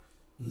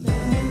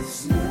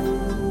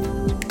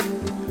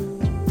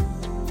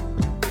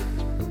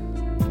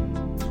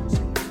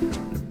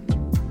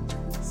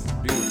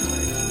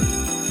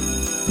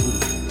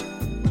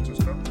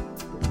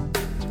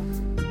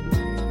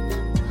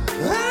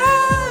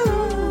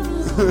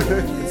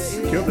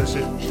Kill that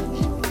shit.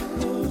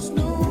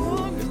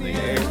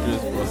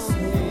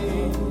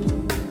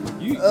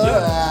 You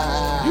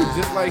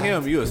just like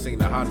him. You'll sing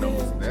the high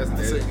notes.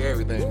 That's Sing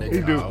everything, nigga.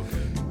 He do. Oh,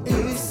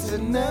 okay. It's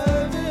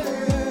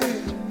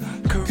another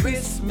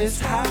Christmas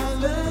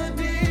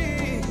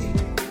holiday.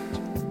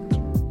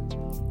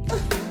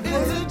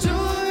 It's a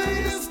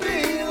joyous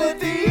thing. Let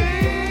the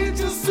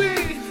angels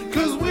sing,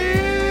 'cause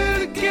we're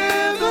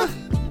together.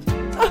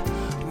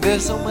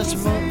 There's so much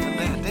more than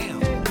that,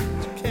 damn.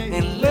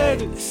 And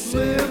let it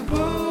slip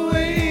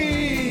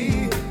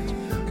away.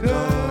 Go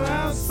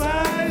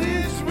outside,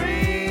 it's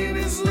rain,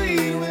 it's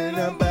sleet when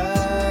our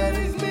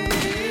bodies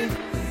leave.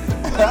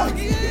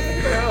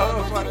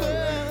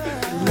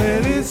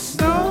 Let it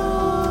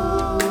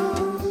snow.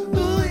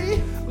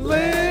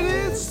 Let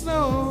it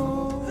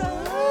snow.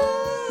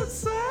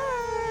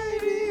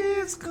 Outside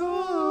is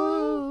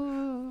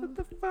cold.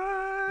 The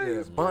fire.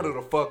 Yeah, bundle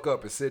the fuck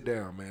up and sit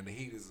down, man. The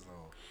heat is on.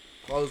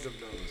 Close them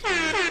doors,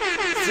 man.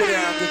 Sit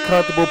down, get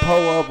comfortable,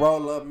 pull up,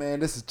 roll up, man.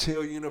 This is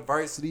Chill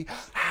University.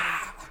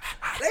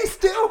 They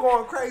still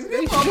going crazy.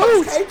 They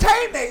motherfuckers can't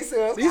tame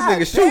themselves. These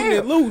niggas shooting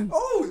and looting.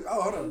 Oh,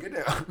 hold on, get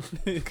down.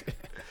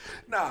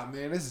 Nah,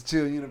 man, this is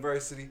Chill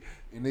University,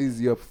 and these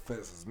are your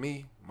professors.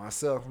 Me,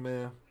 myself,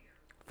 man.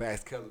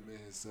 Fast Kellerman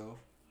himself.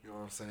 You know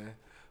what I'm saying?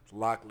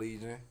 Lock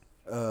Legion.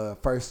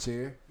 First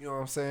chair. You know what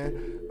I'm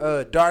saying?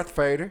 Darth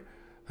Vader.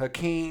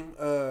 Hakeem.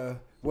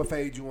 What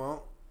fade you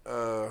want?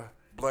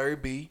 Blurry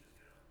B.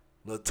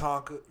 Lil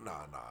Tonka.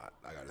 Nah.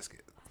 I gotta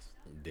skip.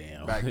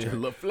 Damn. Backtrack.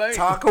 Lil Flame.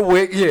 Tonka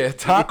Wick. Yeah,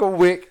 Tonka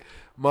Wick.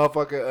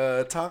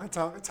 Motherfucker.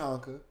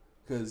 Tonka.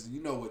 Because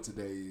you know what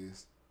today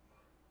is.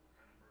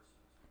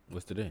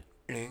 What's today?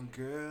 And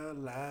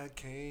girl, I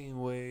can't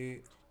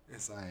wait.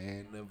 It's our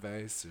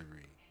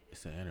anniversary.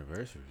 It's an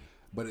anniversary.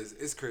 But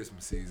it's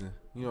Christmas season.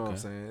 You know what I'm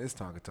saying? It's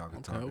Tonka. It's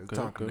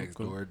Tonka next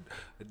cool. door.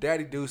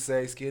 Daddy do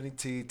say Skinny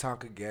T,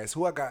 Tonka Gas.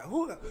 Who I got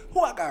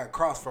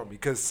across from me?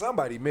 Because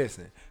somebody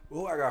missing.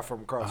 Who I got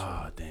from across from me?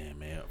 Oh damn,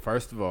 man.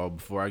 First of all,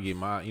 before I get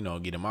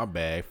get in my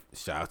bag,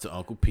 shout out to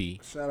Uncle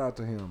P. Shout out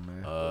to him,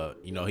 man.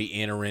 He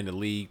entering the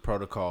league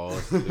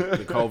protocols, the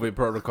COVID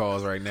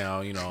protocols right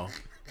now. He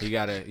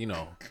gotta, you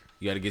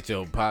gotta get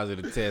your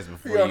positive test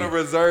before He on the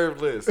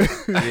reserve list.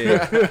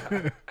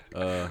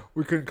 Yeah.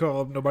 We couldn't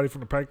call up nobody from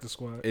the practice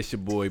squad. It's your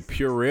boy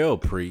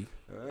Purell Pre.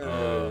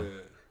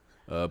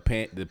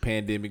 The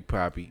pandemic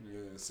poppy. Yeah,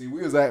 see,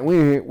 we was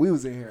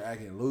in here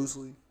acting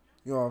loosely.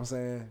 You know what I'm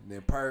saying? And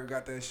then Perk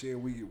got that shit.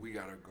 We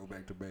gotta go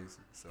back to basics.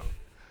 So,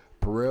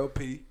 Pharrell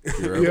P.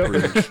 Purell Pre.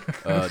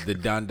 The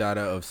Don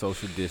Dada of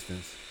social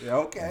distance. Yeah,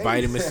 okay.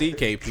 Vitamin C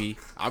KP.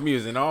 I'm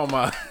using all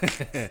my.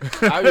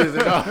 all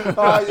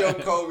your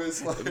COVID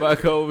slugs. My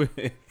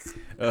COVID.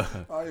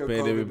 All your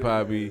Pandemic COVID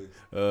Poppy.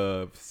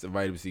 days.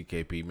 Vitamin C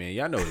KP, man.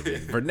 Y'all know what it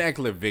is.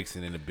 Vernacular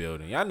Vixen in the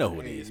building. Y'all know who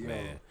it is, yo.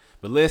 man.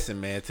 But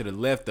listen, man, to the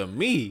left of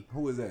me,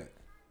 Who is that?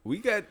 we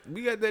got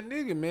that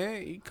nigga,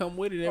 man. He come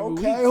with it every week.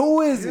 Okay,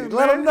 who is it?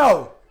 Let man. him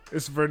know.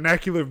 It's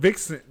vernacular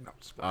vixen. No,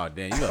 Oh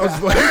damn,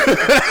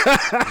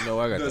 you know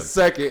I got The the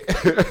second.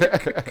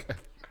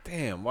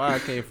 damn. Why I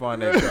can't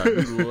find that drop?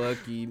 You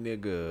lucky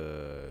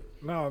nigga.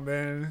 no,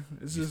 man.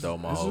 It's just stole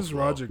my it's whole just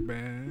flow. Rogic,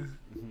 man.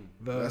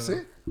 That's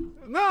it?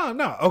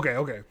 No.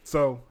 Okay.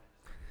 So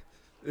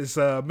it's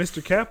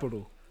Mr.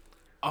 Capital.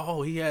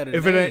 Oh, he had a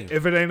If name.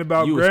 it ain't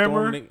about You a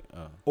grammar storming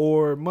nigga?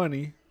 or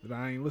money, then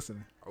I ain't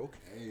listening. Okay.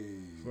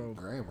 So-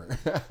 Grammar.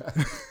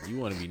 You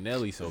want to be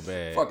Nelly so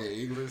bad. Fucking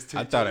English teacher.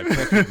 I thought I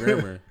cut your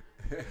grammar.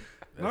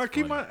 No,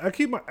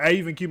 I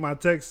even keep my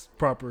text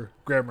proper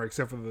grammar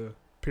except for the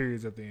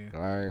periods at the end.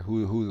 All right,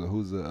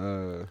 who's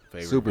the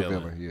Favorite super villain?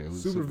 villain? Yeah,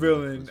 who's Super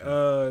villain,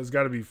 it's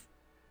got to be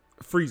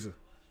Frieza.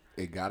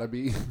 It gotta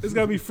be. It's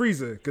got to be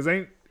Frieza because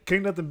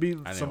can't nothing beat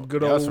I know. some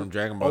good that old. was from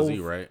Dragon Ball Z,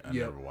 old- right? I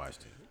yeah. never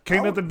watched it.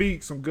 Can't nothing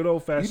beat some good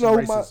old You fashioned know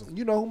racism.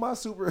 who my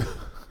super.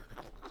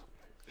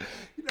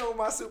 You know who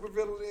my super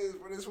villain is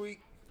for this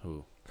week?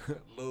 Who?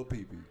 Lil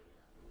Peepee.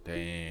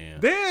 Damn.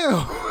 Damn.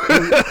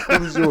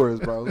 Who's yours,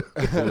 bro? Mine?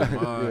 Yeah,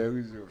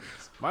 who's yours?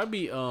 Might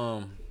be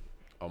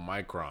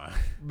Omicron.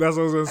 That's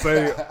what I was gonna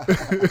say.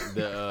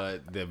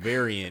 the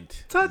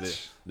variant.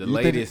 Touch. The You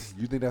latest.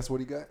 Think, you think that's what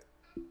he got?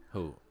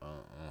 Who?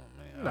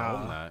 Man. I hope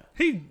Nah, not.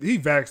 he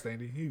vaxxed, ain't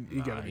he? He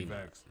Nah, gotta be he not.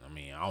 vaxxed. I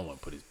mean, I don't want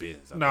to put his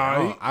business out Nah,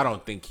 there. he- I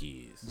don't think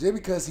he is. Just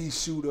because he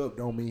shoot up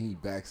don't mean he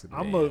vaccinated.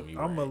 I'm Damn, you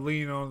a right.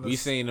 lean on the. We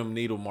seen them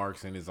needle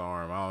marks in his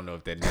arm. I don't know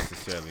if that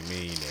necessarily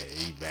mean that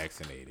he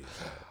vaccinated.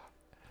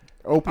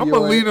 Opioid. I'm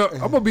gonna lean on.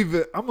 I'm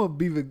gonna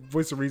be the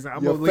voice of reason.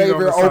 I'm Your gonna lean on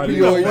the favorite side of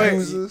You know opioid what?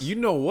 users? You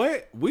know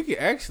what? We could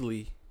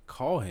actually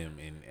call him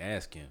and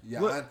ask him.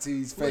 Your Look-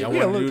 auntie's Y'all favorite.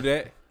 Yeah, want to look. do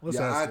that? Let's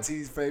Your ask him.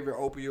 auntie's favorite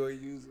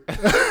opioid user.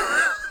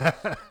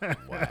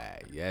 Wow,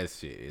 that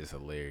shit is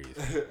hilarious.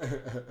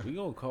 We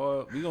gonna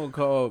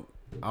call.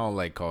 I don't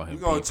like calling him.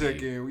 We gonna PP.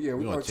 check in. Yeah,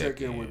 we gonna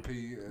check in with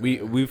P.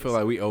 We feel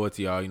like we owe it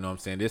to y'all. You know what I'm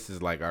saying? This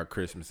is like our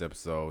Christmas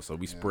episode, so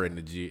we spreading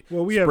the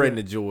Well, we spreading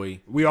haven't- the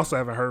joy. We also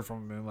haven't heard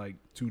from him in like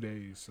 2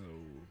 days, so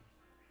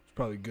it's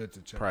probably good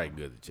to check. Probably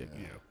good to check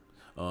in.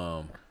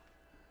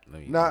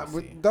 Nah, let me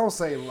but see. don't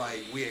say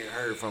like we ain't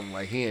heard from him.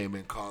 Like he ain't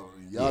been calling.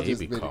 Y'all Yeah, he just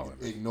be been calling.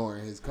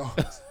 ignoring his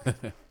calls.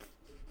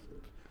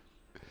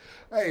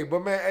 Hey, but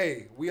man,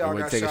 hey, we all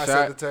wanna got take a shots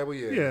shot? at the table.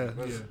 Yeah, Yeah,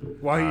 Let's- yeah.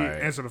 While he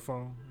Alright. answer the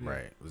phone. Yeah.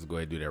 Right. Let's go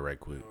ahead and do that right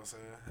quick. You know what I'm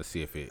saying? Let's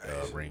see if it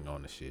ring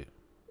on the shit.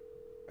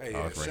 Hey, Oh,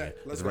 yeah, it's ringing.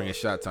 let's It's go. ringing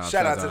shot time.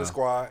 Shout out to time. the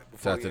squad.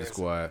 before Shout out we to the answer.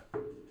 squad.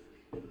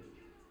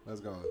 Let's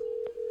go.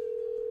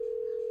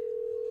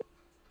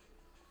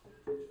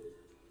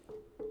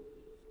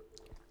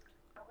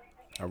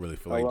 I really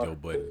feel like Joe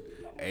Budden.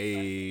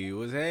 Hey,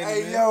 what's happening?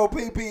 Hey, man? yo,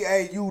 PP.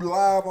 Hey, you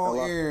live on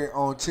air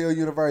on Chill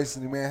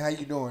University, man. How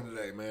you doing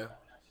today, man?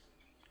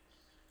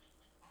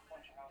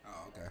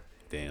 Oh, okay.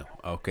 Damn.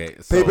 Okay.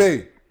 So,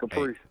 PP.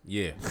 hey,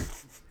 yeah.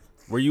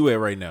 Where you at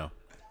right now?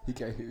 He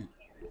can't hear you.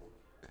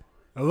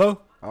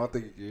 Hello? I don't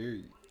think he can hear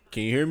you.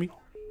 Can you hear me?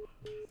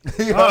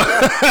 Hey, All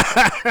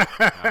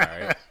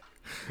right.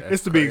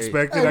 It's to be crazy.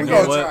 expected, we I know gonna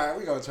guess. what? try.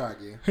 We gonna try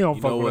again. He don't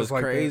You fuck know with what's us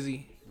like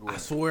crazy? I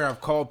swear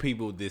I've called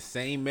people this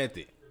same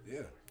method,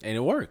 Yeah. and it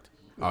worked.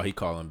 Oh, he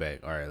calling back.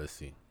 All right, let's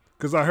see.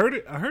 Because I heard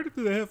it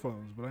through the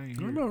headphones, but I ain't I hear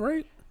don't it. know,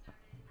 right?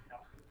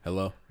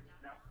 Hello?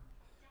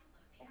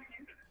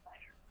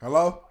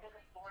 Hello.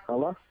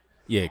 Hello?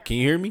 Yeah, can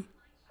you hear me?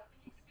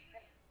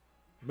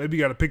 Maybe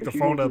you got to pick the You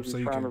phone niggas up is so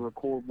you trying to can.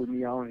 record with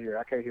me on here.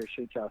 I can't hear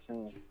shit y'all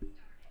saying.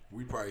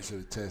 We probably should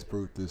have test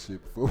proofed this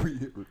shit before we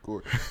hit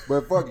record.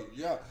 But fuck it,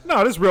 yeah.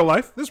 No, this real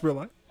life. This real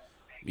life.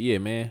 Yeah,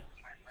 man.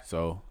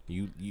 So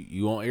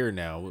you on air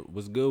now?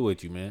 What's good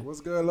with you, man? What's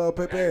good, little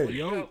Pepe?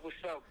 Yo, What's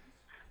up?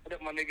 What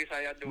up, my niggas? How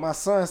y'all doing? My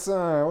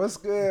son, what's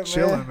good,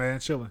 chilling, man? man,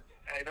 chilling.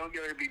 Hey, don't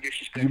get her to be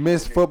disrespectful. You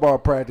missed nigga. football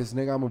practice,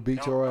 nigga. I'm gonna beat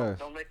Don't- your don't- ass.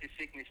 Don't let the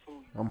sickness fool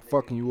you. I'm nigga.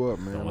 fucking you up,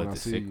 man. Don't when let I the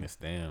see sickness.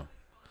 Damn.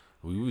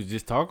 We was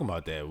just talking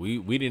about that. We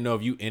didn't know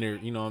if you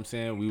entered. You know what I'm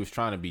saying? We was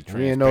trying to be you. We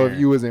transparent. didn't know if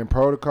you was in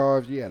protocol,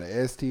 if you had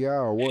an STI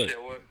or what.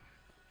 Shit, what?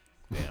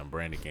 Damn,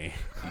 Brandon can't.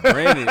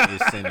 Brandon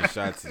is sending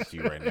shots at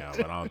you right now,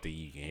 but I don't think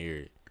you can hear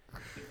it.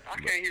 I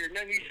can't hear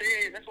nothing he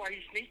said. That's why he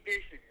sneak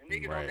dissing.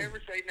 Nigga Right. don't ever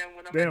say nothing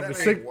when I'm Damn, at the the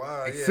sick-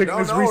 Wow, yeah.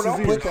 sickness no, reaches don't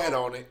ears. put that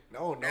on it.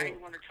 No, Now you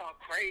want to talk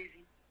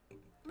crazy.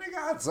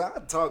 Nigga,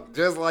 I talk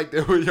just like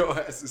that with your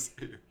ass is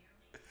here.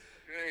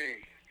 Hey.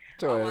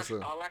 Get your All ass I,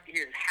 up. all I can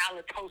hear is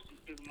halitosis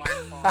through the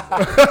microphone.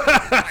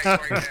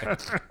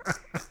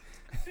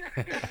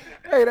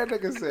 Hey, that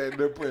nigga said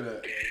they put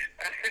a.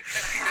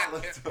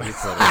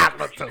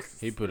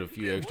 He put a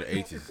few extra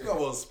H's. You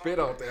almost spit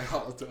on that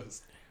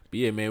halitosis. But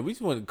yeah, man, we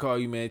just wanted to call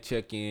you, man,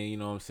 check in. You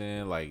know what I'm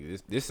saying? Like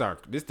this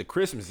the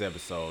Christmas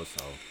episode,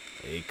 so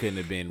it couldn't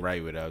have been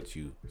right without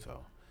you. So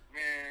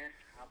Man,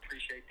 I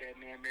appreciate that,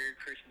 man. Merry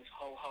Christmas,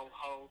 ho, ho,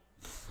 ho.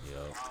 yo,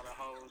 All the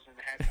hoes and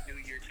a Happy New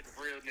Year to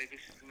the real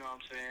niggas. You know what I'm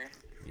saying?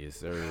 yes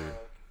sir.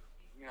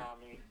 You know what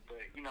I mean? But,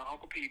 you know,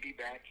 Uncle P be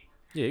back.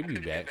 Yeah, he I be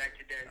couldn't get back.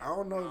 today. I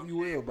don't know if you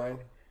will, bro.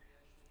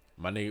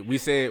 My nigga,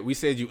 we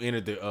said you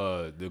entered the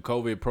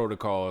COVID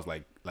protocols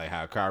like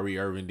how Kyrie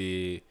Irving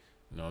did.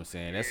 You know what I'm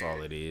saying? That's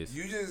all it is.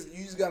 You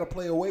just gotta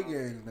play away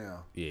games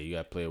now. Yeah, you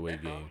gotta play away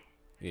game.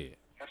 Yeah.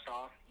 That's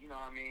all. You know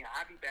what I mean?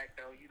 I'll be back,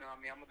 though. You know what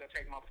I mean? I'm going to go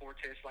take my 4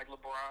 tests like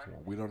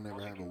LeBron. We don't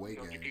never have away We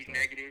gonna get games. these though.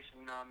 negatives.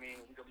 You know what I mean?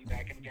 We're going to be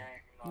back in the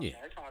game. You know what Yeah. I'm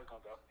saying? That's how it's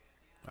going to go.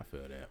 I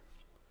feel that.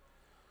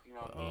 You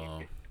know what I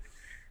mean?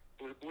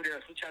 What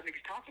else? What y'all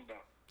niggas talking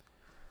about?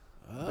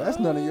 That's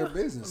none of your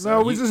business.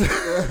 No, son. we just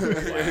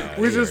Wow,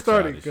 we you just are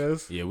started,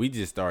 childish. cuz. Yeah, we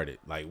just started.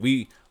 Like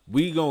we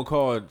gonna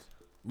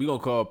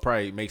call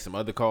probably make some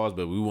other calls,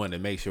 but we wanted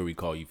to make sure we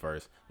call you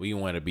first. We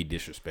didn't want to be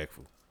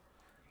disrespectful.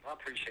 I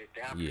appreciate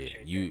that. I Yeah,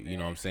 appreciate you that, you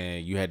know what I'm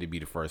saying? You had to be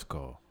the first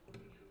call.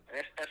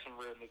 That's some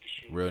real nigga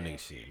shit. Real man. nigga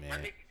shit, My man.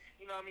 nigga,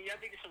 you know what I mean? Y'all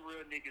niggas some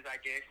real niggas, I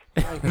guess.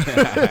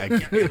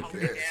 Y'all hold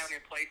it down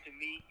and play to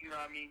me. You know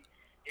what I mean?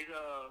 Is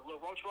Lil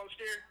Roach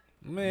there?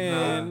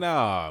 Man,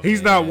 nah.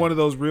 He's man. not one of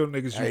those real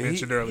niggas you Hey,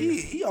 mentioned earlier.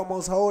 he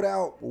almost hold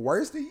out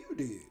worse than you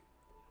did.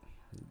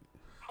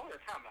 Hold the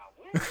time out.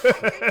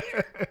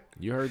 What?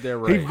 You heard that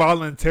He right.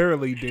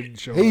 voluntarily didn't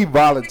show He up.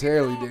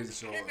 voluntarily didn't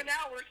show 7 up.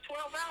 hours,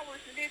 12 hours,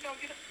 and then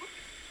don't get up.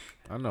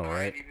 I know, I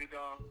right? ain't even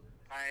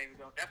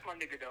gonna. That's my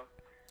nigga, though.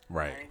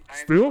 Right. I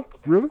ain't Still? gonna talk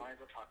about Really? him.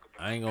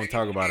 I ain't gonna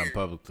talk about him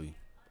publicly,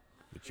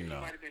 but you He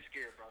know, might have been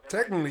scared, bro.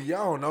 Technically,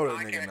 y'all don't know that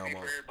I nigga can't no speak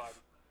more. for everybody.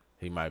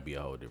 he might be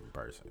a whole different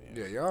person.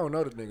 Yeah. Yeah, y'all don't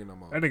know that nigga no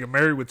more. That nigga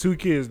married with 2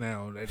 kids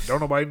now. That don't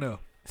nobody know.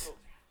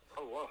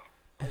 Oh, wow.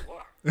 Oh,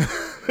 wow.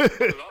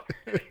 Hold up.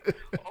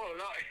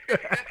 Hold up.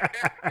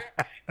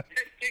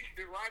 That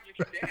nigga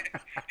Roger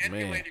dad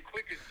Man. escalated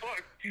quick as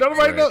fuck. Don't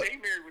nobody Right. know. They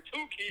married with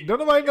 2 kids. Don't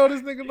nobody know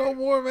this nigga no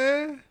more,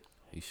 man.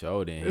 He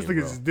showed in This here, nigga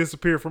bro. just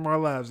disappeared from our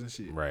lives and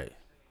shit. Right.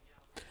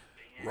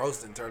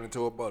 Roasting turned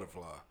into a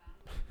butterfly.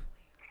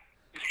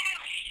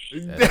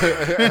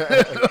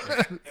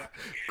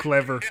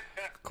 Clever.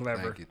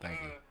 Thank you, thank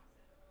you.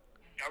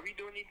 Are we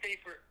doing anything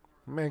for...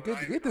 Man,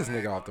 get this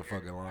nigga off the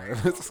fucking line.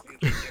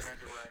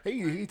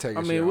 he taking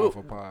I mean, shit we'll- off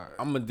a pod.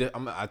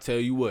 I tell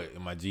you what,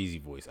 in my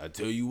Jeezy voice, I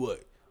tell you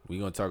what, we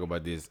gonna talk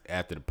about this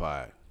after the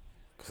pod,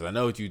 cause I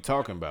know what you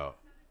talking about,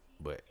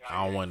 but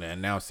I don't want to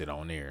announce it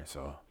on air.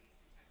 So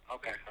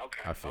Okay.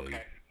 I feel you.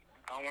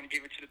 I don't want to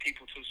give it to the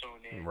people too soon.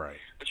 Then. Right.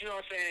 But you know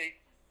what I'm saying?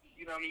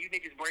 You know what I mean? You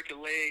niggas break a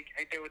leg.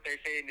 Ain't that what they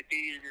say in the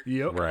theater?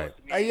 Yep. Right.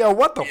 Hey, yo,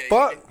 what the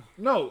fuck?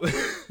 No.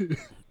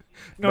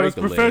 No, Break that's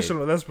the leg.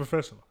 professional. That's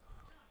professional.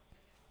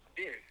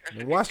 Yeah, that's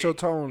what Watch they your say.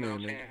 tone You know then,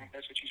 what I'm nigga. saying?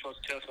 That's what you're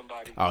supposed to tell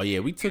somebody. Oh yeah,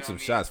 we took You know some what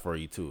I mean? shots for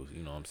you too.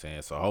 You know what I'm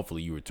saying? So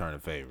hopefully you return a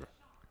favor.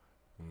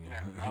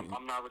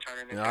 I'm not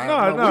returning it. Yeah,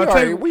 No, no, we take,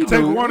 already- we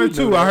take knew- one we or knew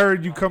two. that. I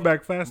heard you come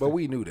back faster. But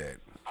we knew that.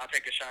 I'll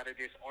take a shot of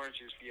this orange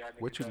juice for y'all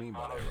niggas. What you mean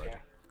by that, right?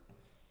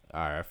 All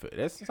right, I feel,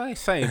 that's the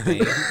same thing.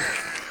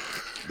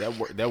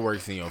 that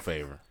works in your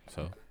favor.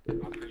 So I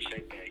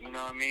appreciate that. You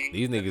know what I mean?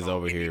 these niggas That's all.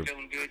 over Make me here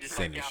feeling good, just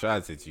sending like y'all.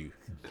 shots at you.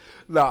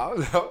 No,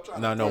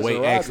 No,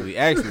 wait.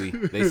 Actually,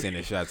 they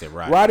sending shots at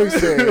Roddy. Roddy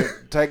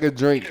said, "Take a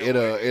drink.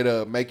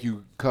 It'll make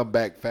you come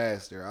back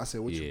faster." I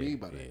said, "What you mean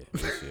by that?"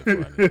 That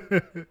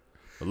shit funny.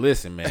 But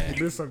listen, man,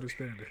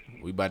 Misunderstanding.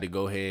 we about to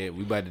go ahead.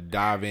 We about to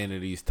dive into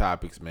these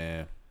topics,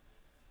 man.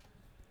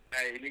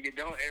 Hey, nigga,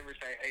 don't ever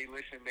say, hey,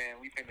 listen, man,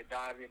 we finna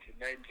dive into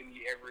nothing to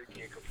me ever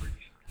again, Caprice.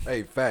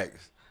 Hey,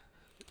 facts.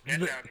 That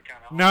sounded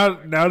kind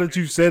of Now that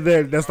you said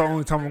that, that's the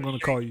only time I'm gonna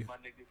call you. My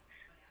nigga.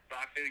 But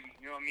I feel you.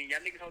 You know what I mean? Y'all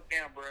niggas hold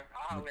down, bro.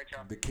 I'll holler at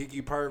y'all. The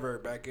Kiki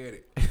pervert back at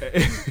it.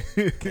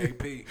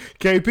 KP.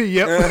 KP,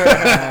 yep.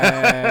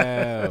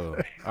 Oh.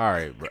 All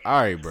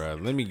right, bro.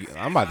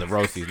 I'm about to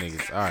roast these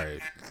niggas. All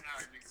right.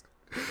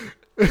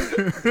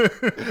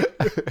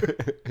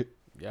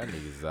 Y'all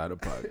niggas is out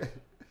of pocket.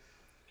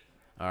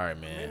 All right,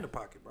 In man. the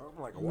pocket, bro.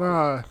 I'm like a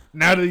Nah.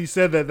 Now that he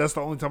said that, that's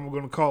the only time I'm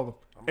gonna call him.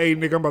 Hey,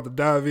 nigga, I'm about to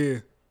dive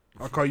in.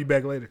 I'll call you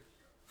back later.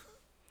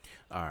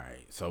 All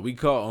right. So we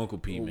call Uncle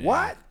P, man.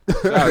 What?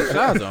 Shout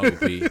out to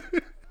Uncle P.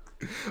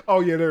 Oh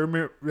yeah,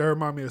 that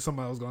remind me of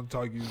somebody I was gonna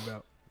talk to you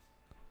about.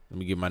 Let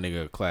me give my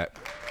nigga a clap.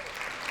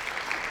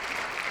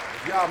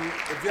 If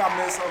y'all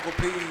miss Uncle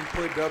P,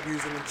 put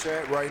W's in the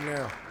chat right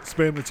now.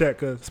 Spam the chat,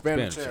 cuz. Spam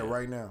the Spam chat chat.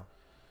 right now.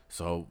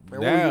 So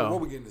Man, now,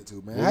 what we getting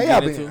into, man? What How we y'all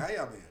getting been? into? How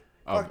y'all been?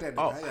 oh, Fuck that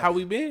nigga. how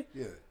we been?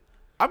 Yeah.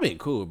 I've been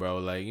cool, bro.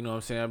 Like, you know what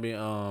I'm saying? I've been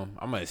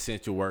I'm an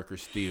essential worker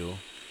still.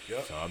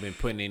 Yep. So I've been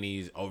putting in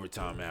these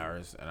overtime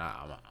hours, and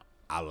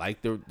I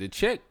like the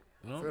check.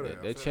 You know, feel that, I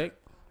that feel check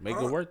make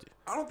it worth it.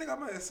 I don't think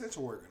I'm an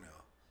essential worker now.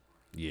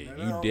 Yeah,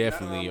 No, you no,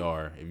 definitely no.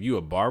 are. If you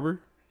a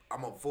barber,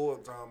 I'm a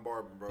full-time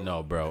barber, bro.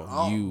 no, bro,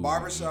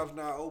 Barbershop's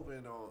not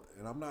open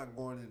and I'm not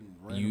going in.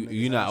 random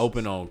you niggas' not houses.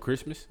 open on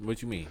Christmas?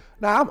 What you mean?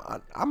 Nah,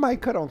 I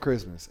might cut on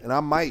Christmas, and I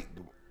might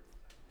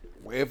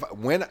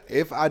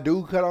if I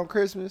do cut on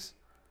Christmas,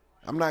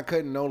 I'm not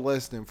cutting no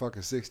less than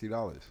fucking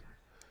 $60.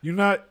 You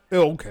not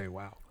okay?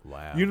 Wow.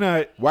 Wow. You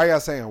not. Why y'all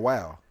saying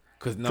wow?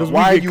 Cause no, 'Cause we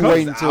Why are get you cut.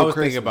 waiting I until was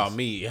Christmas? thinking about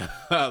me.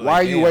 Like, Why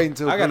are you damn, waiting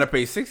till I gotta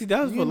pay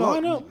 $60 for You know,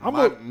 lineup?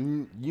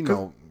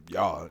 I'm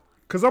y'all.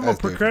 Cause I'm a That's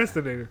different.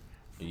 procrastinator.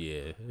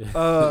 Yeah,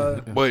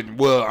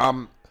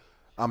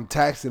 I'm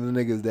taxing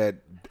the niggas that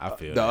I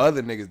feel the that.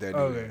 other niggas that do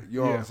Okay, that. You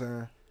know what yeah. I'm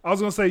saying? I was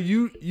gonna say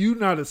you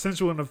not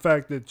essential in the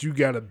fact that you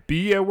gotta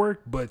be at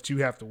work, but you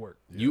have to work.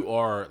 You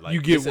are like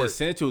You get it's work.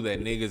 essential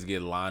that niggas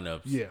get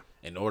lineups. Yeah.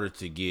 In order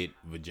to get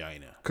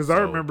vagina. Cause I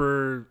So,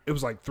 remember it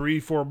was like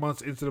 3-4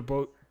 months into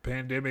the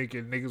pandemic,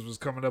 and niggas was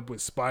coming up with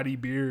spotty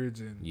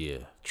beards and Yeah.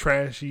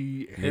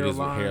 trashy Niggas with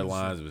hairlines.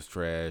 hairlines was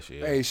trash.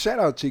 Yeah. Hey, shout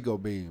out Chico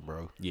Bean,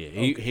 bro. Yeah.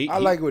 He I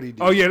like what he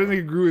did. Oh yeah, that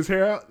nigga grew his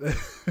hair out. yeah,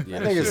 That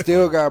that nigga shit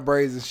still fun. got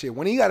braids and shit.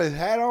 When he got his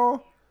hat on,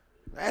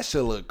 that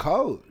shit look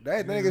cold.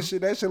 That nigga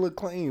shit, that shit look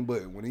clean.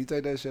 But when he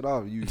take that shit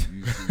off, you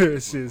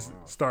Shit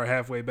start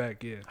halfway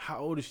back. Yeah, How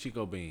old is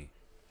Chico Bean?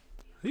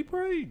 he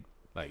probably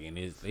Like in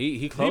his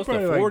he close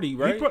probably to 40,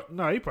 right?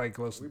 He probably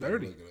close to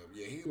 30.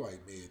 Yeah, he like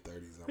mid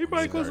 30s. He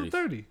probably close to 30s.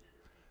 30.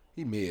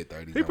 He mid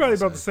 30s. He probably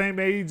about the same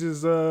age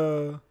as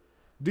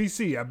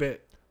DC. I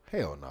bet.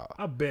 Hell no.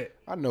 I bet.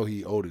 I know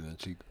he older than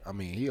Chico. I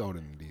mean, he older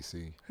than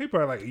DC. He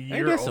probably like a year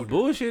Ain't that older. some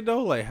bullshit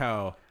though? Like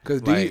how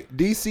Cause like,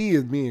 DC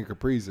is me and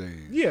Caprice age.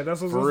 Yeah,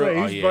 that's what I for was real? gonna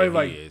say. Oh, He's yeah, probably he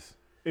like is.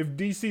 if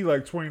DC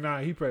like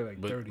 29, he probably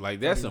like But 30. like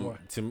that's 31.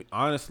 some to me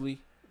honestly,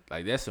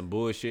 like that's some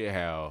bullshit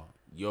how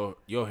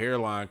your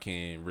hairline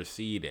can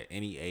recede at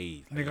any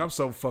age. Like, Nigga, I'm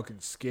so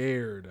fucking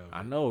scared of it.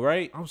 I know,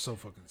 right? I'm so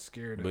fucking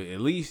scared of But it. at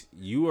least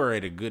you are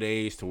at a good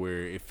age to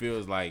where it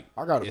feels like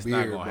I got a it's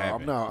beard, not gonna bro.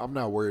 happen. I'm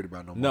not worried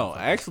about no. No, motherfucker.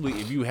 actually,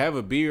 if you have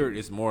a beard,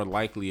 it's more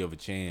likely of a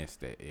chance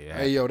that it Hey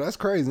happens. yo, that's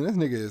crazy. This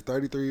nigga is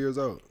 33 years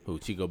old. Who,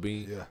 Chico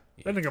Bean? Yeah.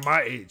 That nigga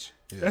my age.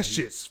 That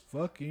shit's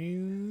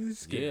fucking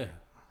scary. Yeah.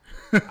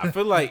 I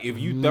feel like if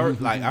you I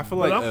feel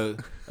But like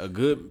a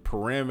good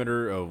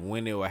parameter of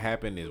when it will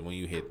happen is when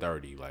you hit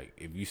 30. Like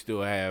if you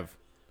still have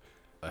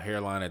a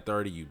hairline at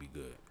 30, you be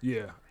good.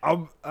 Yeah.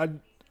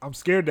 I'm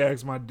scared to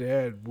ask my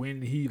dad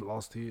when he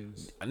lost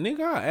his. A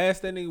nigga, I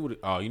asked that nigga.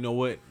 Oh, you know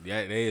what?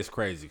 That is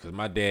crazy because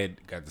my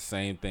dad got the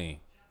same thing.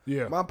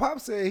 Yeah. My pop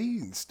said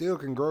he still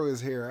can grow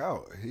his hair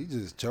out. He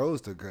just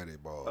chose to cut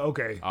it bald.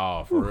 Okay.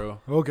 Oh, for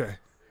real? Okay.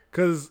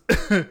 Cause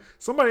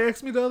somebody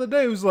asked me the other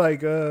day, it was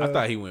like I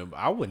thought he went.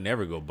 I would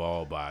never go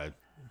bald by.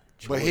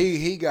 But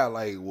he got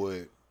like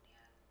what?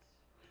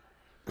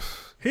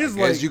 his Guess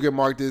like you can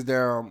mark this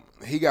down.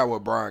 He got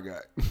what Brian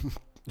got.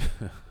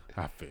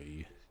 I feel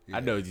you. I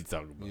know what you're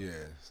talking about. Yeah,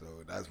 so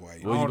that's why.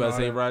 What you about to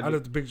say, Roger? I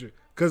left the picture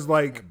because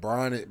like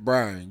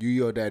Brian, you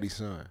your daddy's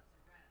son,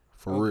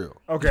 for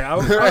real. okay,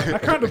 I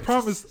kind of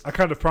promised. I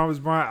kind of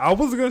promised Brian I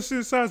wasn't gonna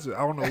shit shots. I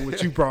don't know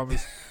what you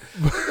promised.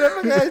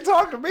 That nigga ain't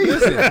talking to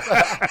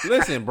me.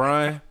 Listen,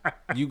 Brian,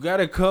 you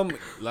gotta come.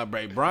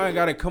 Like, Brian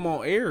gotta come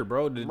on air,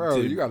 bro. Bro,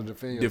 you gotta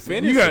defend yourself.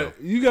 defend We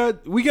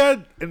yourself.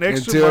 got an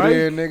extra Until mic.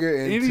 then,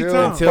 nigga.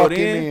 anytime. Until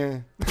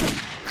then. then.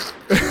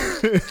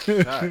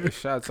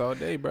 Shots all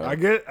day, bro. I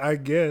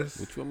guess.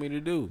 What you want me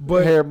to do?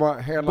 But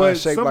Hairline but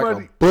shaped like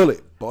somebody- a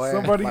bullet, boy.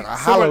 somebody- like a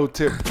hollow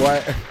tip,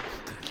 boy.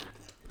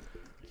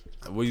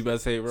 What you about to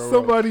say, bro?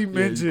 somebody Yeah, you go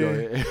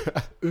mentioned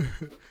ahead.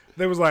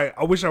 they was like,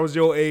 I wish I was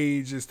your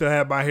age and still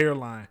have my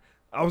hairline.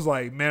 I was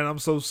like, man, I'm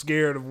so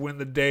scared of when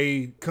the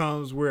day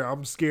comes where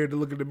I'm scared to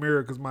look in the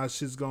mirror because my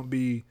shit's gonna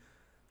be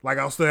like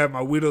I'll still have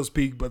my widow's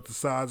peak, but the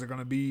sides are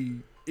gonna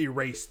be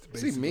erased.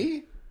 Basically. See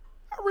me?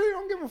 I really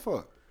don't give a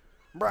fuck,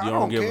 bro. You I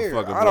don't give care.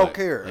 a fuck. I don't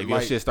care. If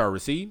your shit start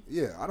receding,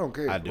 Yeah, I don't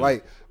care. I do.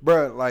 Like,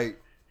 bro, like,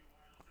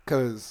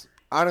 cause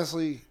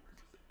honestly,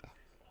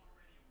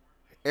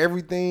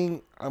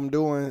 everything I'm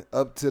doing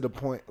up to the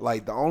point,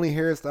 like, the only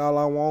hairstyle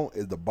I want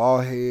is the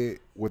bald head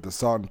with the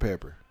salt and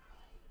pepper.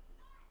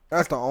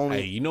 That's the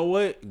only. hey, you know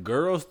what?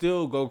 Girls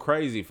still go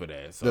crazy for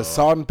that. So The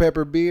salt and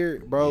pepper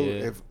beard, bro.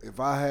 Yeah. If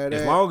I had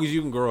as that, long as you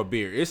can grow a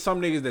beard, it's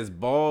some niggas that's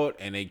bald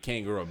and they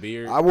can't grow a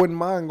beard. I wouldn't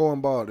mind going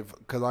bald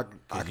because I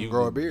can you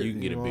grow a can- beard. you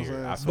can get a know what I'm beard.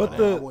 saying? I saw But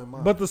that. I wouldn't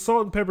mind. the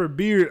salt and pepper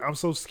beard, I'm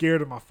so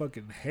scared of my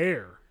fucking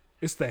hair.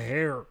 It's the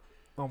hair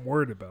I'm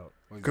worried about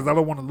because I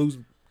don't want to lose.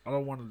 I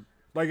don't want to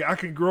like I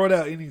can grow it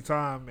out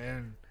anytime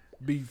and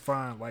be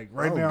fine. Like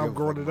right don't now, give I'm a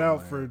growing fuck it about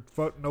out my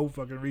for no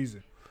fucking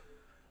reason.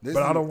 This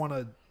But I is- don't want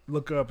to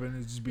look up and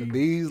it just be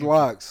These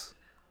locks,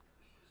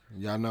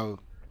 y'all know.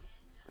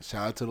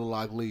 Shout out to the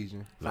Lock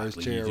Legion, first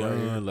Luckily chair right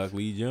here. John,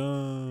 luckily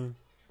John.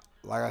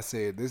 Like I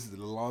said, this is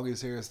the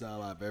longest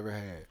hairstyle I've ever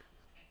had,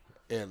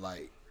 and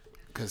like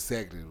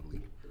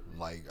consecutively.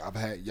 Like I've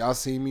had, y'all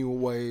seen me with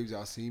waves,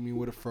 y'all seen me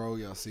with a fro,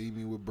 y'all seen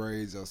me with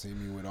braids, y'all seen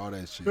me with all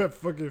that shit. that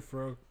fucking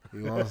fro.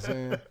 You know what I'm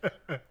saying?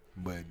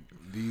 But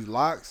these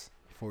locks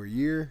for a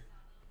year,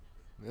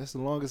 that's the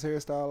longest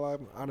hairstyle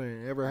I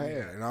done ever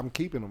had, and I'm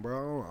keeping them,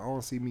 bro. I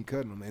don't see me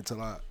cutting them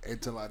until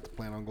I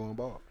plan on going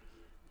bald.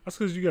 That's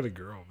because you got a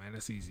girl, man.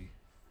 That's easy.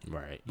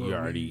 Right. But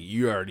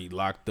You already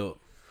locked up.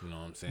 You know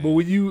what I'm saying? But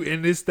when you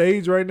in this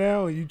stage right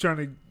now, and you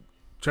trying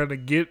to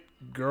get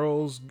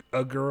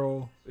a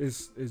girl,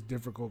 it's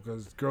difficult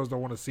because girls don't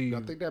want to see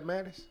Y'all think that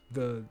matters?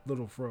 the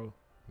little fro.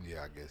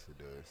 Yeah, I guess it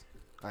does.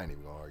 I ain't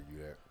even gonna argue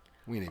that.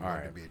 We ain't even All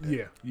gonna right. debate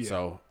that. Yeah.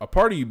 So a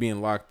part of you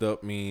being locked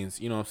up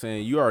means, you know what I'm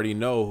saying, you already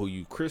know who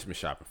you Christmas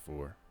shopping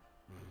for.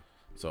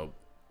 So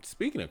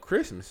speaking of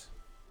Christmas,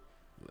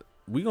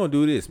 we gonna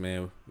do this,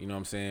 man. You know what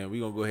I'm saying? We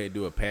gonna go ahead and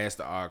do a pass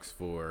the aux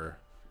for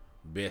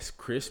best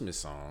Christmas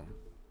song.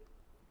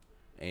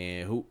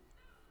 And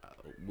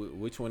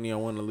which one do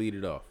y'all want to lead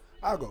it off?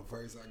 I'll go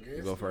first, I guess.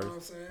 You go first? know what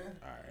I'm saying?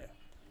 All right.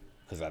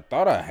 Because I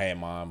thought I had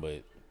mine,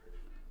 but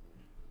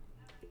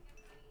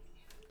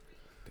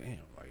damn,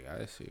 like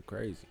that shit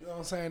crazy. You know what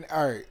I'm saying?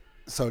 All right.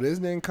 So this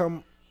didn't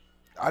come.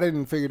 I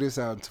didn't figure this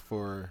out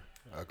for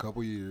a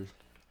couple years.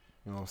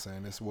 You know what I'm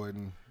saying? This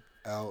wasn't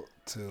out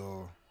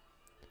till.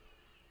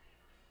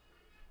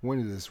 When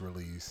did this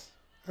release?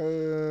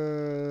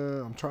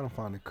 I'm trying to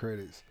find the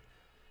credits.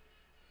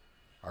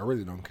 I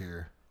really don't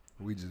care.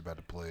 We just about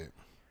to play it.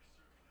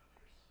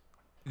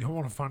 You don't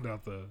want to find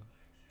out the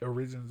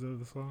origins of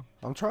the song?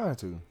 I'm trying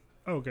to.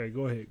 Okay,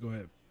 go ahead.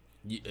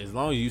 As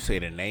long as you say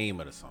the name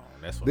of the song,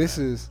 that's what This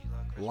matters. is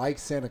Like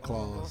Santa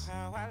Claus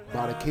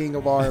by the king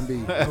of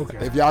R&B.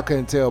 Okay. If y'all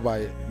couldn't tell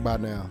by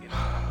now,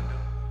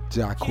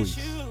 Jacquees.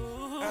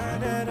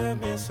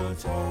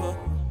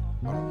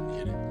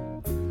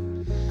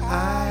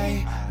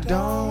 I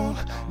don't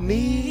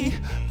need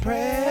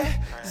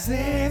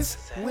presents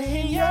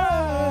when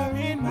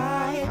you're in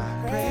my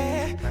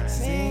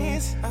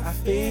presence. I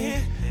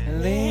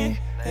feeling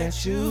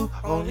that you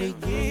only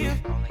give.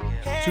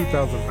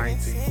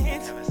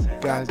 2019.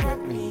 God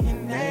get me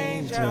an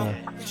angel.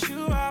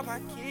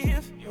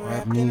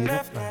 Wrap me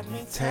up, let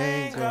me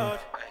tangle.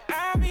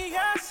 I'll be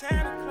your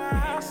Santa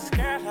Claus.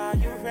 Girl, are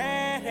you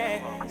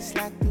ready?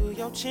 Slide through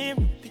your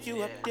chimney, pick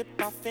you up,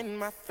 dip off in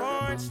my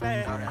foreign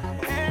sled. And how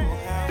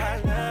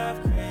I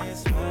love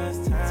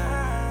Christmas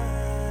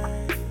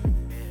time.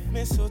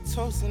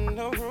 Mistletoe's in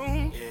the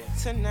room.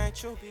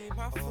 Tonight you'll be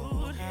my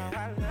food. How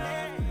I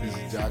love This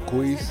is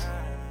Jacquees,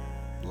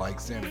 Like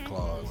Santa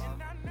Claus.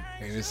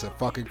 And it's a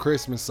fucking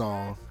Christmas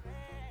song.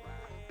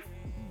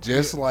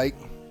 Just like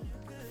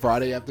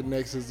Friday After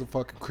Next is a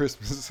fucking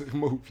Christmas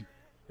movie.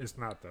 It's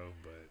not though,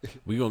 but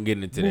We gonna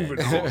get into moving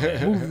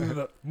that.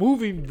 on.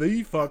 Moving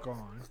the fuck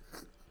on.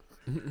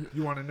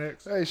 You want it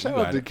next? Hey, shout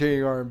got out to it.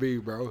 King R&B,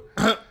 bro.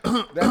 That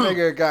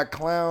nigga got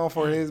clown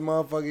for his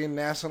motherfucking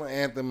national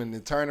anthem and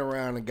then turned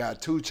around and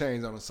got 2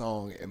 Chainz on the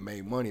song and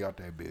made money off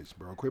that bitch,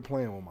 bro. Quit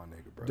playing with my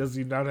nigga, bro. Does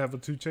he not have a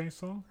 2 Chainz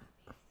song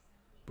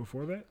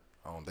before that?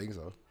 I don't think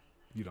so.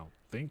 You don't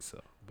think so,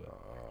 but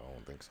I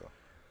don't think so.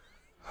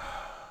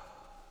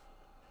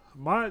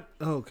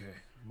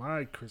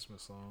 My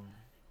Christmas song.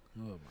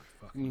 Oh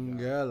my fucking god.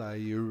 Girl, are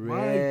you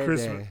My ready?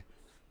 Christmas.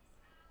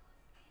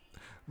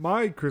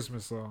 My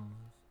Christmas song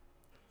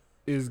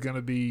is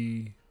gonna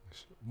be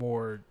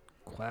more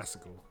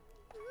classical.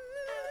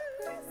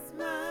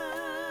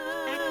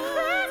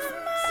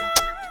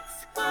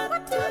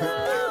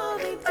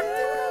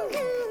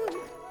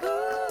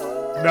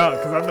 No,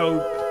 because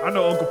I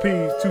know Uncle P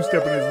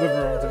two-stepping his living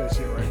room to this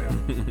shit right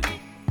now.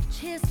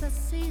 Tis the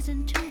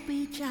season to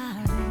be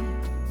jolly.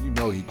 You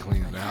know he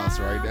cleaning the house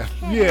right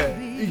now. Yeah,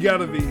 he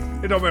gotta be.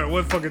 It don't matter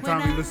what fucking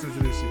time he listens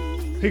to this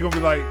shit. He gonna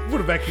be like, what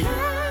a vacuum.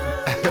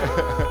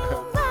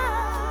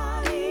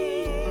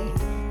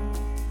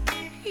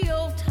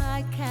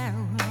 Yuletide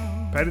carol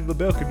Patti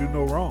LaBelle can do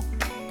no wrong.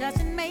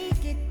 doesn't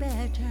make it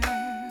better.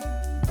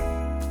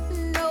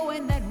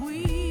 Knowing that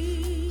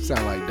we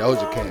Sound like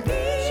Doja Cat.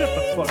 Shut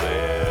the fuck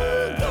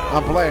up.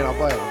 I'm playing. a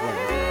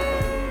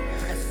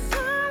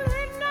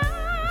solid night,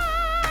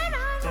 I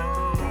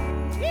know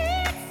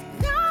it's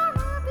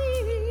gonna be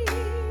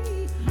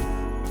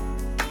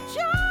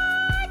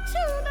joy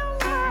to the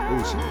world.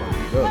 Ooh, she fucked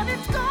it But up.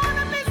 it's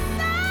gonna be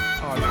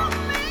sad Oh, no.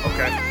 for me.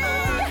 Okay.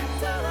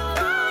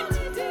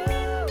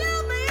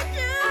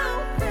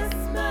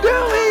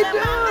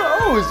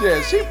 Oh,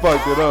 yeah, she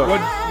fucked it up.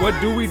 What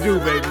do we do,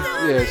 baby?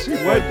 Yeah, she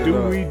fucked What it do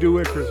up. we do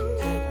at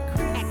Christmas?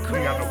 We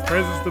got no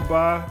presents to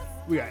buy.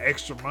 We got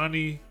extra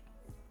money.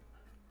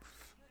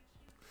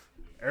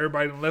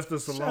 Everybody done left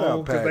us Shout alone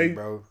out because Patty, they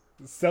bro.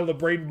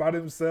 celebrating by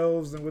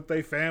themselves and with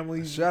their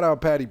families. Shout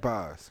out Patty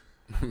Pies.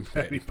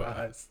 Patty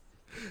pies.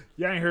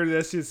 Y'all ain't heard of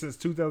that shit since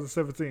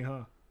 2017,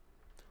 huh?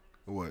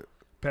 What?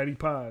 Patty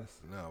pies.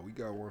 No, we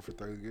got one for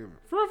Thanksgiving.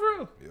 For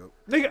real? Yep.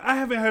 Nigga, I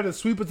haven't had a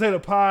sweet potato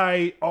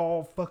pie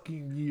all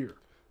fucking year.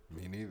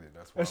 Me neither.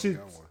 That's why That we shit-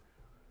 got one.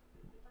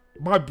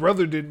 My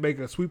brother didn't make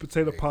a sweet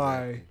potato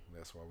pie. Exactly.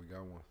 That's why we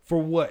got one.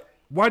 For what?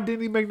 Why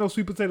didn't he make no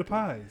sweet potato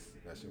pies?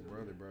 That's your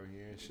brother, bro. He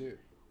ain't shit.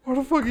 Why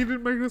the fuck he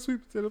didn't make no sweet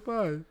potato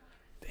pie?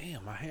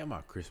 Damn, I had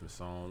my Christmas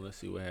song. Let's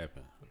see what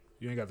happened.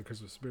 You ain't got the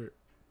Christmas spirit.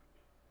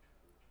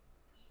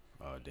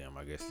 Oh damn,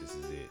 I guess this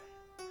is it.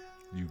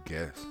 You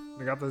guess.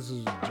 Nigga, I thought this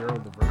was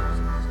Gerald the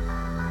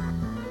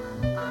Virgin.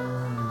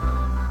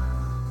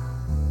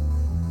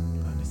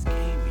 Oh, this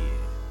can't be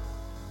it.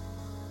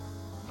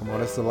 Come on,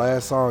 that's the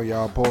last song,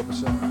 y'all. Pull up the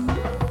shot.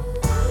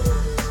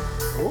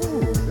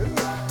 Ooh,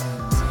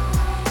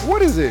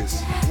 what is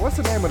this? What's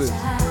the name of this?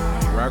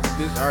 You rock with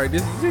this? All right,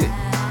 this is it.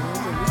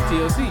 This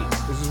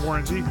TLC. This is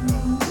Warren G.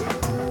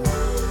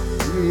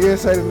 You didn't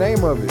say the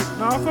name of it.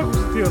 No, I fuck with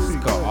the TLC.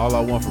 It's called All I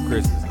Want for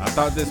Christmas. I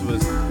thought this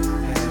was Have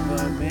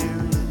a Merry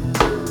Christmas.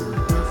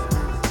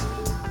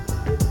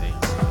 Damn.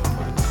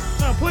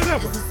 No, play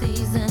that one.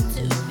 Season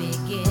to be I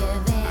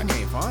given.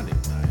 can't find it.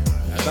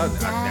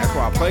 That's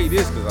why I played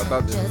this, because I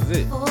thought this was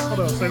it. Hold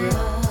on, sing it.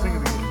 Sing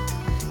it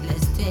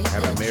again.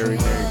 Have a Merry,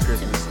 Merry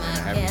Christmas and a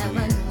Happy New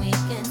Year. We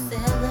can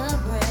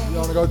celebrate. You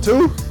wanna go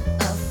two? A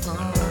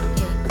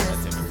funky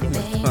Christmas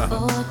made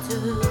for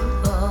two.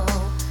 Oh,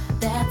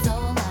 that's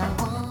all I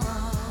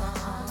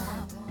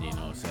want. You know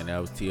what I'm saying? That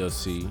was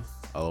TLC.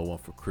 All I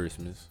Want for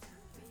Christmas.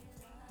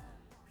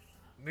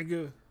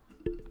 Nigga.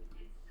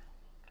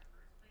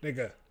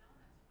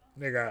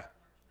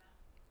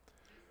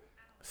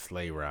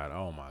 Sleigh Ride.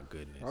 Oh my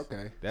goodness.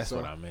 Okay. That's So-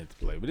 what I meant to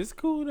play. But it's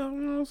cool though, you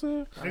know what I'm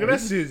saying? Nigga, that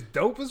shit is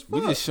dope as We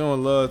fuck. just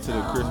showing love to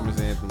the Christmas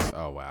anthems.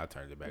 Oh wow, I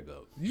turned it back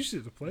up. You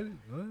should have played it.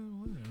 Well,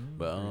 whatever.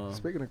 But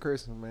Speaking of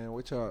Christmas, man,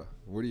 what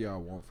do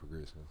y'all want for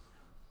Christmas?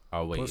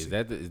 oh wait, Pussy. is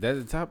that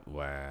the top?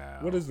 Wow.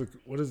 What is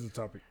the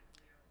topic?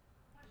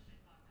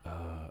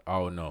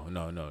 Oh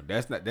no.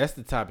 That's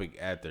the topic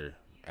after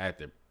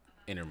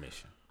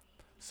intermission.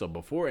 So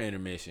before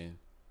intermission,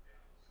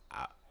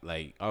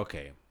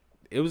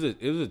 it was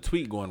a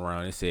tweet going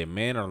around. It said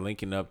men are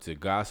linking up to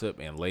gossip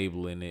and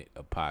labeling it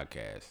a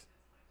podcast.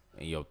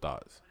 And your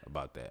thoughts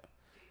about that?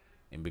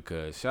 And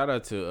because shout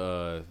out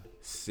to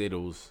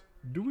Siddles.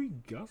 Do we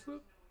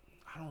gossip?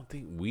 I don't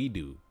think we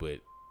do, but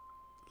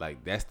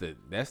like that's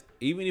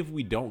even if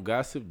we don't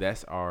gossip,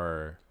 that's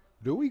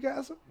Do we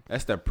gossip?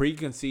 the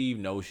preconceived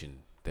notion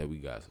that we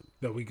gossip.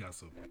 That we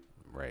gossip.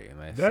 Right, and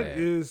that's That sad.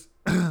 is,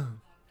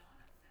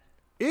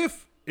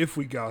 if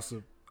we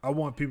gossip, I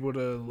want people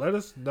to let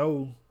us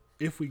know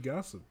if we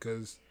gossip,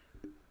 because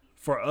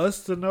for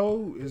us to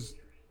know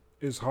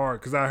is hard.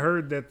 Because I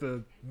heard that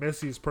the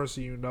messiest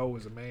person you know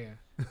is a man.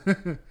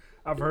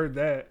 I've heard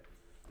that,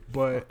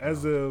 but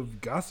as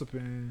of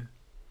gossiping,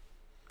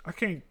 I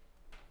can't.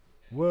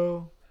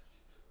 Well,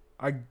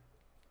 I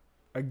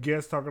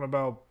guess talking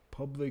about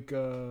public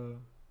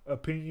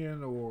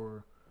opinion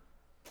or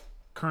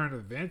current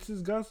events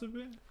is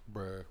gossiping.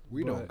 Bruh,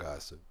 we But- don't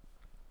gossip.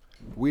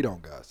 We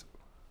don't gossip.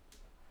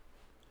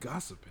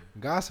 Gossiping.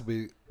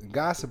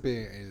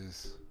 Gossiping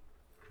is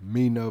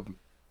meeting up,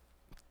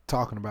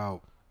 talking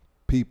about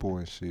people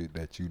and shit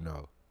that you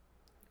know.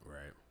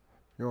 Right.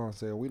 You know what I'm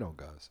saying? We don't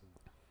gossip.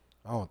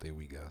 I don't think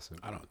we gossip.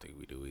 I don't think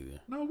we do either.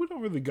 No, we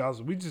don't really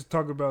gossip. We just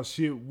talk about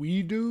shit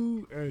we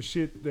do and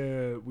shit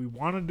that we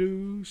want to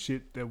do,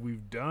 shit that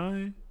we've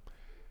done.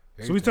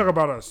 So we talk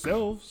about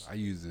ourselves. I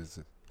use this.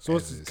 So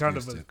as it's an kind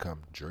of excuse a- to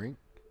come drink.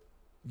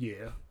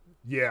 Yeah.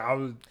 I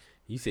was.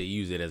 You said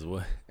use it as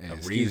what? An A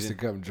excuse reason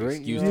to come drink.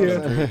 Excuse you know to what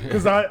I'm come saying? Yeah,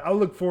 because I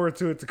look forward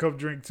to it to come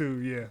drink too.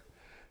 Yeah,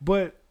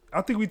 but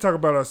I think we talk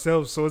about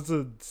ourselves, so it's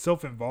a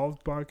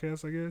self-involved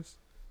podcast, I guess,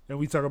 and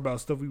we talk about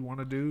stuff we want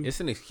to do. It's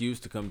an excuse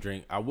to come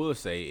drink. I will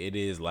say it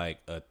is like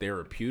a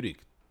therapeutic.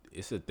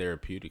 It's a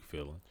therapeutic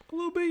feeling. A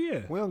little bit,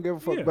 yeah. We don't give a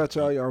fuck Yeah. about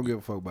y'all. Y'all don't give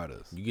a fuck about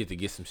us. You get to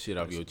get some shit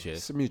off your It's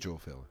chest. a mutual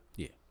feeling.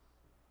 Yeah.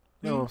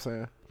 You know what I'm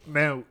saying?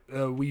 Man,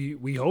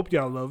 we hope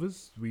y'all love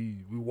us. We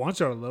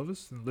want y'all to love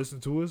us and listen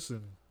to us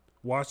and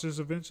watch us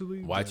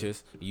eventually. Watch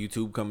us.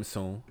 YouTube coming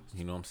soon.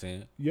 You know what I'm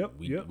saying? Yep,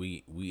 We yep.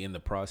 we in the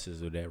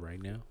process of that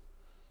right now.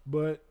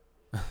 But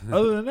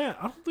other than that,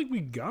 I don't think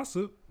we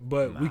gossip,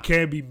 but we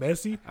can be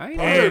messy. I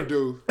ain't And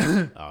do.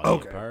 Oh,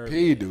 Okay. yeah,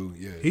 P do.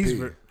 Yeah. he's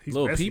P. he's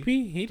Little messy.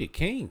 PP, he the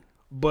king.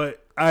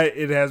 But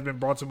it has been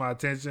brought to my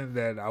attention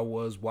that I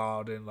was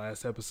wild in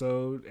last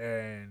episode,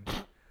 and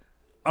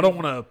I don't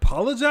want to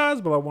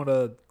apologize, but I want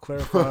to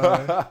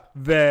clarify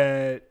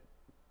that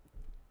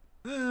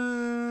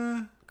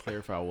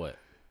Clarify what?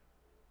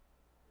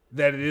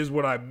 that it is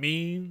what I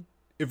mean.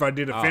 If I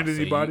did Oh, offend so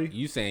anybody,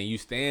 You saying you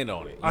stand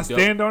on it? I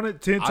stand on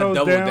it 10 I toes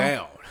double down.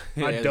 down. I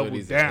That's what double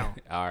he said. down.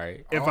 All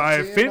right. If All I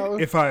 10 though?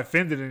 if I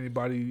offended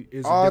anybody,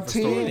 is a All different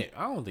 10? story.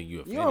 I don't think you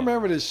offended. You don't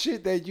remember the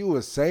shit that you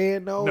was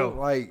saying though? No,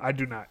 Like I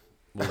do not.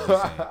 What was he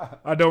saying?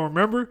 I don't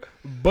remember.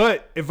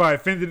 But if I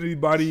offended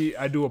anybody,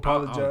 I do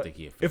apologize. think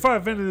he offended If I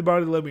offended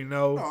anybody, let me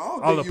know. no, I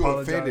don't I'll think you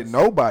apologize. offended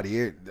nobody.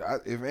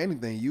 If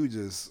anything, you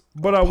just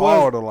But I was-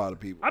 appalled a lot of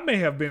people. I may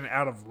have been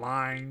out of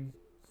line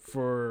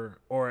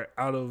or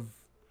out of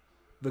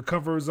the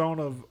comfort zone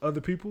of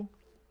other people,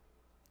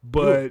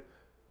 but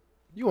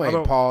You I ain't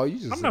don't- Paul. You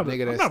just I'm a not.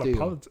 nigga I'm that not steal.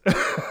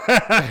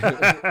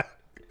 apologizing.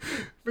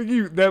 For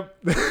you, that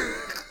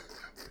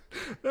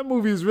that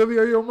movie is really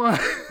on your mind.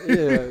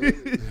 Yeah.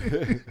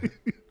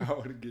 I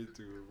want to get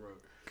to it, bro.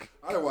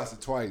 I done watched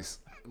it twice,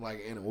 like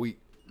in a week.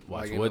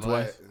 Watch like in what the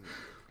twice?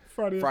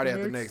 Friday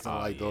after next in Oh,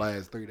 like the yeah.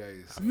 last 3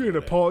 days. You ain't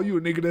a Paul. You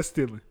a nigga that's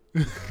stealing.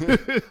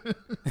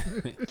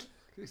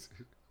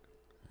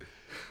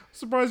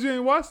 Surprised you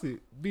ain't watched it.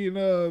 Being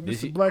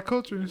Mr. you- Black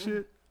Culture and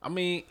shit. I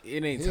mean,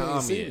 it ain't He ain't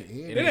time seen yet. it.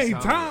 He It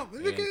ain't time.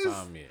 Yet. Nigga, It ain't it's-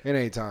 time yet. It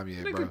ain't time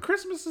yet, Nigga, bro.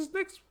 Christmas is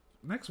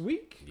next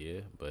week.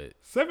 Yeah, but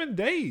 7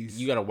 days.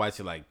 you gotta watch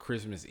it like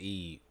Christmas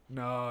Eve.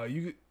 Nah,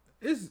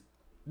 it's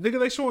nigga.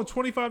 They showing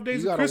 25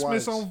 days You of gotta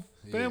Christmas watch- on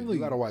Family. You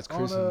gotta watch on,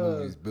 Christmas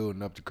movies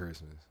building up to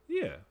Christmas.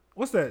 Yeah.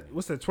 What's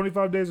that?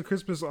 25 Days of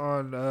Christmas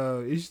on?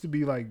 It used to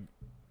be like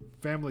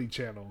Family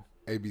Channel.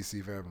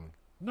 ABC Family.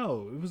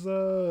 No, it was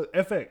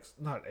FX,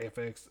 not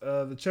FX.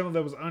 The channel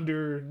that was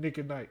under Nick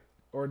at Night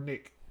or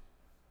Nick.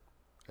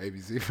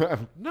 ABC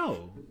Family.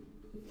 No,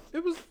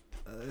 it was.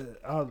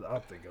 I'll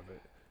think of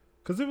it,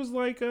 cause it was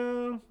like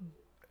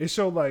it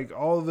showed like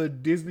all the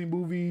Disney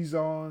movies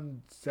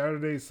on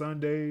Saturdays,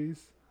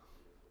 Sundays.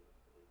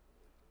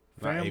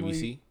 Not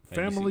ABC?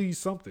 Family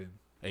something.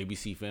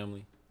 ABC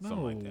Family, something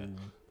No, like that.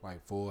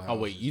 Like Full House. Oh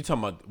wait, you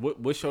talking about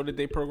what show did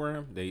they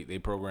program? They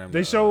programmed.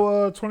 they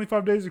show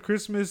 25 Days of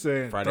Christmas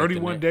and Friday After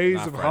 31 Next- Days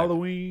not of Friday.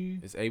 Halloween.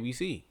 It's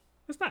ABC.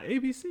 It's not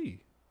ABC.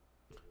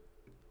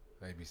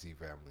 ABC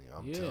Family.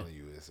 I'm Yeah. telling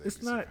you, it's ABC.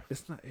 It's not.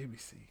 It's not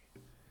ABC.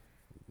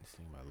 This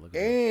thing about looking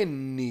at-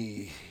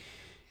 Any.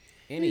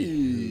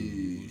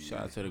 Anywho,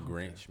 shout out to the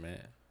Grinch,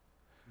 man.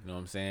 You know what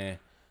I'm saying?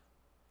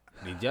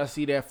 Did y'all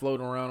see that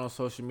floating around on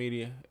social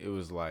media? It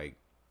was like,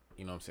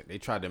 you know what I'm saying? They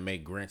tried to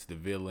make Grinch the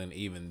villain,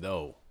 even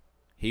though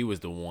he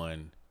was the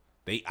one.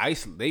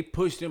 They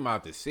pushed him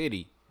out the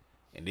city,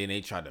 and then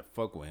they tried to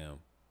fuck with him,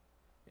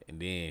 and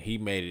then he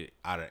made it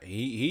out of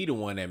he the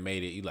one that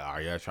made it. He like, all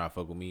right, y'all trying to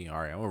fuck with me? All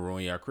right, I'm gonna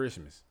ruin y'all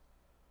Christmas.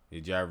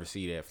 Did y'all ever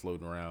see that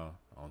floating around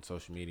on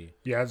social media?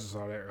 Yeah, I just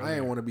saw that. Earlier. I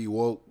ain't want to be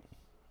woke.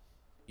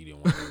 You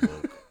didn't want to be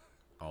woke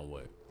on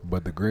what?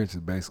 But the Grinch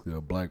is basically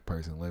a black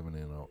person living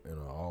in an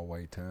all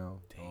white town.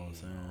 You know what I'm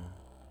saying?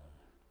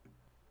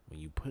 When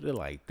you put it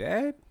like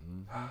that,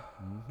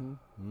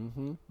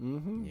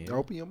 Yeah.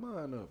 Open your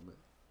mind up, man.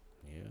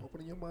 yeah.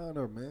 Open your mind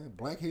up, man.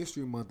 Black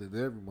History Month is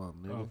every month,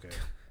 nigga. Okay.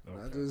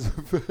 Not just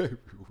February.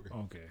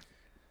 Okay.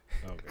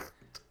 Okay.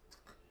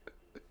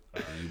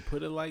 When you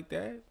put it like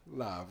that,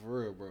 Nah,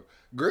 for real, bro.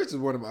 Grinch is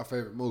one of my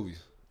favorite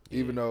movies.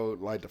 Even though,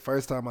 like, the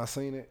first time I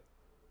seen it,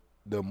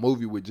 the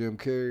movie with Jim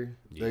Carrey,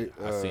 yeah,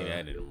 I seen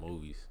that in the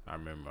movies. I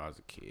remember I was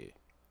a kid.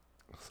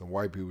 some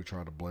white people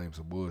trying to blame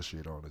some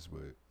bullshit on us,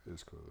 but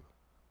it's cool.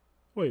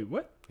 Wait,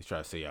 what? They try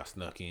to say y'all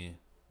snuck in.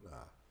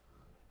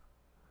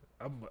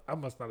 I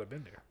must not have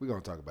been there. We're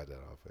going to talk about that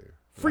off air.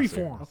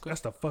 Freeform.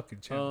 That's the fucking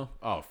channel.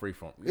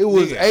 Freeform. It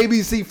was Nigga,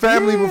 ABC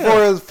Family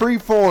before it was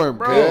Freeform,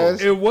 Bro,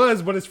 cuz. it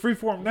was, but it's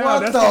Freeform now. What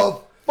That's the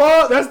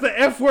fuck? That's the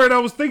F word I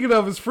was thinking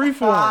of. Is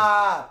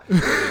Freeform.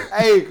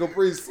 Hey,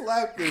 Capri,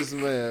 slap this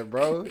man,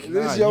 bro. Is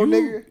this nah, your you-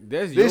 nigga?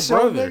 That's This your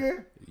your brother.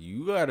 nigga?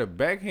 You gotta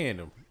backhand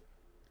him.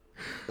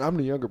 I'm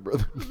the younger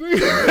brother.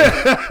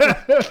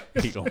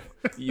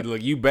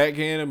 You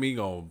backhand him, he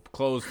gonna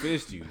close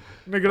fist you.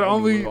 Nigga, the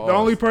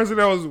only person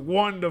that was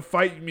wanting to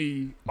fight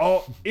me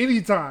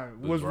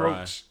anytime was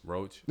Brian.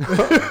 Roach.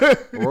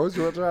 Roach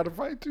was trying to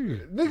fight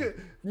you. Nigga,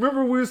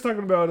 remember we was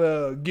talking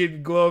about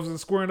getting gloves and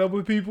squaring up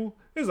with people?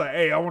 It's like,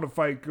 hey, I want to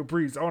fight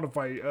Caprice. I want to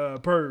fight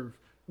Perv.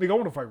 Nigga, I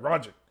want to fight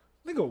Roger.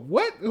 Nigga,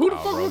 what? Who the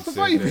fuck wants to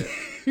fight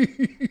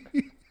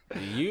me?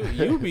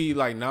 You be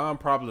like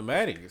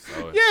non-problematic.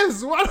 So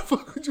Yes, why the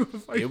fuck would you want to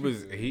fight it me?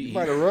 was he.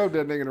 Might have rubbed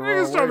that nigga the wrong way.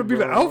 Niggas trying to be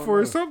the bro. alpha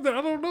or something.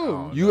 I don't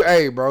know.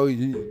 Hey, bro,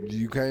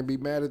 you can't be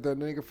mad at that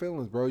nigga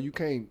feelings, bro. You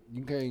can't.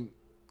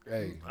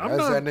 Hey, I'm that's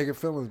not- that nigga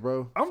feelings,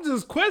 bro. I'm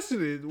just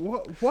questioning.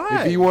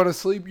 Why? If he want to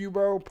sleep you,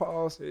 bro,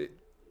 pause. it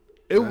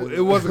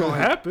wasn't going to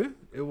happen.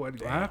 It wasn't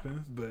going to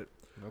happen, but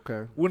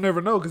Okay. we'll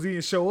never know because he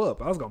didn't show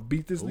up. I was going to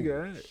beat this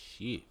nigga ass.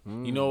 Shit.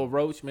 You know what,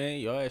 Roach, man?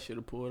 Your ass should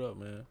have pulled up,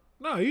 man.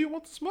 No, he didn't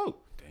want to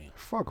smoke. Damn.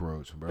 Fuck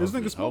Roach, bro. This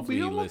nigga smoke, but Hopefully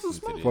he he don't want to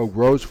listens to smoke. this. Fuck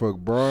Roach, fuck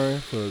Brian,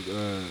 fuck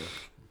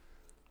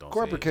Don't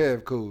corporate say it.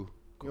 Kev, cool.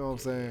 You know what I'm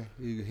saying?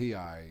 He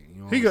alright. You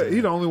know what He I'm got saying? he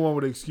the only one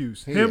with an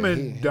excuse. Him Yeah,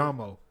 and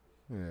Damo.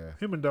 Yeah.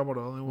 Him and Damo the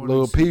only one.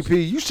 Little with an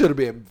excuse. PP, you should have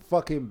been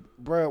fucking,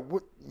 bro.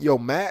 What? Yo,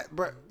 Matt,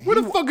 bro.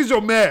 Where the fuck is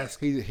your mask?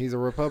 He's a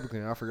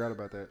Republican. I forgot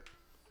about that.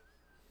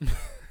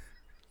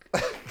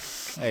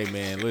 Hey,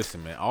 man,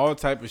 listen, man. All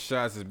type of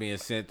shots is being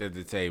sent at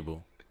the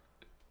table,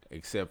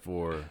 except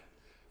for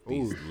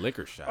these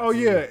liquor shots. Oh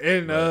yeah,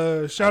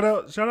 and shout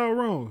out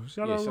Rome.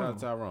 Shout Yeah, out shout Rome. out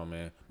Tyrone,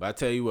 man. But I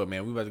tell you what,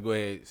 man, we about to go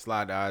ahead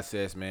slide the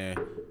ISS, man.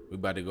 We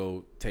about to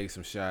go take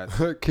some shots.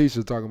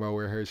 Keisha talking about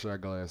where her shot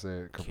glass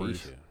at.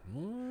 Caprice. Keisha.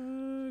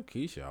 What?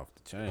 Keisha off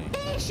the chain.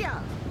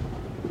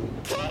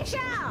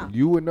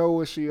 You would know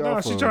what she No,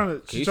 off she of. trying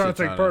to Keisha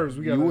take tryna- purse.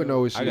 We got. You would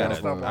know what she I got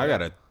off of.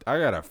 I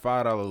got a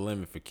 $5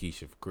 limit for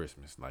Keisha for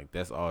Christmas. Like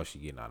that's all she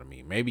getting out of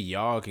me. Maybe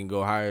y'all can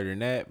go higher than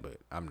that, but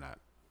I'm not.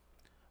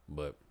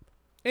 But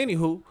anywho,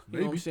 you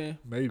know what I'm saying?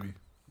 Maybe.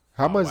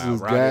 How much wow,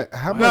 is Roddy. gas?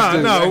 How much?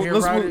 does- No.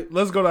 Roddy?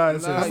 Let's go to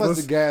ISS. How much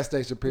the gas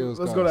station pills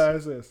Let's cost? go to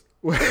ISS.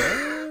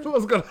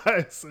 Let's go to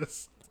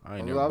ISS. I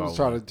ain't I never was bought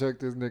trying one. to check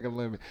this nigga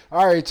limit.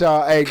 All right,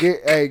 y'all.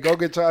 Hey, go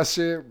get y'all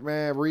shit,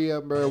 man.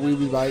 Re-up, bro. We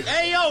be like,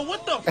 Hey, yo,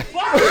 what the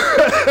fuck?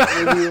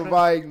 we be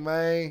like,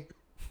 man.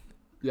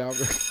 Y'all.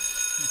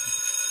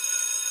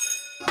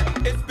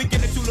 It's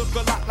beginning to look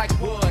a lot like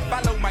wood.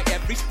 Follow my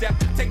every step.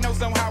 Take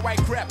notes on how I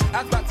crept.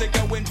 I was about to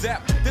go in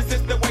depth. This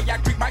is the way I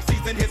greet my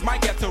season. Here's my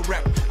ghetto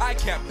rep. I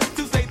kept,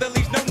 to say the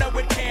least, no,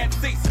 it can't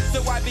cease.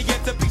 So I begin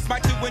to piece my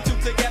two and two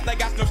together.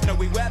 Got no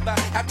snowy weather.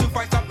 Have to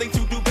find something to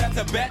do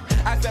better. Bet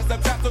I said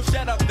some time, so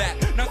shut up that.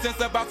 Nonsense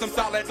about some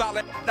solid.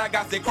 I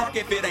got sick crock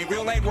if it ain't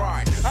real, ain't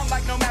right. I'm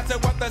like, no matter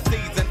what the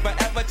season,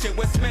 forever chill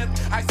with Smith.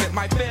 I said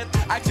my fifth.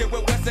 I chill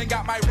with West and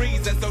got my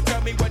reason. So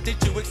tell me, what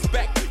did you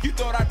expect? You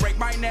thought I'd break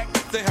my neck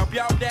to help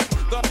y'all deck?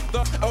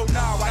 Oh no,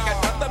 I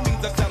got other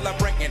means of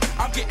celebrating.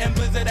 I'm getting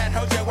blizzard at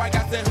Hojo. I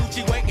got the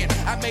hoochie waiting.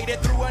 I made it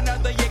through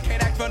another year.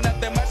 Can't ask for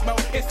nothing much more.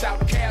 It's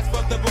outcast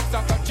for the books.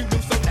 I thought you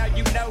knew, so now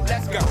you know.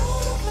 Let's go.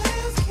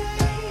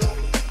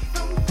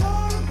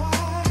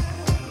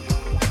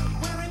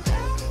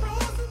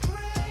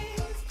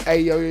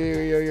 Hey, yo.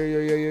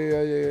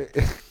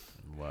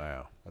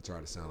 Wow. I try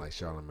to sound like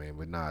Charlamagne,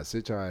 but nah,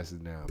 sit your asses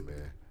down,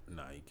 man.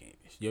 Nah, you can't.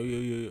 Yo.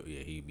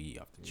 Yeah, he be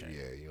off the chain.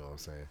 Yeah, you know what I'm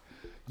saying?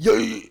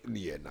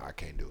 Yeah, nah, I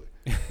can't do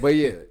it. But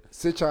yeah,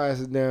 sit your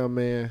asses down,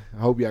 man. I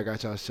hope y'all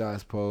got y'all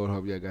shots pulled.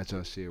 Hope y'all got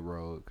y'all shit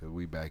rolled, because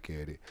we back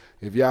at it.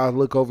 If y'all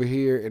look over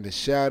here in the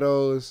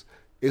shadows,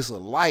 it's a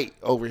light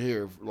over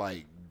here,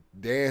 like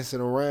dancing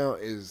around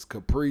is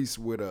Caprice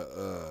with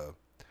a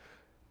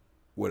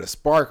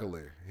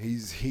sparkler.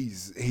 He's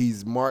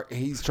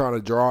trying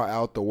to draw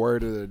out the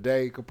word of the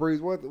day. Caprice,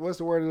 what's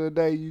the word of the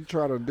day? You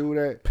trying to do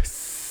that?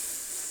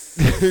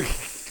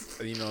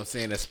 You know what I'm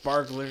saying? A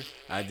sparkler.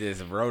 I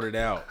just wrote it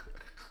out.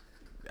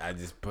 I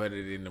just put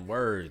it in the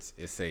words.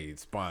 It say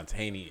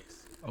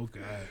spontaneous. Oh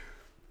God.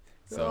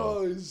 So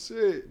Oh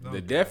shit.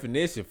 the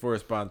definition for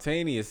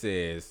spontaneous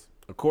says,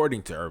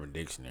 according to Urban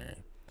Dictionary,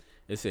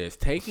 it says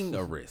taking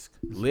a risk,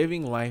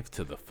 living life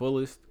to the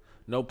fullest,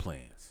 no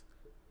plans.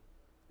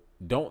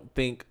 Don't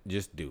think,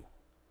 just do.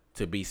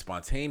 To be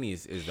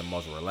spontaneous is the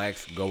most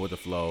relaxed, go with the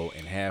flow,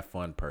 and have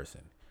fun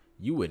person.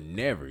 You would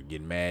never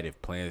get mad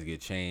if plans get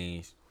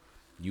changed.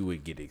 You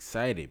would get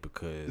excited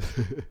because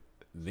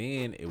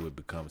then it would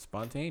become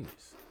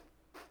spontaneous.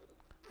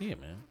 Yeah,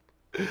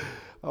 man.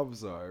 I'm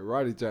sorry.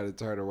 Roddy tried to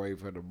turn away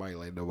from the mic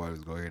like nobody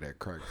was gonna hear that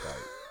crack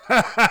fight.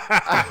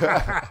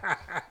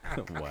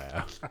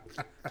 Wow.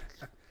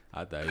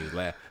 I thought he was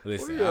laughing.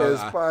 Listen, Well,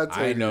 yeah,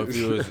 I didn't know if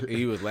spontaneous.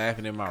 he was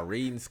laughing at my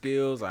reading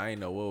skills. I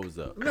didn't know what was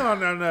up. No.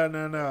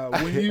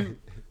 When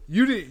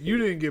you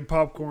didn't get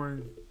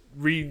popcorn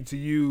reading to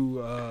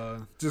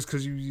you just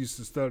because you used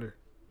to stutter.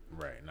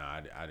 Right? No,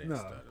 I didn't No,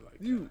 stutter like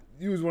that.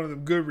 you was one of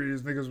them good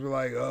readers. Niggas were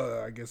like,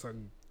 I guess I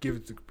can give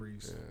it to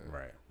Caprice.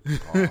 Right.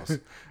 Pause.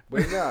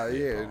 But nah,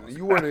 yeah,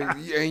 you wouldn't,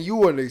 and you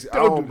wouldn't. I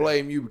don't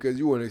blame you because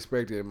you wouldn't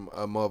expect a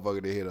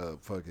motherfucker to hit a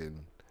fucking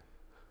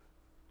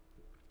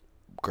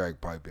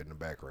crack pipe in the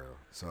background.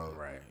 So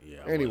Right. Yeah.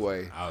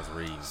 Anyway. I was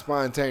reading.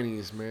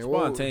 spontaneous, man.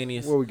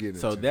 Spontaneous. What we getting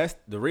So into? that's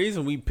the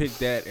reason we picked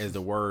that as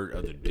the word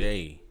of the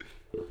day,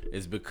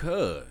 is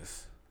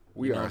because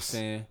We you know are what I'm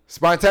saying.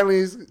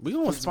 spontaneous. We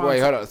gonna Wait,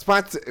 sponsor- hold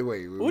on.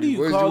 Wait. What do you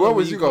what call what it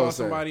was when you call gonna say?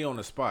 somebody on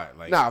the spot?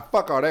 Like, Nah,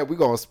 fuck all that. We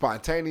gonna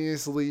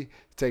spontaneously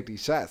take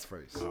these shots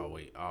first. oh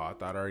wait, I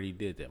thought I already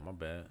did that. My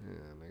bad. Yeah,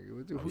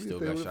 nigga. We Who still you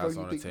got think, shots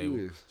who on the the fuck you table.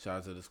 think you is? Shout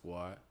out to the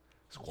squad.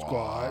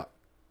 Squad.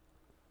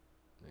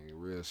 Nigga,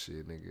 real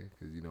shit, nigga.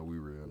 Cause you know we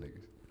real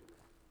niggas.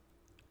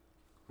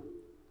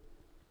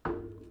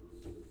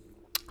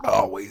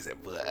 Always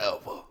and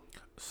forever.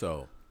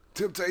 So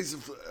Temptation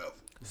forever.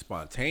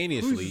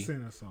 spontaneously, Who's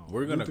sing that song?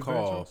 we're gonna Luther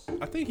call.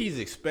 Vandross? I think he's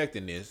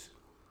expecting this,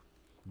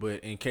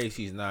 but in case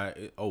he's not,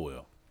 oh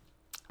well.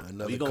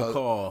 Another We gonna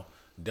call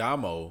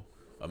Damo,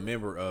 a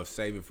member of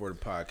Save It for the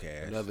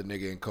Podcast. another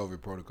nigga in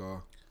COVID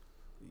protocol.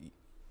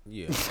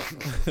 Yeah.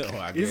 Well,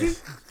 I Is he? guess.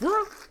 For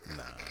real?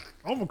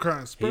 Nah.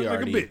 Omicron spread like a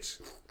already-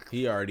 bitch.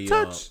 He already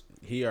Touch.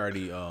 he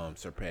already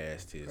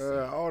surpassed his.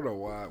 I don't know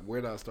why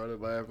when I started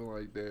laughing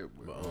like that.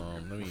 But,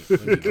 Let me go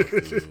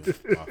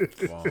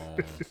through my phone.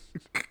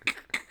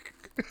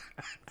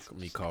 Let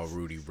me call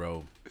Rudy,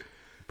 bro.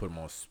 Put him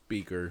on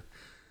speaker.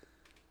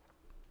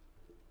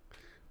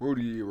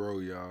 Rudy E. Rowe,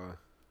 y'all.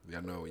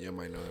 Y'all know, y'all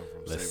might know him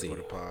from Let's Save It for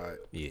see. the Pod.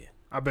 Yeah,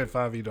 I bet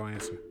 5E don't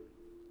answer.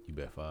 you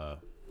bet 5.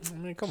 I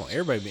mean, come on,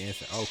 everybody be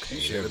answering. Okay,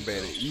 You should there have we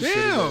bet go. it. You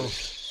Damn.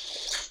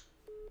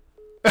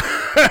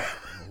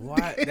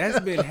 Why? That's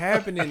been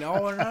happening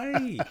all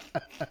night.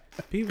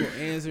 People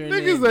answering.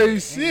 Niggas it,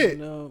 ain't shit.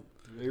 No.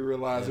 They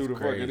realize who the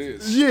That's fuck it crazy.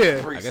 is.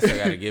 Yeah. I guess I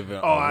gotta give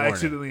it. Oh, I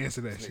accidentally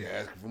answered that Nigga shit.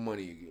 asking for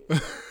money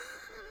again.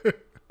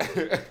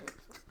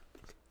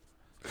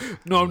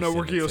 No, I'm not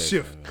working your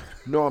shift.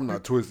 No, I'm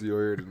not twisting your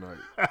hair tonight.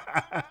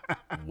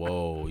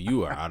 Whoa,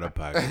 you are out of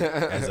pocket.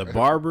 As a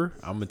barber,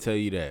 I'm gonna tell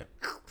you that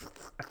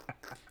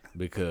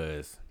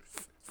because,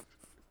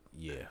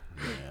 yeah,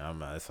 man,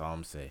 that's all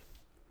I'm saying.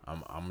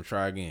 I'm gonna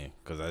try again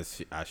because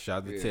I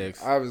shot the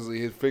text. Obviously,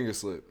 his finger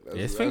slipped.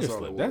 It's finger all it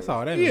slip. was. That's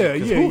all that Yeah,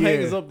 means. 'Cause yeah, who yeah.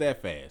 hangs up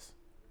that fast?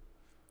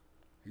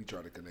 He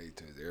tried to connect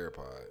to his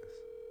AirPods.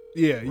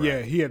 Yeah,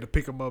 yeah. He had to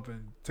pick him up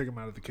and take him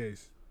out of the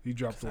case. He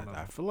dropped one of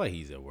I them. feel like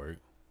he's at work.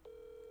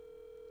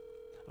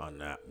 Oh,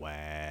 not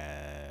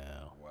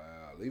wow.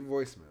 Wow, leave a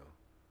voicemail.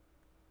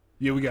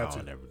 Yeah, we got I'll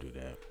to. never do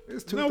that.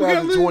 It's No, we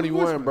gotta leave a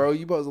 2021, voicemail. bro. You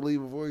supposed to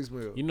leave a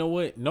voicemail. You know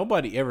what?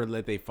 Nobody ever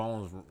let their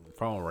phone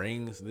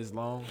rings this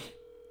long,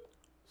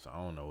 so I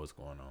don't know what's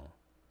going on.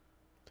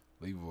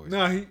 Leave a voicemail.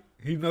 Nah,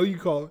 he know you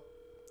call it.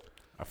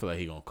 I feel like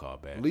he gonna call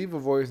back. Leave a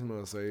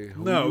voicemail. Say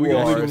who No, you we gonna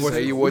are. leave a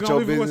Say voicemail. what We your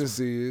gonna leave a business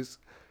is,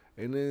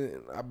 and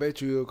then I bet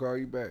you he'll call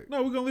you back.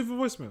 No, we're gonna leave a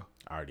voicemail.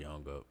 I already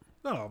hung up.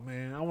 No,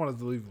 man, I wanted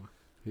to leave one.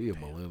 He a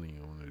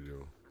millennial,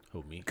 nigga.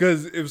 Who, me?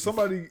 Because if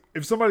somebody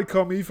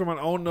called me from an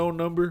unknown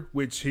number,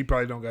 which he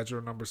probably don't got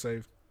your number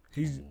saved.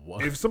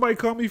 What? If somebody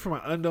called me from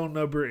an unknown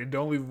number and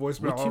don't leave a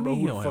voicemail, What I you don't know mean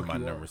who you the don't fuck have my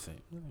you number are.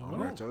 saved? I don't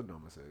got your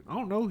number saved. I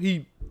don't know.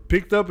 He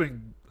picked up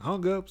and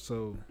hung up,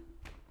 so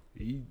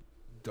he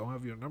don't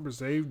have your number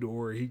saved,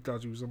 or he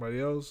thought you was somebody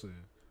else. And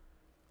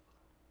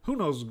who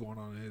knows what's going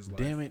on in his life?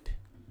 Damn it,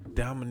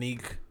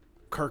 Dominique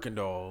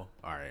Kirkendall.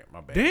 All right,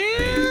 my bad.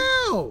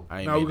 Damn! I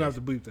ain't No, we're mean gonna have to-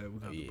 to bleep that. We're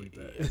gonna have Yeah, to bleep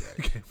that. yeah,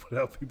 You can't put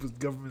out people's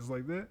governments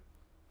like that.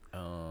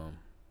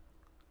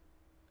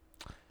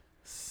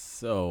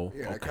 So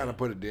Yeah, I okay. kind of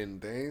put it in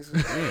things.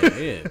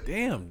 yeah.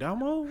 Damn,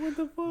 Damo, what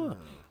the fuck?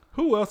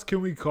 Who else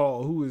can we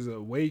call who is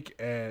awake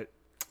at?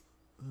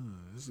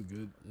 This is a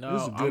good. No,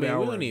 this is a I good mean hour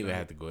we don't right even now.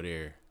 have to go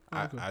there.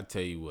 Okay. I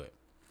tell you what,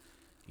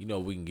 you know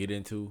what we can get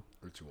into.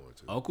 What you want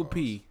to? Uncle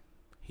P,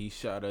 he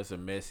shot us a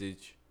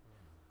message.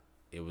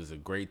 It was a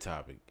great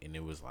topic, and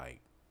it was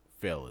like,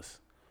 fellas,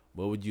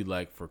 what would you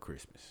like for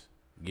Christmas?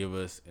 Give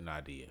us an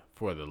idea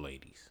for the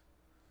ladies.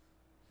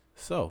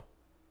 So,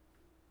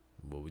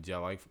 what would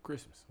y'all like for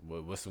Christmas?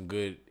 What's some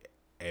good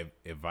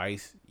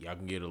advice y'all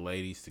can give the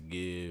ladies to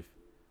give?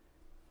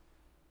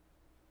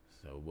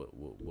 So,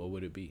 what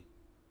would it be?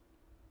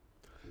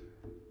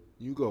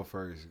 You go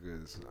first,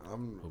 because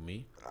Who,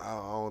 me? I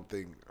don't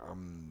think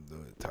I'm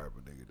the type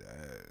of nigga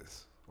to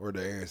ask or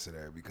to answer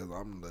that, because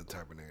I'm the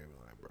type of nigga to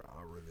be like, bro,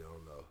 I really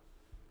don't know.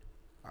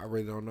 I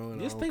really don't know,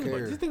 and Just I think don't about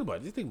care. it.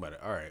 Just think about it.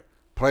 All right.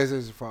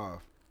 PlayStation 5.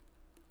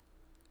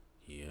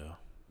 Yeah.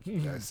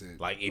 That's it.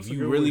 Like, if That's a you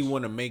good really wish.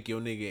 want to make your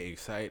nigga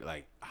excited,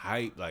 like,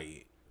 hype,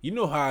 like, you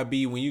know how it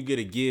be when you get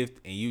a gift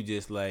and you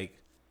just, like,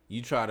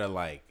 you try to,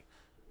 like,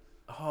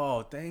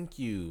 oh, thank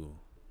you.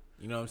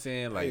 You know what I'm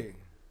saying? Like, Hey.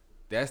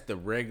 that's the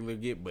regular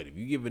gift. But if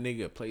you give a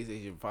nigga a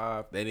PlayStation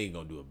 5, that ain't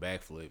going to do a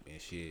backflip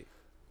and shit.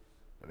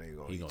 They ain't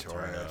gonna He eat going to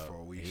your turn ass up. for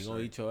a week He going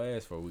to straight. eat your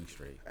ass for a week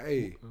straight.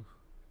 Hey,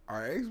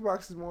 are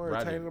Xboxes more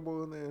Rodney.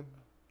 attainable than?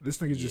 This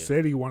nigga just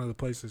said he wanted a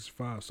PlayStation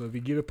 5. So if he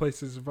get a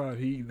PlayStation 5,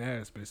 he eating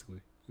ass,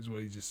 basically, is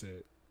what he just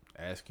said.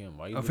 Ask him.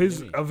 Why you Of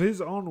looking at me? his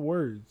own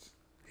words,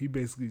 he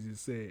basically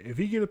just said, if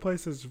he get a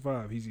PlayStation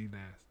 5, he's eating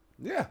ass.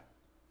 Yeah,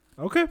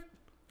 Okay.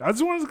 I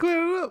just wanted to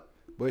clear it up.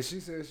 but she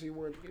said she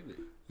wasn't getting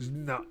it.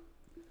 No.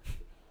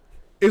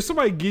 if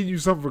somebody give you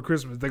something for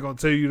Christmas, they gonna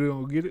tell you they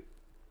gonna get it.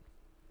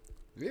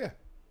 Yeah.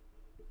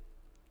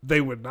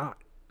 They would not.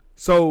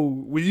 So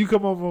when you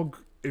come up on,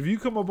 if you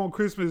come up on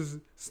Christmas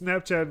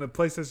Snapchat and the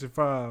PlayStation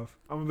 5,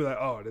 I'm gonna be like,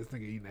 oh, this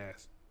nigga eating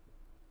ass.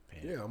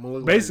 Yeah, I'm gonna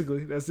look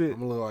Basically, that's it. I'm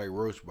gonna look like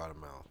Roach by the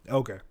mouth.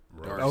 Okay.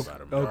 Dark, Okay.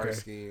 dark Okay.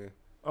 skin.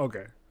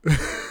 Okay.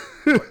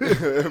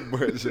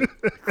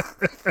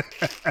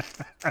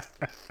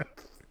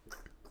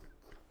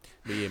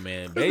 But yeah,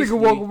 man. This nigga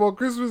woke up on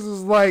Christmas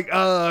is like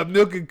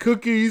milk and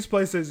cookies,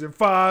 PlayStation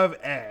 5,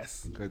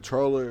 ass.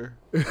 Controller.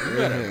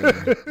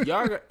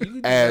 y'all got,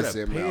 you just Ass gotta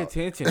him pay out.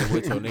 attention to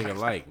what your nigga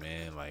like,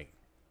 man. Like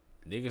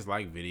niggas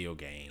like video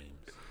games,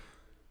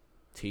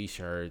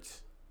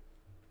 t-shirts,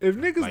 If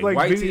niggas like like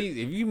white video, tees.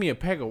 If you give me a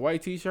pack of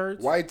white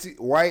t-shirts,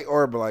 White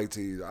or black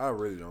tees. I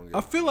really don't get I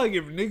it. feel like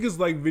if niggas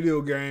like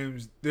video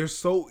games, they're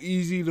so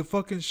easy to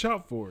fucking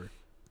shop for.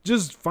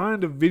 Just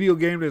find a video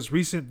game that's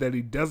recent that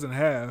he doesn't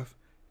have.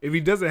 If he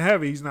doesn't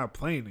have it, he's not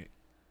playing it.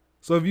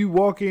 So if you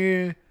walk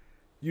in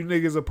you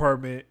niggas'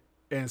 apartment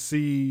and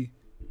see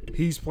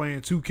he's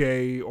playing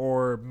 2K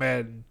or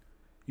Madden,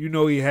 you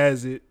know he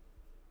has it.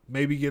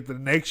 Maybe get the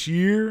next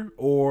year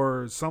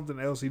or something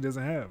else he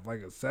doesn't have,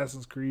 like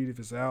Assassin's Creed if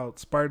it's out,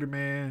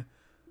 Spider-Man,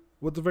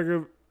 what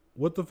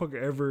the fuck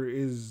ever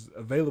is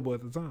available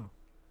at the time.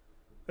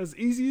 That's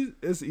easy.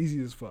 It's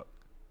easy as fuck.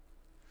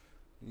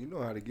 You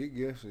know how to get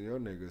gifts for your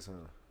niggas,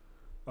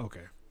 huh?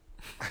 Okay.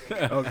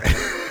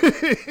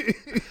 Okay.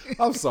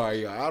 I'm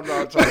sorry, y'all. I'm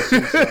not trying to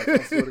shoot shots. I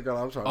swear to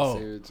God, I'm trying to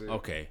say it too.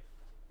 okay,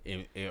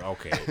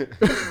 okay.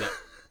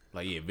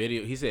 Like yeah,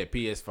 video. He said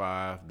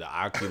PS5, the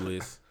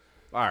Oculus.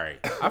 All right,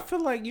 I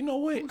feel like you know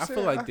what? Who I said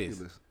feel like Oculus?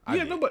 this. Yeah, I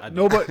did.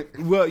 nobody.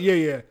 Well,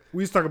 yeah.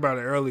 We was talking about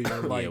it earlier.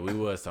 Like, Yeah, we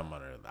was talking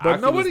about it. The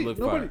but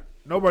Oculus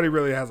nobody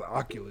really has an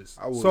Oculus.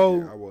 I would,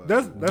 So yeah, I would.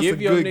 that's Give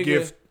a your good nigga,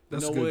 gift.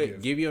 That's you know a good what?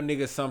 gift. Give your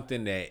nigga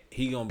something that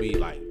he gonna be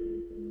like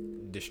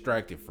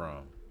distracted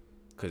from,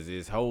 cause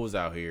there's hoes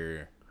out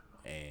here,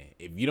 and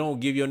if you don't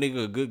give your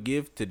nigga a good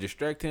gift to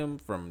distract him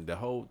from the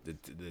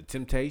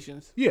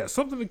temptations, Yeah,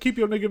 something to keep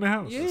your nigga in the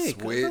house. yeah,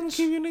 Switch.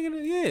 keep your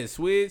nigga,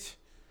 Switch,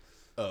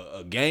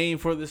 a game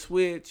for the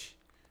Switch,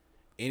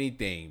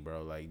 anything,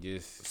 bro, like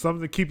just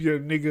Something to keep your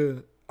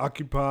nigga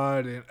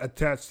occupied and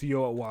attached to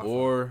your Wi-Fi.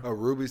 or A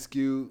Rubik's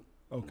Cube.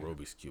 Okay.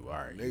 Rubik's Cube. All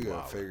right, Nigga you will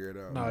wild. figure it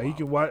out. Nah, he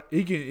can watch.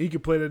 He can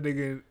play that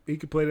nigga. He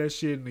can play that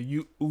shit in the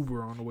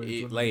Uber on the way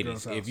to the Ladies,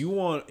 girl's house. if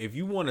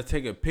you want to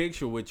take a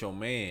picture with your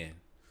man,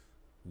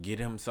 get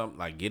him some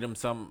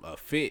a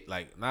fit,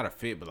 like not a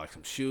fit, but like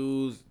some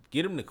shoes.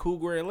 Get him the Cool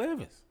Gray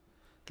 11s,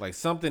 like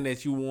something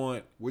that you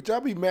want. Would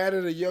y'all be mad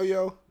at a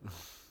yo-yo?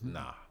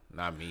 Nah,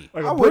 not me.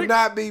 like I a would brick?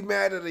 not be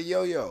mad at a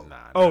yo-yo. Nah.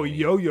 Oh, not me.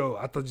 yo-yo.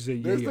 I thought you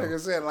said This yayo. nigga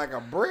said like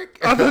a brick.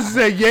 I thought you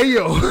said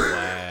yayo.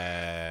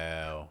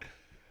 Wow.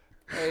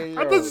 Hey,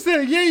 I thought you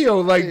said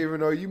yayo. Like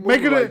even though you move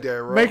making like it, that,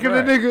 bro. making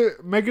Right. the nigga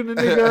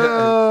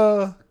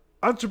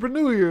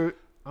entrepreneurial.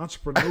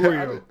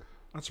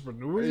 I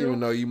didn't even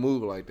know you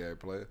move like that,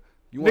 player.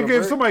 You want Nigga, a if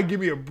brick? somebody give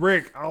me a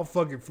brick, I'll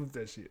fucking flip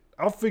that shit.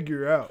 I'll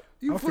figure it out.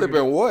 You I'll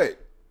flipping what?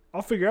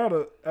 I'll figure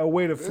out a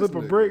way to This flip a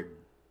nigga- brick.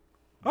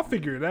 I'll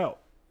figure it out.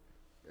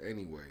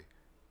 Anyway.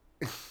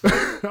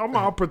 I'm an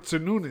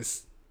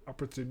opportunist.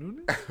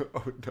 Opportunist?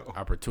 Oh no.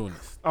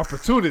 Opportunist.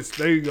 Opportunist.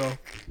 There you go.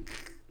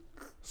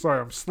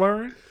 Sorry, I'm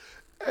slurring.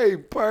 Hey,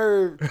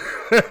 Perv.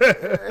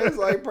 It's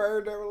like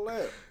Perv never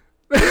left.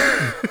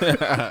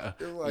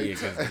 It's like Yeah,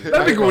 'cause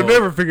That nigga would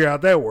never figure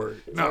out that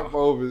word.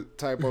 No.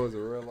 typos in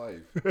real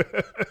life.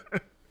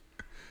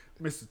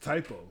 Mr.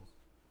 Typo.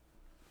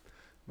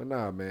 But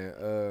nah,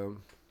 man.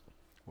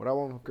 What I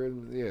want for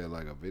Christmas, yeah,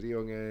 like a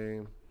video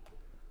game.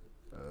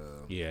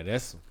 Yeah,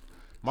 that's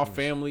my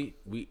family.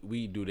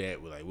 We do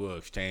that. We'll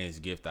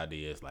exchange gift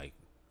ideas like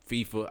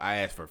FIFA. I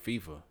asked for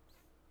FIFA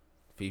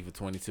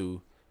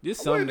 22.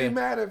 Just I wouldn't something. be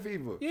mad at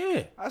FIFA.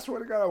 Yeah, I swear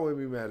to God, I wouldn't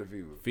be mad at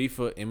FIFA.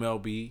 FIFA,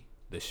 MLB,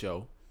 the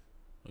show.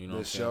 You know The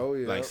what I'm show,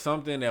 saying? yeah. Like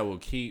something that will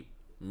keep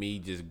me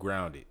just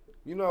grounded.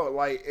 You know,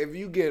 like if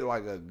you get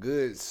like a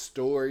good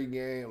story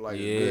game, like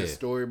a Yeah. good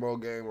story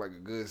mode game, like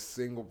a good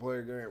single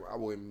player game, I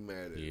wouldn't be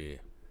mad at it. Yeah.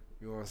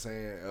 You know what I'm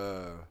saying?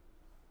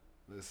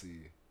 Let's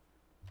see.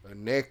 A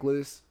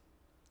necklace,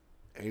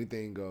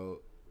 anything go.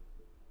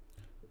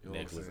 You know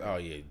Necklace. What I'm Oh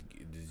saying?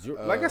 yeah.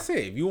 Like I said,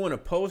 if you want to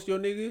post your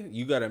nigga,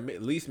 you gotta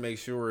at least make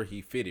sure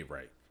he fitted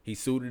right. He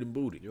suited and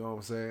booted. You know what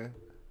I'm saying?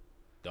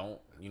 Don't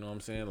you know what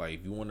I'm saying? Like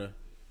if you wanna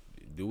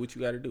do what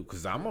you gotta do,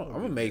 cause I'm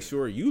gonna make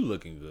sure you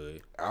looking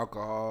good.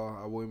 Alcohol,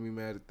 I wouldn't be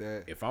mad at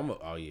that. If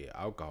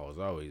alcohol is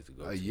always the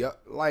go.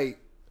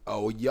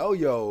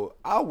 Yo-yo,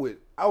 I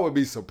would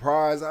be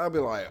surprised. I'd be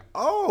like,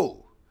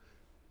 oh,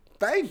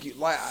 thank you.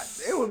 Like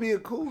it would be a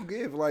cool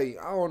gift. Like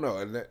I don't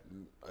know,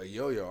 a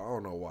yo-yo. I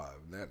don't know why.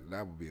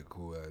 That would be a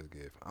cool ass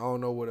gift. I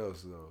don't know what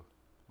else though.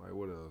 Like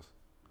what else?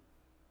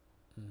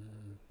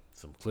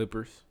 Some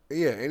clippers.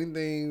 Yeah,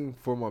 anything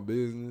for my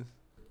business.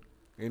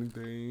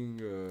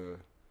 Anything.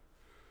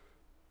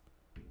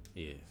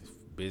 Yeah,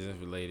 business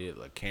related,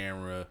 like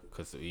camera,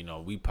 cause you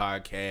know we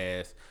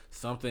podcast,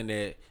 something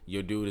that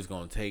your dude is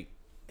gonna take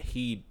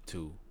heed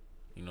to.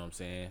 You know what I'm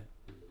saying?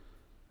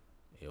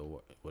 Yeah,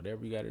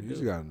 whatever you got to You do.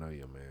 just gotta know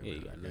your man. Yeah,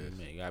 you man, got I to know your guess.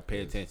 man. You got to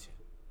pay attention.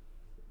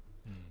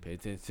 Pay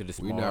attention to the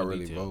small We not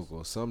really details.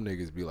 vocal. Some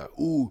niggas be like,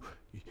 "Ooh,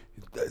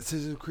 this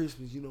is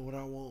Christmas. You know what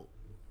I want."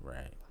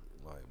 Right.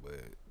 Like, but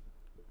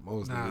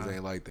most Nah. niggas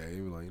ain't like that. They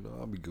be like,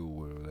 I'll be good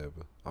with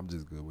whatever. I'm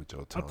just good with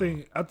your I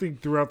time.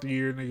 think throughout the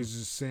year niggas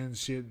just send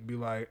shit and be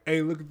like,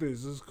 "Hey, look at this.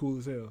 This is cool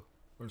as hell."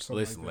 Or something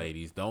Listen, like that.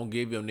 ladies, don't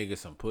give your nigga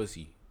some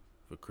pussy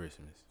for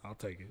Christmas. I'll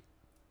take it.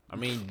 I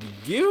mean,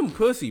 give him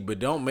pussy, but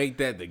don't make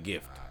that the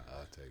gift.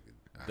 I'll take it.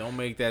 Don't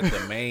make that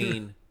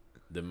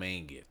the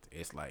main gift.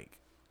 It's like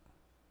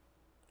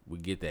we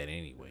get that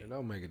anyway.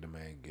 Don't make it the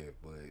main gift,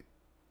 but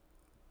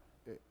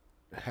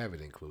have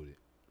it included.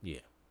 Yeah.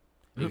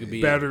 It could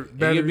be Batter- it could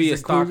batteries be a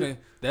included? stocking.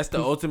 That's the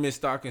ultimate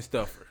stocking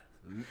stuffer.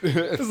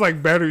 It's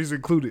like batteries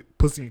included,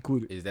 pussy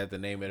included. Is that the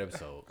name of the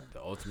episode?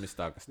 The ultimate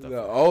stocking stuffer.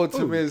 The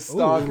ultimate Ooh,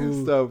 stocking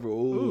ooh, stuffer.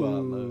 Ooh, I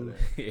ooh. love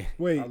that. Yeah.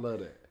 Wait, I love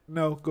that.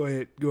 no, go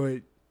ahead.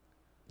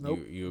 Nope.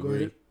 You go agree?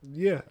 ahead.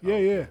 Yeah.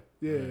 Okay.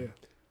 Yeah.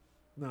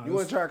 No, You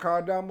want to try to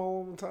call Damo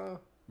one more time?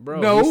 Bro,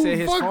 No, he said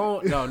his fuck.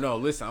 phone. No,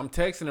 listen, I'm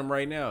texting him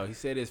right now. He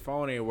said his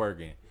phone ain't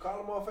working.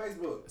 Call him on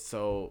Facebook.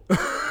 So,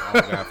 I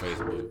don't got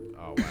Facebook.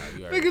 Oh, wow.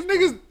 You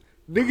already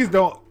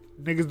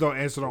niggas don't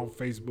answer on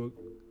Facebook.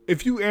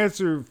 If you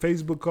answer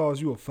Facebook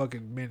calls, you a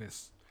fucking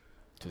menace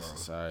to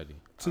society.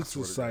 to I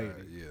swear to society.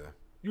 God,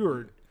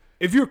 yeah.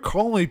 If you're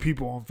calling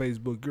people on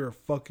Facebook, you're a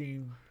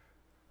fucking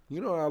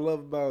You know what I love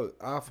about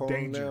iPhone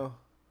Danger. now?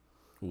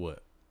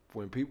 What?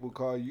 When people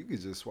call you, can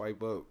just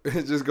swipe up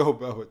and just go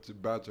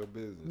about your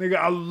business. nigga.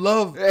 I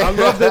love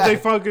that they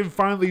fucking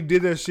finally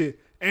did that shit.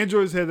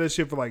 Android's had that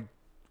shit for like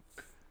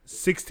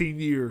 16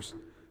 years,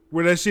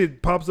 where that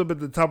shit pops up at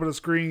the top of the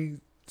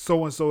screen.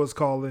 So and so is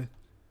calling,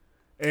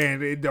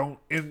 and it don't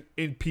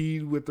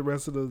impede with the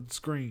rest of the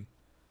screen.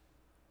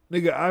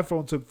 Nigga,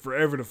 iPhone took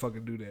forever to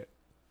fucking do that.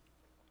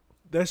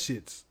 That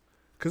shit's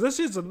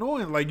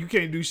annoying. Like you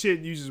can't do shit.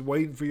 And you just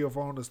waiting for your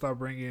phone to stop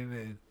ringing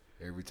and.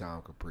 Every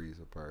time Caprice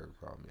or Perv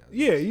call me,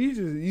 Yeah, you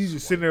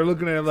just sitting there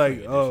looking at it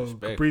like, Yeah, oh,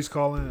 disrespect. Caprice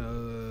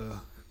calling.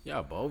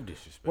 Y'all both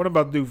disrespectful. What I'm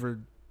about to do for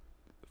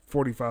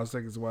 45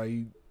 seconds while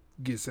you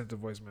get sent to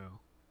voicemail?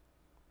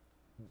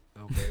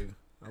 Okay,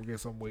 I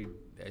guess I'm waiting.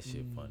 That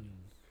shit funny.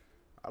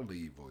 I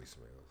leave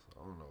voicemails.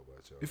 I don't know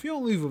about y'all. If you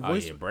don't leave a Oh,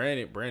 voicemail,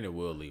 yeah, Brandon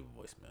will leave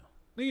a voicemail.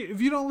 nigga,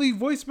 if you don't leave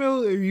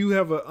voicemail, if you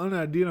have an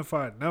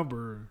unidentified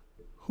number,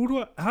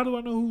 how do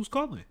I know who's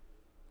calling?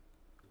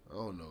 I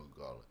don't know,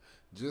 calling.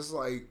 Just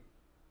like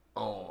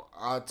on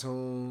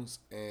iTunes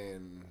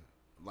and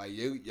like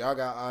y'all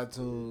got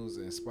iTunes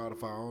and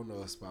Spotify. I don't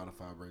know if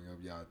Spotify bring up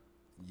y'all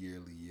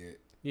yearly yet,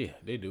 Yeah,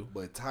 they do.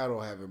 but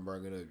Tidal haven't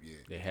bring it up yet.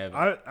 They have it.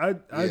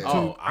 iTunes, I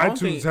don't iTunes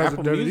think hasn't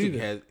Apple done it Music either.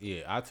 has.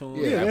 Yeah, iTunes.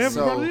 Yeah, they haven't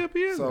so, brought it up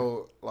yet.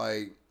 So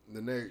like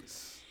the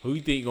next, Who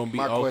you think gonna be?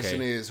 my okay.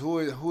 question is who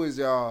is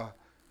y'all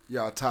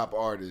top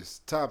artists?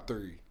 Top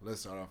three.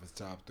 Let's start off as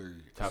top three.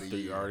 Top of the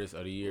 3 year artists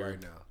of the year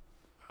right now.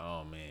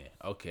 Oh man.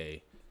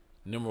 Okay.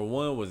 Number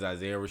 1 was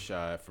Isaiah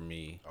Rashad for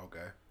me.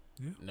 Okay.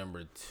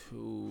 Number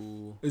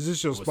 2, Is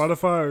this your was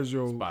Spotify or is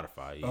your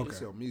Spotify. Yeah. Okay.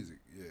 It's your music.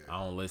 Yeah.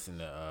 I don't listen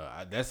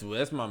to.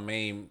 That's my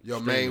main. Your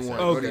streaming main one.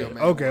 service. Okay, Go to your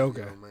main okay, one.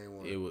 okay. Your main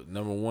one. It was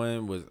number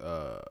 1 was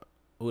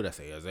who did I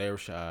say? Isaiah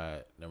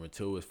Rashad. Number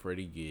 2 was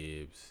Freddie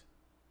Gibbs.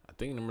 I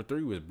think number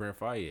 3 was Brent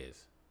Fayez.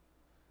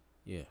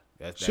 Yeah,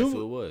 that's Should-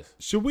 who it was.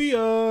 should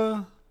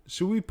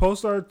we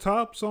post our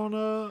tops on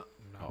No,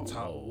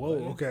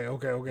 Whoa, okay.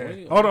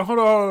 Wait, Hold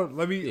on.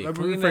 Let me clean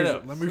rephrase that it.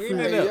 up. Let me Clean rephrase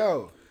that it. up.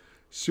 Yo.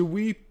 Should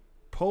we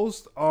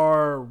post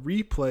our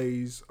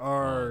replays,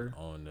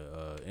 on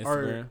the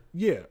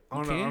Instagram.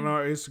 on can.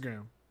 our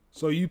Instagram?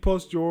 So you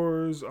post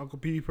yours, Uncle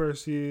P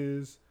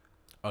Percy's,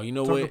 Oh, you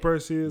know Tucker what?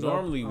 Percy's.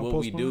 Normally, I'll what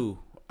post we mine. do,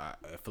 I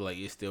feel like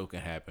it still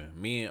can happen.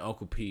 Me and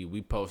Uncle P,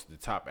 we post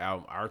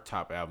our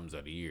top albums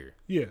of the year.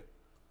 Yeah.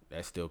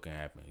 That still can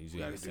happen. You just We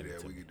gotta can do send it that.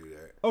 to We me. can do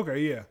that. Okay.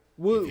 Yeah.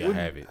 We'll If y'all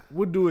have it.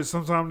 We'll do it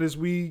sometime this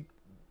week.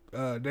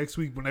 Next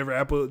week, whenever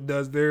Apple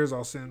does theirs,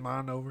 I'll send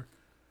mine over.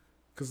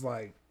 Cause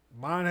like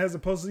mine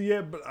hasn't posted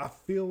yet, but I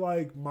feel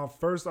like my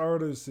first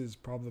artist is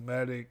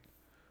problematic.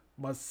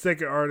 My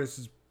second artist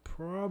is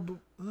probably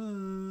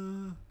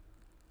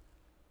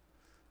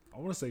I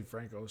want to say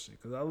Frank Ocean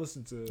because I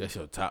listened to. That's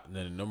your top,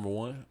 then number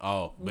 1.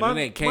 Oh, but Mine-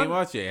 it ain't came mine-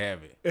 out yet,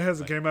 have it? It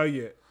hasn't came out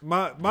yet.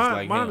 Mine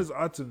like him. is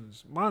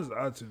iTunes. Mine is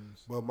iTunes.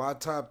 But my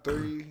top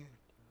three,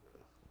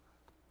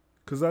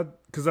 Cause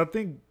I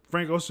think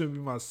Frank Ocean would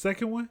be my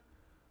second one.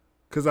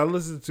 Cause I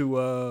listened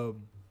to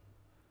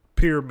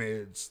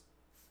Pyramids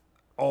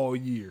all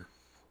year,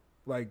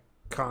 like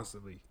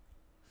constantly.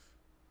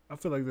 I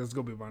feel like that's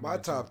gonna be my my number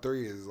two. top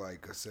three is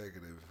like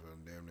consecutive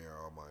for damn near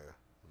all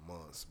my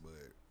months.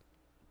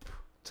 But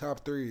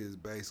top three is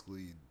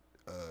basically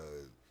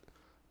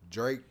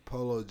Drake,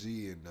 Polo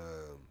G, and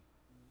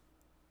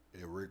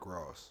Rick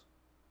Ross.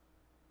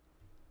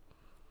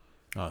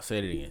 Oh, say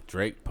it again.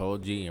 Drake, Polo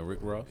G, and Rick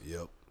Ross.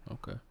 Yep.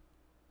 Okay.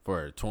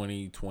 For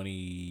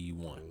 2021.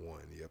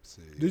 One. Yep.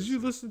 See, Did you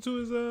listen to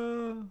his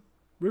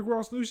Rick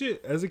Ross new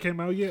shit? Has it came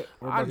out yet?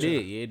 Or I about you?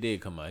 did. Yeah, it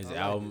did come out. His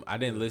album. I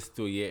didn't listen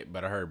to it yet,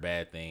 but I heard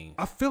bad things.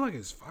 I feel like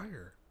it's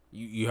fire.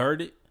 You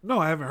heard it? No,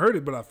 I haven't heard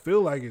it, but I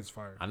feel like it's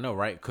fire. I know,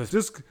 right? Because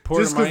Just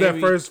because that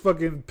first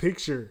fucking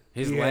picture.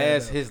 his he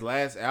had, his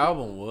last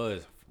album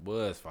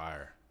was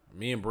fire.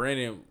 Me and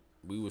Brandon,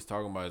 we was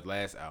talking about his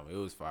last album. It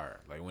was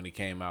fire. Like when it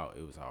came out,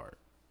 it was hard.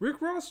 Rick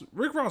Ross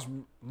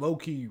low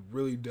key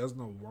really does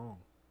no wrong.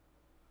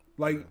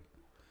 Like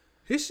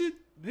his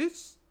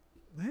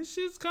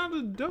shit's kind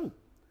of dope.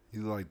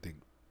 He's like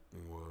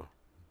well,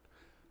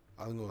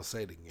 I was gonna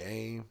say the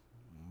game,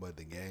 but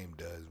the game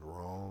does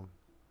wrong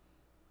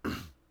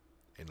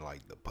in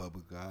like the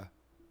public eye.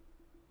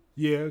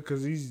 Yeah,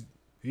 because he's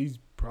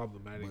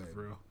problematic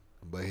for real.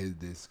 But his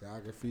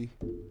discography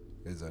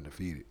is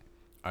undefeated.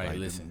 All right, Like,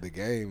 listen. The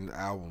game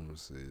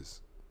albums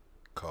is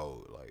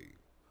cold. Like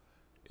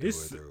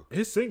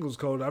His singles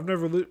cold. I've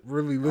never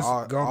really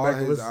listened, gone all back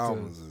and his listened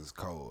albums to. is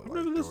cold. I've like,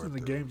 never through listened to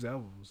and through. Game's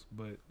albums,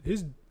 but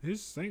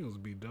his singles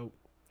be dope.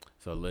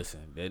 So listen,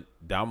 that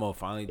Damo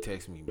finally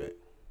texted me back.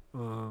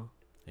 Uh-huh.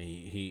 And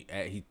he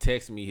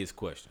texted me his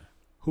question.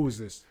 Who is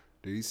this?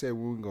 Did he say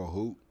we gonna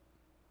hoop?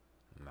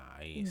 Nah,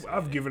 he ain't say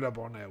I've that. given up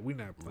on that. We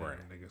not playing Right.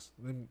 niggas.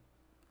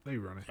 They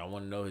running. Y'all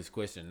want to know his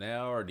question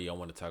now, or do y'all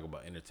want to talk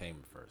about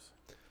entertainment first?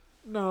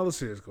 No, let's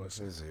hear his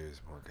question. This is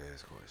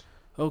podcast question.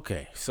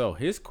 Okay, so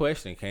his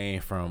question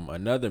came from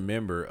another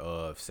member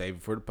of Save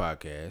It for the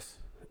Podcast,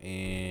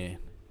 and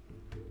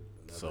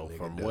so nigga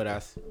from ducking.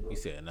 what he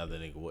said another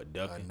nigga what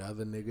ducking.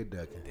 Another nigga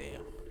ducking.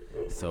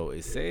 Damn. So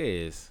it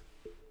says,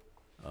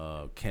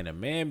 can a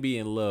man be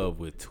in love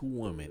with two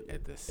women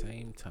at the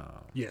same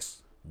time?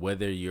 Yes.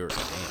 Whether you're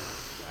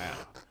wow.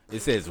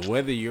 It says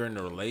whether you're in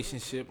a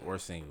relationship or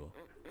single.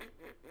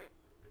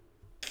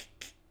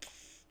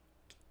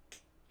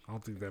 I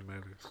don't think that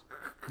matters.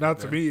 Not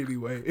to me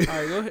anyway.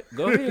 All right,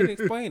 go ahead and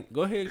explain.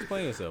 Go ahead and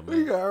explain yourself, We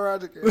man. got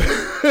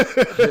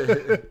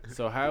Roger.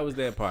 So how is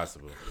that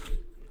possible?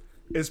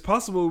 It's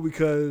possible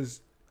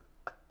because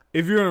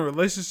if you're in a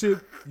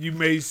relationship,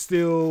 you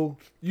still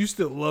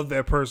love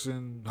that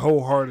person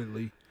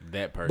wholeheartedly.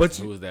 That person. But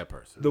Who is that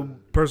person? The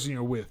person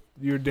you're with,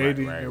 you're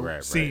dating, right, you're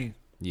right. seeing,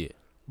 Yeah.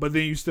 but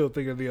then you still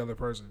think of the other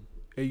person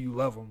and you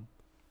love them,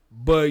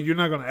 but you're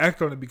not gonna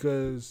act on it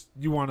because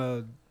you want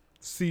to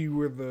see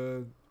where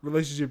the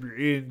relationship you're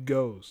in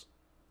goes.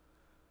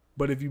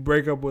 But if you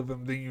break up with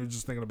them, then you're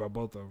just thinking about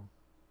both of them.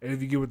 And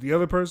if you get with the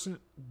other person,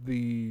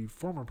 the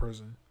former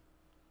person,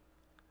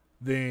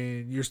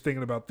 then you're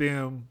thinking about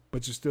them,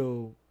 but you're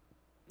still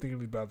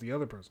thinking about the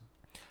other person.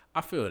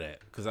 I feel that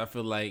because I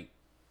feel like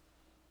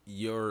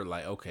you're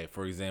like, okay,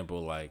 for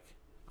example, like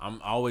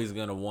I'm always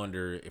going to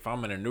wonder if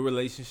I'm in a new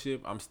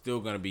relationship, I'm still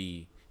going to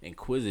be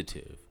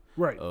inquisitive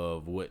Right.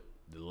 of what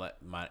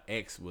my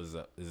ex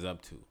is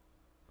up to.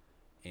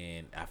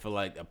 And I feel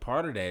like a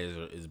part of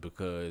that is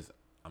because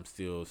I'm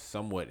still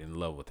somewhat in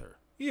love with her.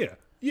 Yeah.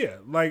 Yeah.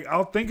 Like,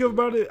 I'll think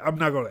about it. I'm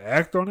not going to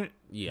act on it.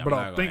 Yeah, but I'm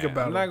I'll not think gonna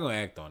about I'm it. not gonna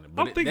act on it.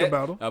 But I'll think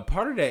about them. A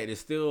part of that is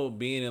still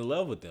being in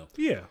love with them.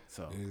 Yeah.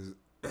 So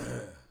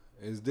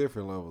It's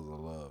different levels of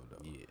love,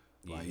 though.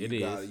 yeah, Like, it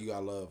you is. You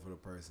got love for the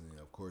person.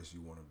 Of course,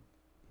 you want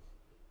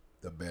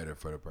the better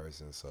for the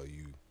person, so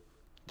you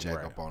check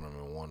Right. up on them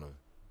and want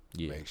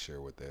to Yeah. make sure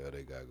what the hell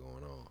they got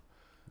going on.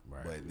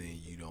 Right. But then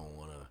you don't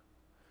want to.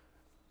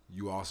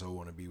 You also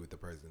want to be with the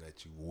person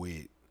that you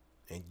with,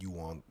 and you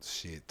want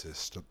shit to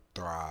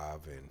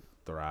thrive and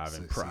Thrive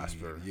and succeed.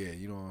 prosper. Yeah,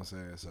 you know what I'm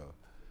saying. So,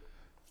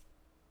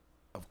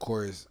 of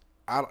course,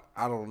 I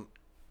don't.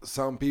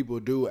 Some people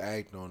do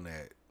act on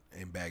that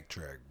and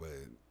backtrack, but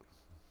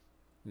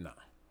No.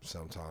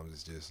 sometimes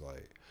it's just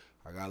like,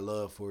 I got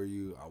love for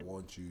you. I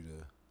want you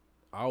to.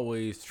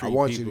 Always treat I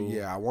want people. you to.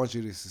 Yeah, I want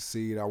you to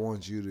succeed. I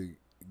want you to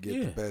get Yeah,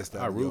 the best I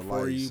out of root your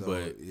for life. you, so,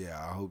 but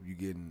yeah, I hope you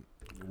getting.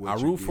 I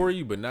root for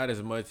you, but not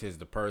as much as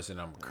the person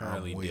I'm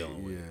currently with,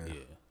 dealing with. yeah. Yeah.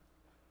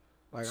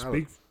 Like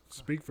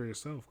Speak for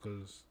yourself,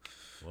 because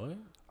What?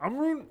 I'm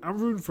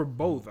rooting for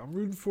both. I'm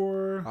rooting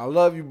for. I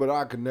love you, but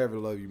I could never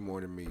love you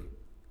more than me.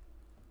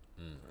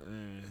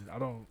 I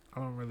don't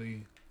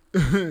really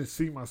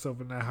see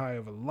myself in that high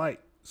of a light.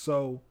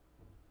 So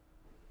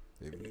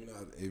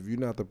If you're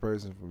not the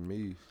person for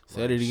me,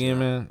 Say like, it again, shit,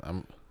 man.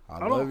 I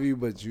don't- love you,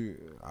 but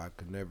I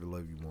could never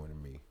love you more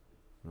than me.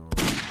 You know?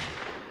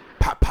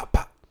 Pop, pop,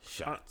 pop.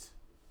 Shots.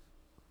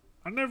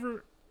 I don't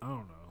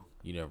know.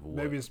 You never would.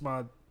 Maybe it's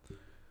my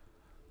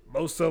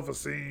low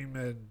self-esteem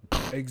and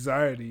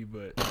anxiety,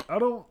 but I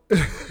don't.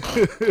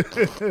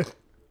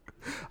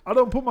 I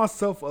don't put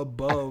myself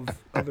above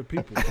other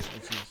people. I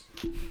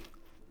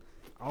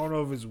don't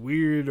know if it's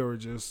weird or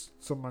just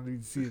something I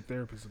need to see a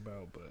therapist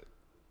about, but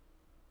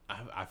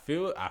I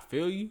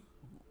feel you.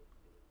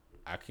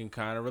 I can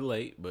kind of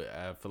relate, but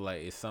I feel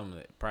like it's something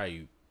that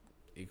probably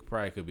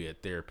could be a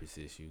therapist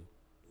issue.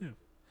 Yeah.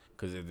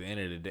 Because at the end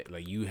of the day,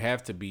 like, you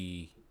have to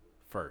be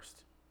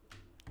first.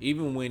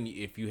 Even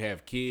if you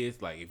have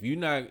kids, like if you're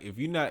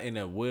not in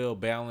a well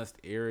balanced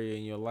area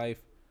in your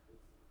life,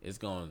 it's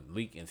gonna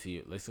leak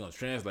into it's gonna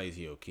translate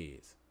to your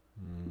kids.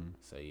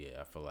 So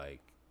yeah, I feel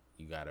like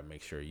you gotta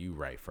make sure you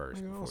right first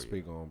I don't before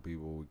speak on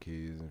people with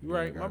kids. And you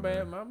right. got My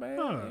bad. nothing. My bad.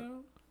 Huh. yeah.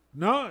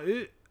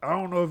 No, I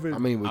don't know if it's. I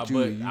mean, with you,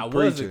 But you I preaching.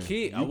 was a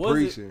kid. You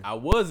preaching. I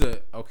was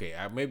a okay.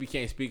 I maybe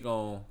can't speak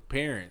on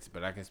parents,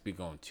 but I can speak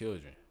on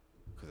children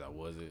because I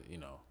was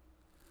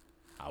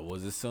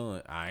a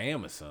son. I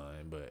am a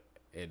son, but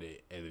at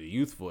a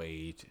youthful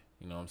age,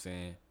 you know what I'm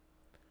saying.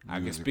 I You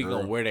can was a speak girl?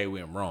 on where they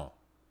went wrong.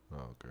 Oh,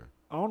 okay.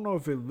 I don't know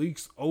if it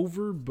leaks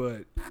over,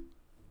 but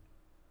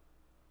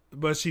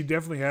she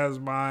definitely has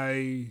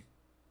my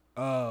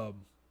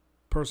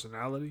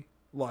personality.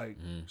 Like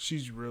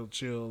she's real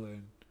chill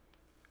and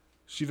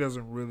she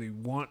doesn't really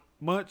want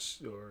much,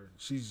 or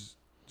she's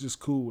just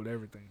cool with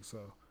everything.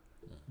 So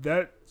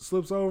that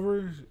slips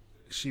over.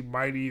 She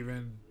might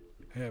even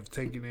have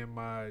taken in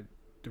my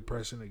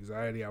depression,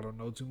 anxiety. I don't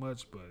know too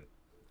much, but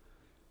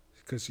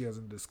because she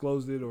hasn't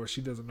disclosed it or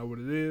she doesn't know what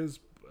it is.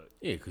 But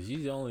Yeah, because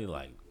she's only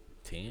like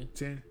 10.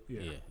 10,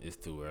 Yeah, it's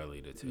too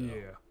early to tell.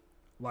 yeah.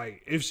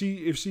 Like if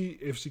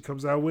she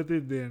comes out with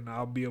it, then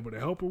I'll be able to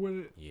help her with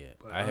it. Yeah,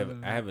 But I other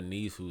than have a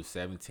niece who's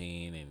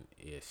 17, and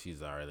yeah,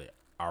 she's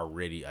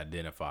already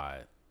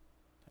identified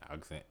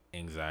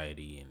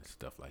anxiety and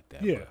stuff like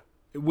that. Yeah,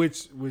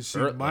 which she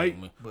But might.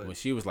 when But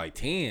she was like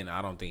 10,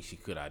 I don't think she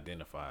could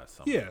identify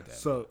something. yeah, like that.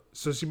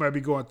 so she might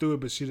be going through it,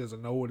 but she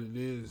doesn't know what it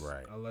is,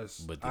 Right. Unless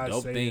But the I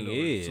dope say thing it or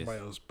is, somebody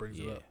else brings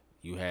it yeah, up.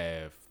 you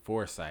have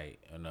foresight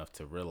enough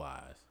to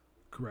realize.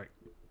 Correct.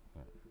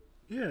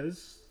 Yeah,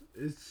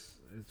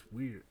 it's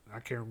weird. I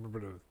can't remember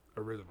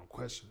the original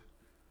question.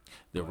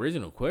 The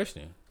original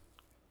question,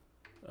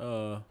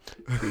 Do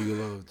you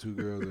love two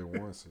girls at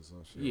once or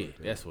some shit? yeah, like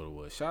that? that's what it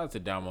was. Shout out to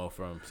Damo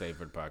from Save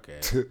for the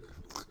Podcast.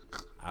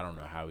 I don't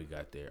know how we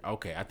got there.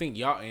 Okay, I think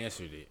y'all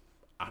answered it.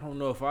 I don't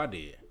know if I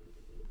did.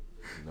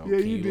 No. Yeah,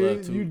 Can you love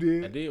did. two- You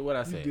did. I did what I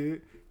You said.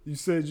 did. You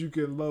said you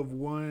could love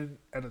one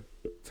at a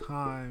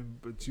time,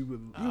 but you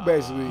would. You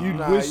basically, You'd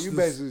nah, wish you this-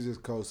 basically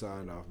just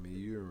co-signed off me.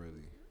 You didn't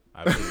really,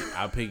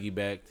 I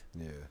piggybacked.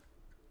 yeah.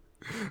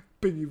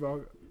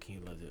 piggyback. Can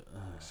you love it?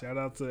 Shout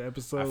out to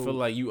episode. I feel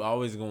like you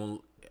always gonna.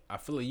 I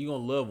feel like you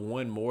gonna love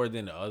one more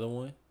than the other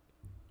one.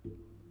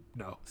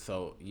 no.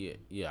 So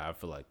yeah, I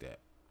feel like that.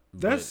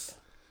 That's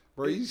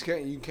Bro, you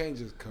can't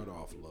just cut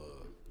off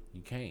love. But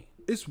you can't.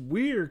 it's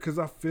weird because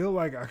I feel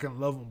like I can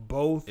love them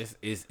both,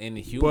 It's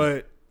inhuman.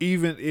 but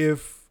even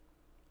if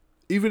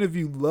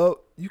you love,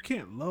 you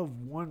can't love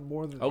one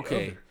more than the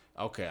Okay,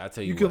 other. okay. I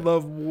tell you, You what. can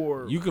love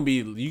more. You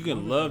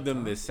can love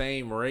them the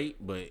same rate,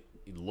 but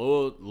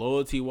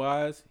loyalty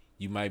wise,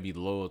 you might be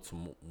loyal to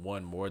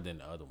one more than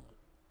the other one.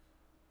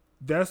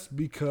 That's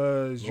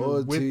because you're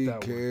Loyalty, with that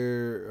one.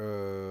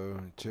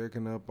 care,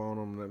 checking up on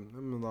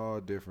them are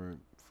all different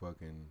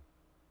fucking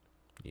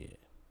Yeah.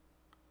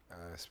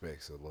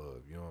 aspects of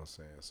love. You know what I'm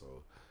saying?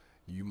 So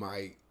you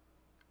might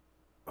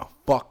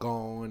fuck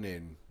on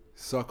and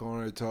suck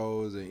on her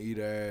toes and eat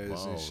ass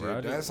Whoa, and shit.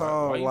 Roger, That's why-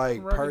 all why you like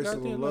putting Roger out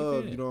personal there like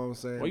love. that? You know what I'm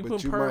saying? Why you but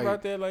putting you perv might,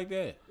 out there like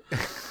that?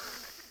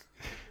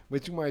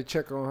 but you might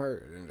check on her,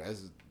 and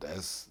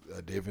that's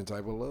a different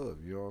type of love.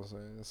 You know what I'm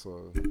saying?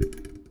 So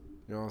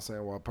you know what I'm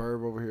saying? While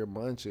perv over here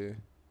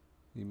munching,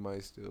 he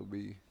might still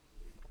be.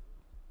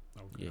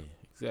 Yeah,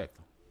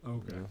 exactly.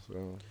 Okay. You know,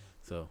 so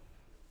So,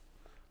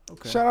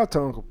 okay. shout out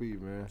to Uncle P,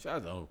 man. Shout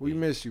out to Uncle We P.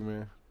 miss you,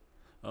 man.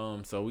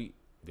 So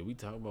did we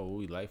talk about what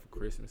we like for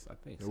Christmas? I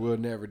think so. And we'll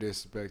never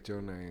disrespect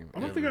your name. I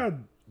don't think I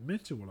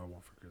mentioned what I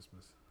want for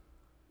Christmas.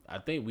 I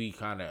think we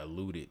kind of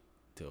alluded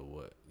to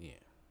what. Yeah.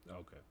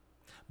 Okay.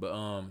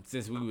 But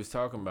since we was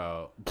talking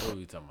about what were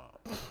we talking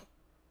about?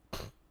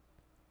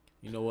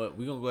 You know what?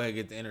 We're gonna go ahead and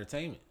get the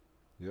entertainment.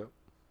 Yep.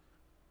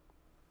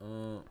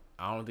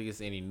 I don't think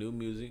it's any new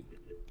music,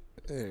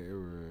 Hey,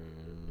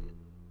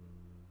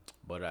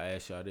 but I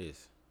ask y'all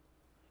this: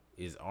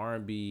 is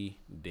R&B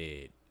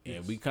dead?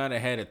 And we kind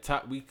of had a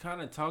talk. We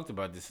kind of talked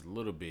about this a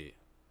little bit,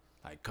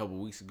 like a couple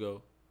weeks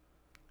ago,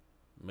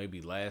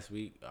 maybe last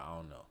week. I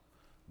don't know.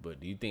 But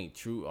do you think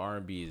true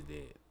R&B is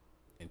dead?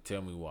 And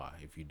tell me why,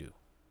 if you do.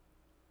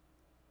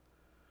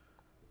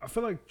 I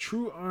feel like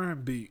true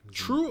R&B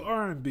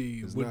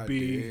it's would not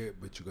be dead,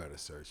 but you gotta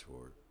search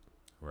for it.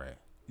 Right.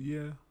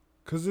 yeah,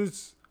 because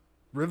it's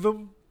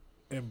rhythm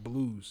and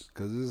blues.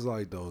 Cause it's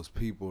like those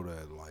people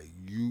that like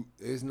you.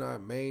 It's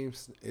not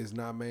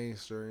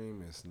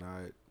mainstream. It's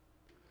not.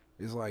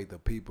 It's like the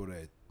people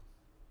that.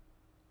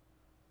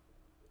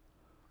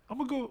 I'm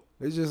gonna go.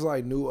 It's just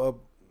like new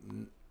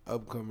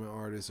upcoming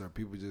artists or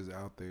people just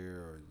out there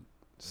or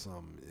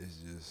something. It's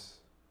just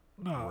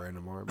Nah,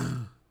 random R&B.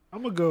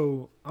 I'm gonna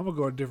go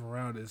a different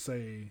route and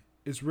say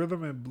it's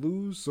rhythm and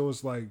blues. So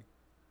it's like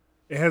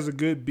it has a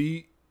good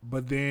beat,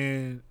 but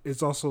then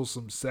it's also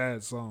some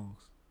sad songs,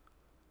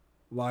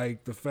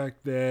 like the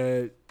fact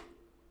that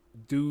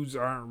dudes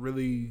aren't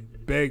really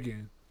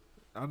begging.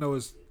 I know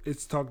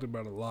it's talked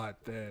about a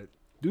lot that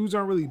dudes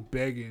aren't really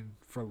begging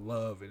for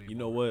love anymore. You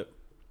know what?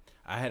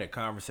 I had a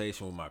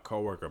conversation with my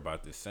coworker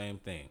about the same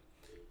thing,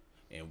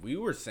 and we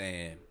were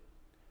saying,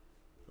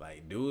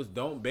 like, dudes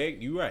don't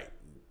beg. You right.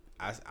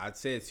 I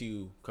said to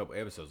you a couple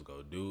episodes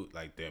ago, dude,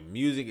 like the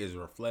music is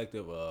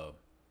reflective of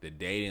the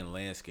dating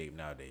landscape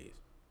nowadays.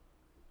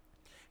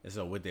 And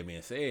so with that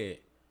being said,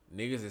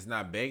 niggas is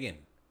not begging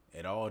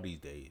at all these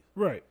days.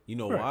 Right. You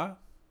know Right. why?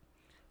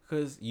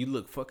 Because you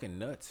look fucking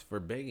nuts for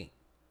begging.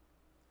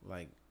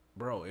 Like,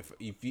 bro,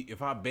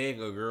 if I beg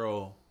a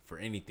girl for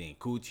anything,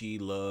 coochie,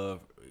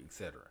 love,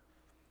 etc.,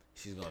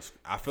 she's gonna.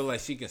 I feel like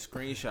she can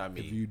screenshot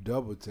me. If you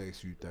double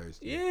text, you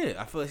thirsty. Yeah,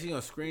 I feel like she's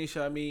gonna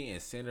screenshot me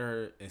and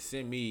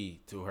send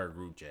me to her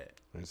group chat.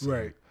 It's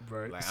Right.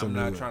 Right. Like, It's a I'm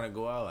not new- trying to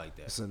go out like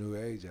that. It's a new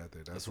age out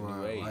there. That's It's a why,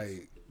 new age.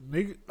 like,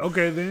 Nigga,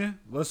 okay, then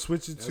let's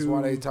switch it that's to.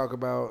 why they talk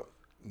about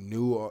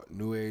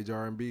new age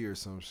R&B or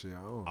some shit. I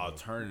don't know.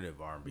 Alternative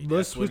R&B.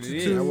 Let's That's what switch it it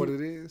Is is. to- that what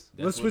it is?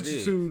 That's let's what switch it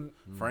is. to.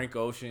 Frank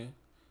Ocean,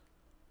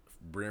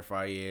 Brent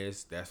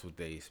Fayez. That's what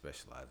they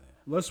specialize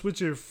in. Let's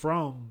switch it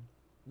from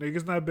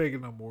niggas not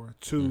begging no more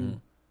to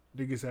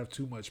Mm-hmm. niggas have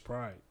too much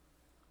pride.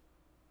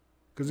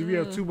 Because if you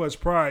have too much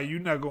pride, you're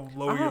not gonna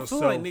lower I don't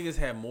yourself. feel like niggas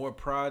had more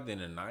pride than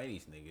the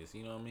 '90s niggas.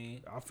 You know what I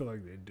mean? I feel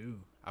like they do.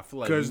 I feel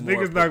like Because you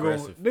more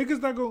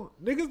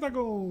niggas not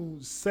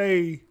gonna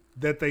say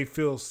that they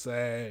feel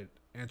sad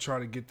and try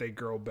to get their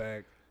girl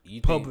back.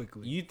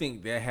 publicly. You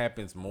think that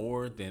happens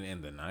more than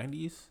in the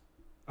 '90s?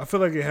 I feel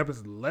like it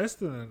happens less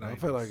than the 90s. I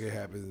feel like it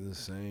happens the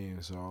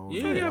same. So I don't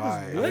Yeah, know it happens why.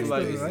 I less feel than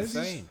like the it's the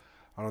 90s. same.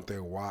 I don't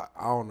think why.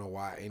 I don't know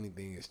why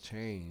anything has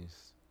changed.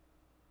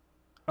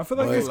 I feel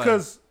like But it's like-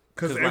 because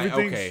 'cause like,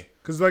 everything's okay.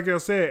 because like I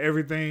said,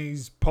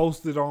 everything's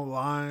posted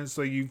online,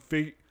 so you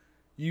feel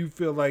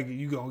like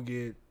you gonna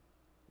get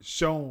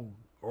shown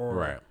or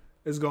Right.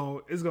 it's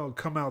gonna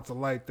come out to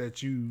light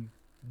that you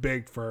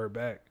begged for her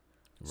back.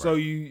 So Right.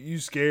 you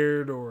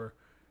scared or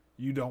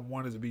you don't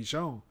want it to be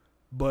shown.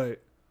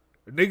 But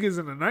niggas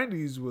in the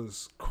 90s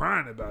was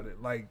crying about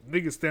it. Like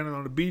niggas standing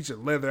on the beach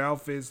in leather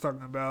outfits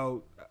talking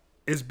about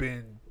it's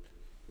been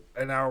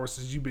an hour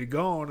since you've been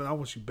gone and I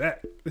want you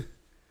back.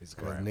 It's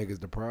because Right. niggas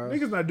deprived.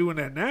 Niggas not doing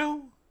that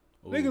now.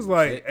 Ooh, Niggas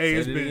like, say- hey, say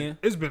it's it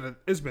been again?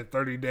 it's been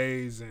 30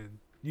 days and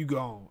you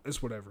gone.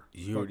 It's whatever.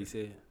 You Fuck already it.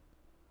 said.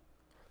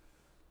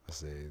 I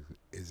said,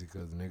 is it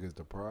because niggas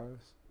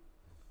deprived?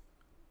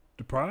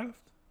 Deprived?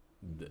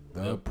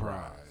 The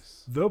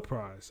prize. The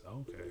prize.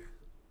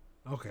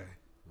 Okay.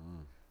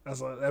 Mm.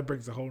 That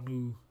brings a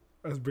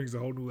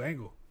whole new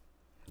angle.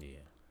 Yeah.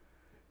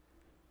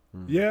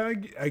 Yeah,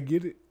 I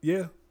get it.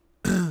 Yeah.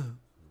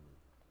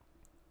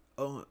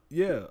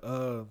 Yeah.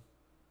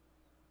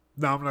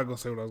 No, I'm not gonna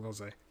say what I was gonna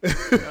say.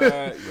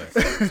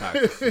 Yes,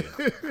 toxic shit.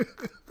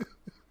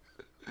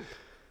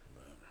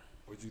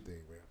 What you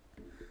think, man?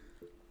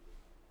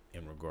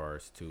 In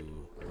regards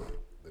to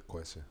The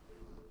question.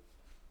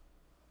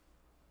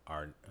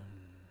 our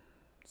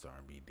is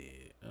R&B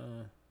dead?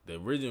 The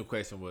original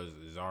question was,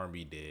 is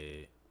R&B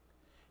dead?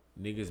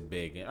 Niggas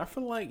begging. I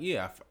feel like,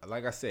 yeah,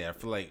 like I said, I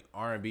feel like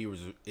R&B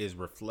is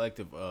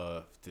reflective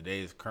of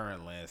today's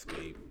current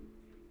landscape.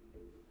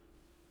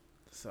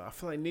 So I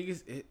feel like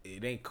niggas,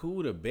 it ain't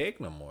cool to beg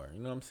no more.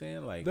 You know what I'm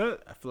saying? Like,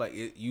 I feel like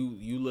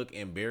you look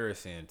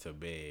embarrassing to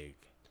beg.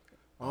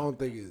 I don't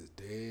think it's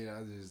dead.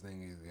 I just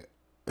think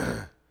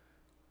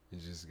it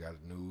just got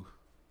a new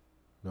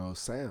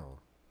sound.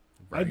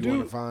 I You do.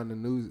 want to find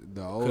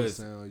the old Because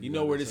sound. you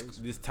know where gotta search.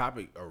 this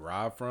topic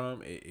arrived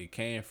from? It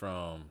came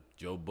from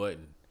Joe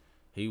Budden.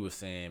 He was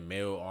saying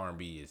male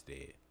R&B is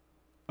dead.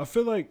 I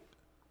feel like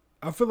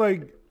you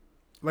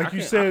I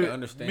said, can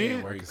understand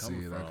men, where I he's can see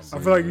coming it, I from. can see I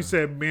it. feel like you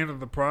said man of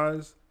the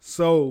prize.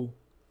 So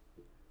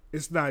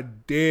it's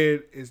not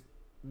dead. It's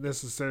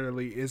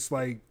necessarily. It's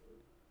like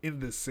in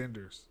the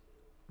cinders.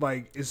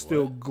 Like it's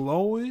still What?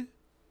 glowing,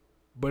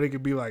 but it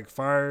could be like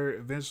fire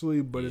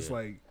eventually. But it's Yeah.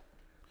 like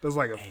there's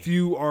like a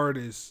few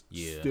artists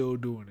Yeah. still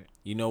doing it.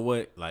 You know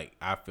what? Like,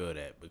 I feel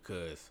that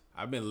because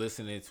I've been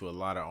listening to a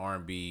lot of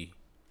R&B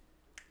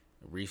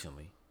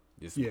recently,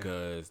 just Yeah.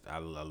 because I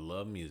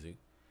love music,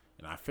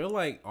 and I feel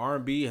like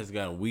R&B has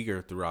gotten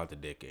weaker throughout the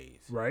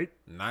decades. Right?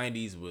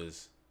 90s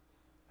was,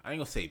 I ain't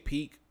gonna say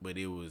peak, but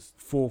it was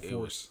Full it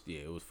force. was-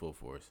 it was full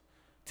force.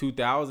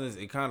 2000s,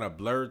 it kind of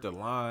blurred the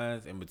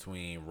lines in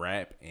between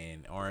rap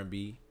and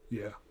R&B.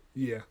 Yeah.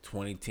 Yeah.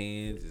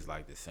 2010s is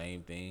like the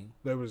same thing.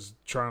 They was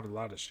trying a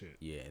lot of shit.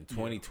 Yeah, and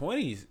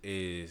 2020s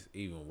is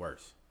even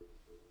worse.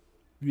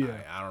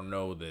 Yeah. I don't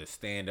know the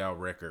standout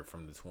record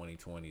from the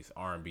 2020s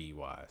R&B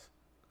wise.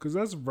 Because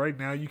that's right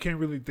now, you can't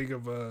really think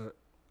of a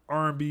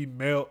R&B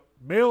male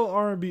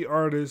R&B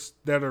artists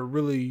that are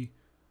really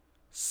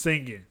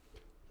singing.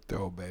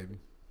 Throw baby.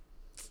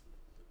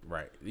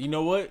 Right. You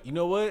know what?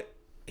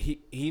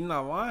 He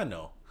not lying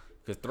though.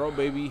 Cause Throw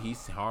Baby,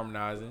 he's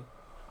harmonizing.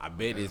 I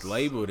bet it's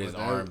labeled as But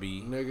that-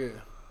 R&B. Nigga.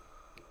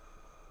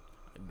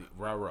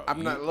 Right. I'm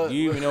you, not- look, Do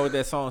you even look. know what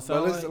that song But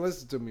sounds like?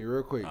 listen to me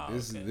real quick. Oh,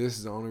 This okay.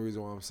 is the only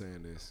reason why I'm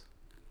saying this.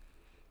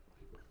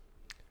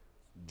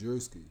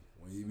 Drewski,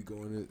 when he be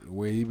going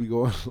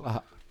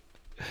live,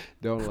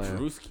 don't laugh.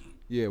 Drewski.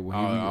 Yeah, when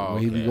Oh,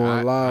 he be okay.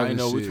 going live I and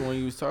know shit. which one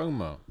you was talking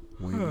about.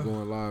 When he be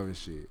going live and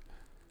shit,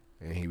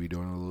 and he be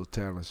doing the little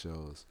talent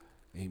shows,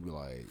 and he be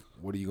like,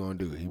 "What are you gonna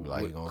do?" He be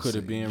like, What "Gonna could it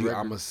sing. be in You- record?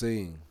 I'ma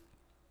sing.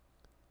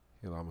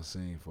 He like, I'ma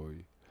sing for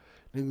you."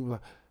 Nigga be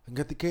like, "I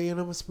got the K and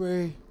I'ma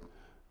spray."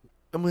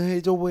 I'm gonna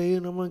hate your way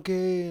and I'm gonna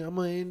care. I'm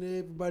gonna end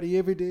everybody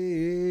every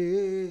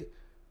day.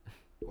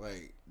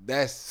 Like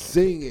that's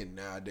singing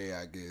nowadays,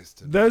 I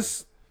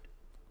guess.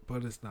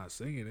 But it's not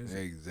singing, is it?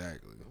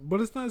 Exactly. But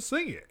it's not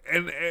singing,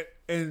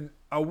 and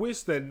I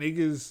wish that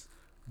niggas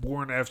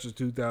born after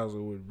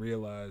 2000 would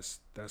realize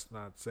that's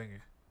not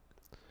singing.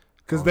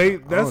 Because I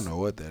don't know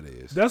what that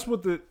is.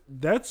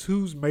 That's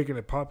who's making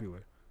it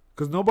popular.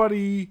 Because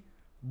nobody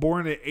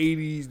born in the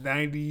 80s,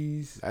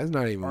 90s That's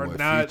not even are what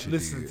not Future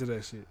listening did. to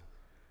that shit.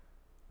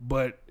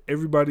 But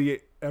everybody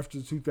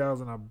after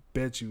 2000, I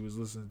bet you was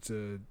listening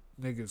to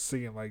niggas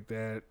singing like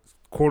that,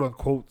 quote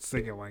unquote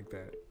singing like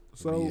that.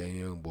 So yeah,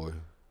 young boy.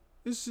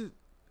 it's just,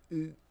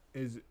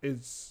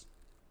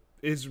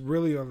 it's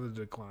really on the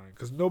decline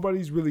because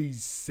nobody's really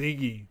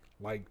singing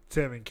like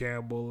Tevin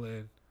Campbell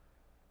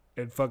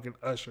and fucking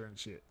Usher and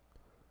shit,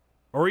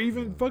 or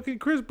even fucking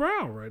Chris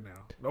Brown right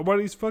now.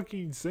 Nobody's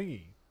fucking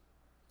singing.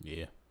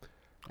 Yeah.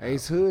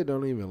 Ace Hood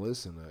don't even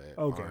listen to that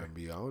Okay.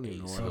 R&B. I don't even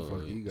know Ace why the fuck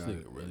Hood. he got This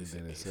it. nigga really Really said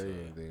didn't Ace say Hood.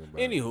 anything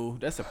about it. Anywho,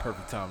 that's a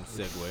perfect time to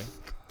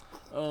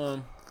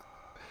segue.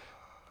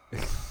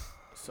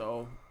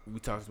 So we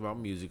talked about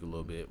music a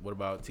little bit. What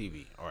about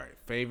TV? All right,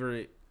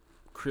 favorite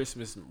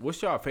Christmas.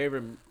 What's y'all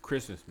favorite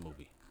Christmas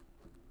movie?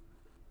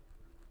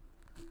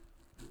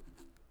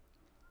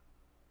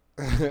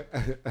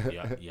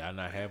 Y'all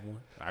not have one?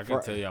 I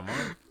can tell y'all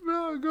mine.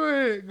 No, go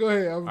ahead.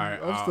 I'm, All right,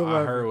 I'm still I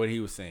laughing. heard what he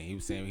was saying. He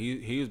was saying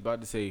he was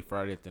about to say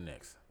Friday the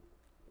next.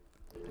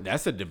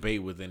 That's a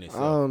debate within I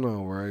itself. don't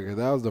know, right? Because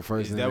that was the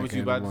first Is thing that that what you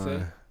came to about to say?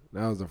 mind.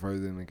 That was the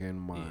first thing that came to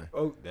mind.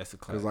 Oh, That's a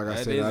Because classic. like I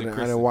That said, is a I didn't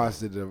Christmas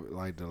watch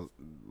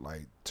it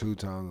like 2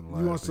 times in the you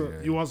want last some?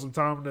 year. You want some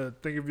time to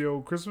think of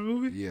your Christmas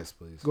movie? Yes,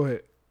 please. Go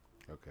ahead.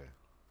 Okay.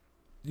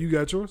 You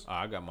got yours? Oh,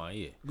 I got mine.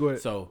 Yeah. Go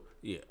ahead. So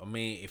yeah, I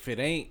mean, if it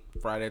ain't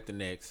Friday the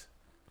next,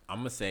 I'm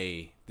gonna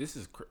say this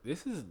is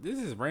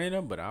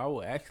random, but I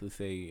will actually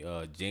say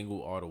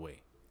Jingle All the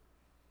Way.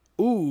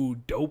 Ooh,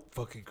 dope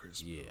fucking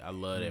Christmas. Yeah, I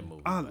love that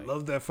movie. I Like,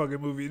 love that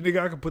fucking movie. Nigga,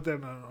 I can put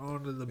that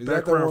on the Is that the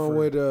background one for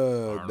with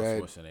Arnold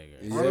that?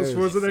 Schwarzenegger. Arnold Yes.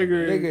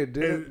 Schwarzenegger.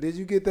 Nigga, and- did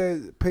you get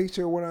that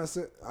picture when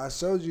I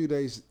showed you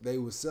they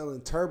was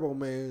selling Turbo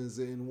Mans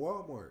in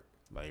Walmart?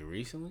 Like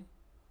recently.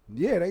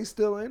 Yeah, they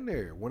still in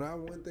there. When I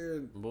went there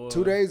Boy,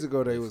 2 days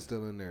ago, they was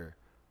still in there.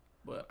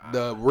 But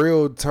The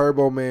real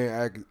Turbo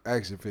Man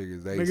action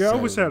figures. They Nigga, I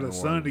wish I had selling a in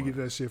son to Walmart. get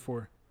that shit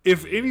for.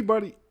 If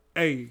anybody,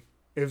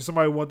 if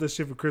somebody want that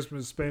shit for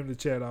Christmas, spam the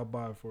chat. I'll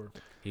buy it for him.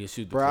 he'll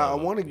shoot the Bro, I club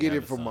up. want to We get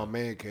have it a from my son.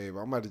 man cave.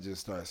 I'm about to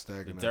just start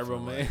stacking The that Turbo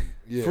for, Man? like,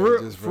 yeah, for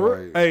just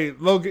for like, hey,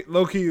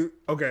 low key.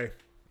 Okay,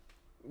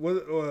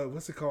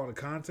 what's it called? A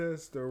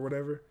contest or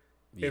whatever.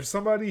 Yeah. If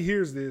somebody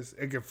hears this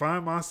and can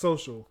find my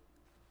social,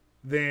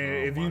 then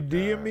Oh if my you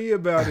DM God. me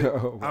about it,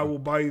 Oh my- I will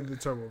buy you the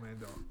Turbo Man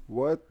dog.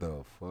 what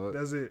the fuck?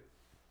 That's it.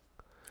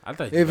 I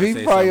thought you If were he gonna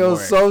say find something your more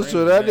social,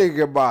 extreme that than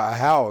nigga buy a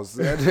house.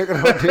 That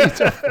nigga don't need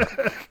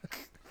your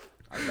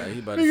I thought he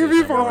about to Nigga, say if he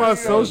something find more my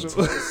extreme.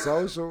 social,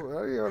 social.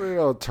 How you don't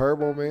know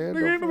Turbo Man?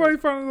 nigga, ain't nobody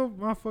finding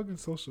my fucking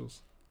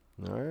socials.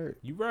 All right.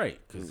 You right?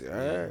 Cause All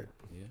yeah, right.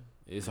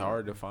 it's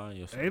hard to find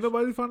your. Ain't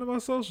nobody finding my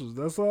socials.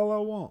 That's all I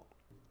want.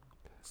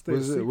 Stay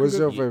What's secretive.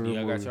 your favorite Yeah,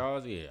 I got movie?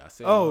 y'all's. Yeah, I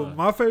said. Oh, mine.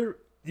 my favorite.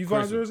 You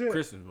found Christmas, yours yet?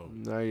 Christmas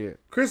movie. Not yet.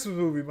 Christmas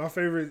movie. My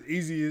favorite,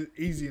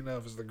 easy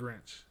enough, is The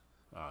Grinch.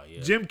 Oh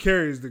yeah. Jim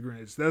Carrey's The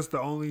Grinch. That's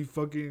the only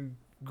fucking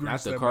Grinch.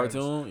 Not the that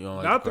cartoon. You don't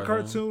like Matters. Not the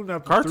cartoon.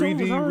 Not the Cartoon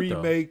was 3D hard, though.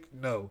 remake.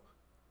 No.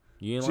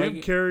 You didn't Jim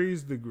like it?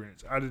 Carrey's The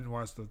Grinch. I didn't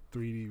watch the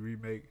 3D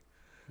remake.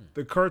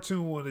 The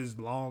cartoon one is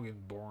long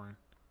and boring.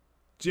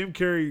 Jim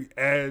Carrey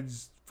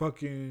adds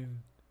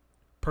fucking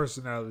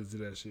personality to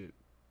that shit.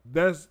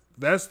 That's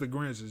The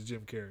Grinch is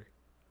Jim Carrey.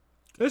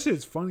 That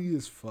shit's funny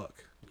as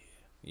fuck.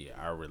 Yeah,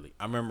 I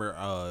remember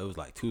it was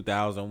like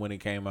 2000 when it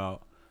came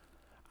out.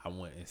 I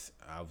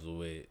was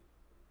with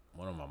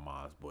one of my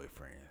mom's boyfriends.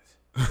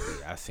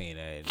 Yeah, I seen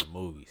that in the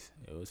movies.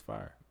 It was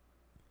fire.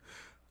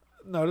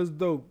 No, that's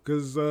dope.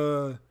 Cause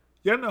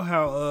y'all know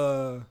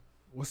how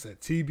what's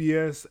that?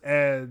 TBS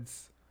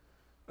adds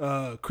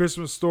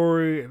Christmas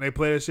Story and they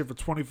play that shit for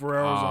 24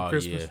 hours on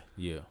Christmas.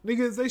 Yeah.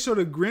 Niggas, they show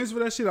the Grinch for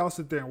that shit. I'll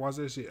sit there and watch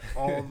that shit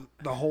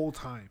the whole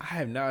time. I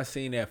have not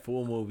seen that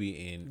full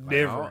movie in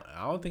Never.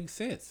 I don't think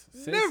since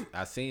Never.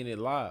 I seen it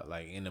live,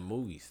 like in the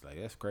movies. Like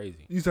that's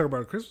crazy. You talk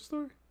about a Christmas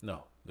Story?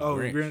 No, the Oh,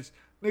 Grinch. the Grinch.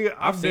 Nigga,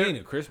 I've seen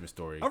a Christmas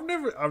Story. I've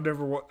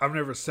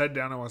never sat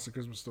down and watched a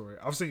Christmas Story.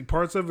 I've seen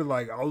parts of it.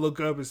 Like I'll look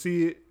up and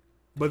see it,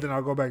 but then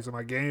I'll go back to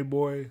my Game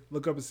Boy,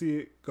 look up and see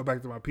it, go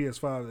back to my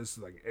PS5. This is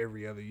like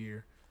every other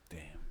year. Damn.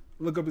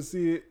 Look up and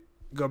see it,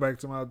 go back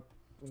to my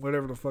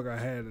whatever the fuck I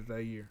had at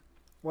that year.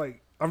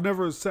 Like I've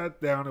never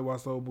sat down and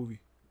watched the whole movie.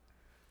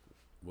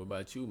 What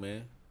about you,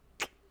 man?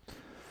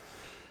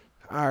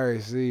 All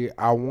right, see,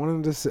 I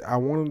wanted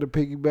to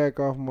piggyback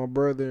off my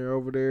brother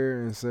over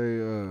there and say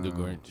The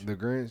Grinch. The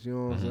Grinch, you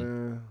know what I'm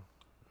saying?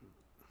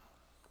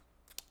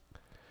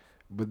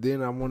 But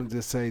then I wanted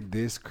to say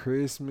This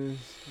Christmas.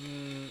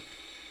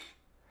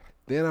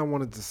 Then I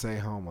wanted to say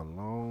Home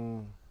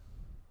Alone.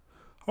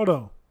 Hold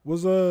on,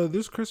 was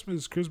this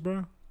Christmas Chris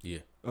Brown? Yeah.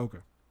 Okay.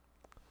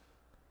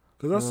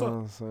 Cause You know what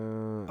I'm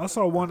saying? I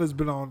saw one that's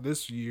been on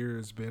this year.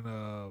 It's been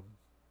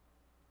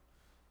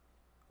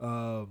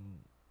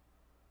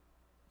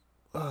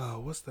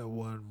what's that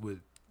one with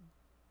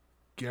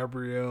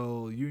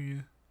Gabrielle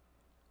Union?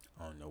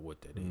 I don't know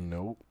what that is.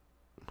 Nope.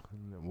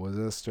 Was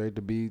that straight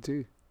to BET?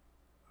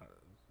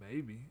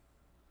 Maybe.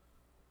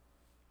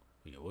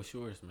 Yeah, what's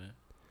yours, man?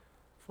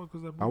 Fuck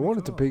was that I movie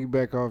wanted to called?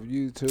 piggyback off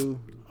you too.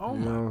 Oh you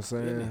my know what I'm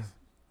saying? goodness.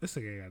 This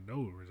thing ain't got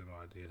no original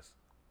ideas.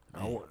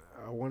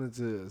 I wanted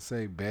to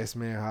say Best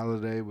Man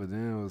Holiday, but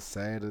then it was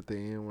sad at the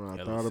end when I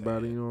Hella thought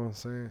about it. sad. You know what I'm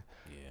saying?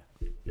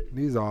 Yeah.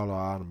 These are all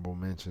honorable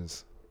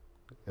mentions.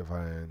 If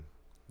I ain't,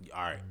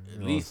 All right. You At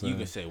know least what you I'm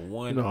can say you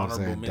one know what I'm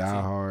honorable saying? mention.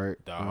 Die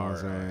Hard. Die You know what I'm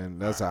Hard. saying?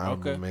 That's an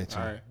honorable okay.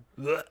 mention. All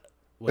right.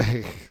 What,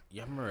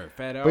 y'all remember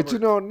Fat Albert? But you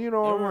know,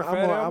 remember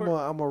Fat Albert?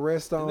 I'm a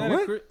rest Is on. that a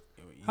What? cri-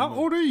 How you-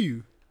 old are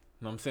you?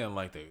 No, I'm saying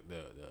like the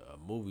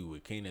movie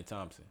with Kenan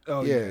Thompson.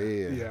 Oh yeah. I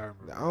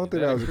remember. I don't Is think that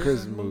that a was a Christmas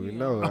Christmas movie. movie?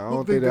 No, I I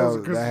don't think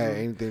that had movie.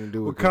 anything to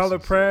do With with Colin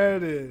Christmas.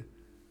 Pratt and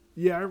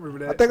yeah, I remember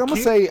that. I think I'm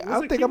gonna say. was I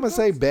it think I'm gonna Kenan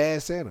say Thompson?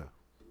 Bad Santa.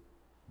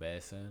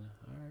 Bad Santa.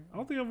 All right. I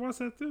don't think I've watched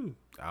that too.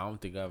 I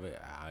don't think of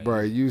it.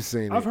 Bro, you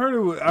seen it? I've heard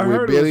it. I With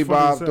heard Billy it was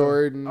funny Bob as hell.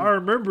 Thornton. I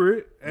remember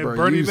it. And Bro,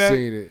 Bernie you Mac.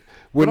 seen it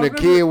when But the I've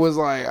kid never- was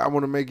like, "I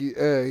want to make you."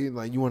 He's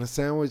like, "You want a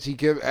sandwich?" He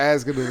kept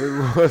asking him if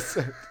it was.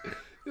 Sandwich.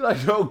 He's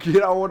like, "No,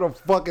 kid, I want a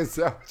fucking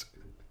sandwich."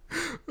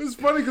 It's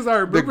funny because I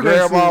The remember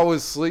that grandma scene.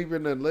 was sleeping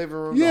in the living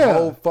room Yeah. the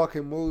whole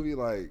fucking movie.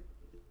 Like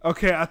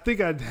Okay, I think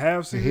I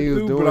have seen he it was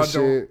too, doing but I shit.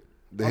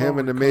 don't. I Him don't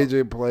and the recall.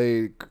 midget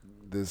played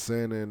the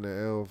Santa and the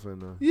elf,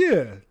 and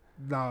Yeah,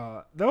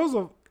 nah, that was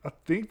a. I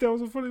think that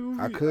was a funny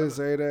movie. I could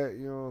say that.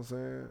 You know what I'm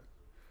saying?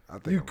 I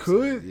think You I'm gonna say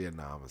could? it. Yeah,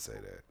 nah, I'm gonna say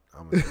that.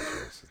 I'm gonna say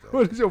choices, though.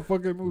 What is your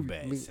fucking movie?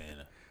 Bad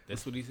Santa.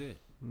 That's what he said.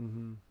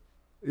 Mm-hmm.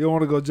 You don't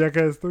want to go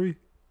Jackass 3?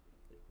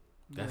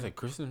 That's a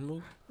Christmas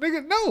movie.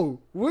 Nigga,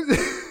 no. What?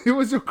 It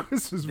was your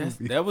Christmas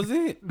movie. That was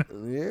it.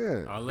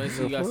 Yeah. Unless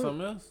you got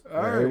something else. All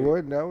It right.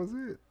 wasn't. That was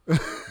it.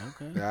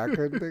 Okay. I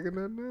couldn't think of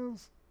nothing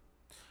else.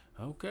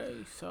 Okay.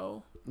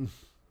 So.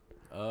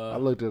 I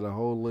looked at a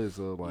whole list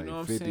of like you know what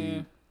I'm 50.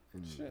 saying?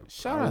 and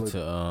Shout I out looked-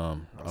 to I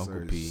Uncle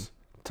searched P.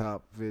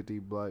 Top 50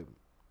 black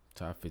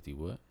Top 50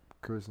 what?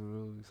 Christmas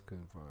movies.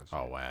 Couldn't find shit.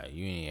 Oh wow,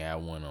 you ain't had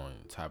one on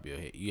top of your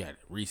head. You had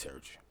to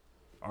research.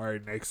 All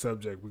right, next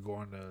subject. We're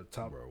going to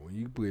top Bro, when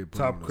you put on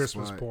top the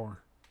Christmas spot, porn.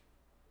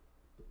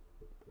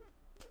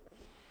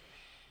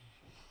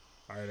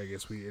 All right, I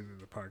guess we ended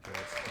the podcast.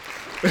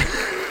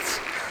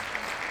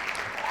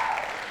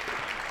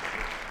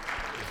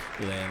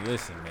 Man,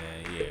 listen,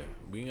 man. Yeah,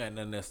 we ain't got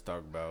nothing else to talk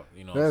about.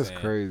 You know, That's what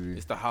I'm saying? crazy.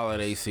 It's the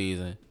holiday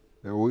season.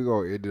 And we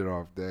gonna end it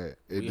off that.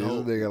 And We this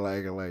hope.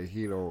 nigga like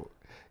he don't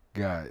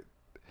got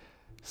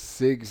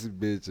 6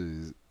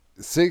 bitches,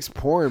 6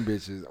 porn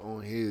bitches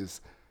on his.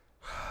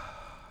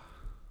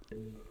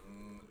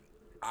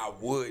 I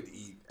would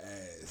eat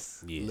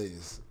ass Yeah.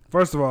 list.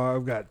 First of all,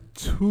 I've got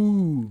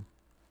 2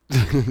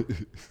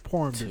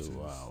 porn bitches.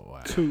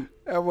 Wow. 2,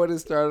 That what it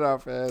started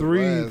off as. 3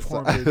 last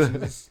porn time.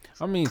 bitches.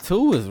 I mean,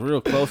 2 is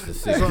real close to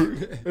 6.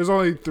 There's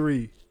only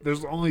 3.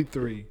 There's only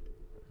 3.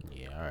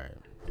 Yeah, all right.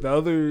 The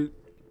other,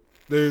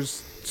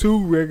 there's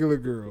 2 regular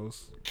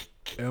girls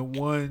and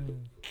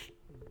 1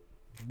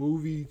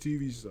 movie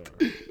TV star.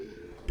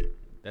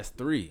 That's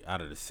 3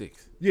 out of the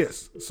 6.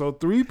 Yes, so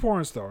 3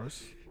 porn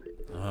stars,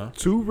 Uh huh.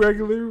 2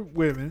 regular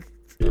women,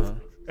 Uh-huh.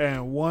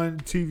 and 1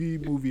 TV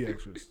movie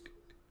actress.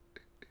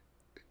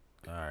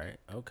 All right.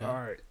 Okay. All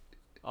right,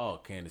 Oh,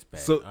 Candace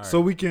Patton. so All right. so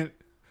we can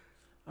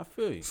I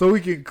feel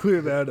you.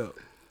 clear that up.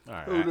 All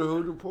right.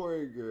 Who the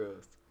porn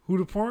girls? Who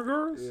the porn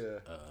girls? Yeah.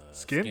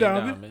 Skin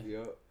Diamond.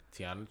 Yep.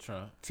 Tiana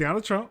Trump.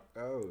 Tiana Trump.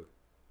 Oh.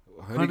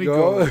 Honey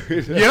Gold.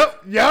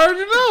 Yep, y'all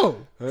already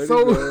know. Honey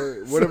So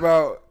Gold. What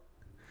about?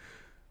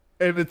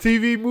 and the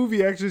TV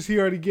movie actress he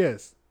already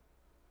guessed.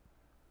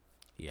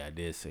 Yeah, I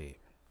did say it.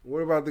 What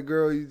about the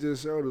girl you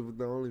just showed us with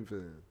the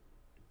OnlyFans?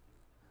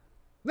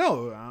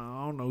 No,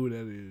 I don't know who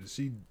that is.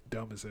 She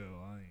dumb as hell.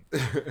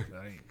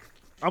 I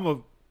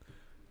ain't.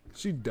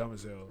 She dumb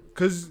as hell.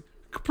 Cause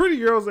pretty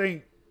girls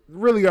ain't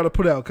really got to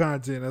put out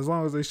content. As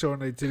long as they showing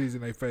their titties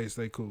and their face,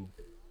 they cool.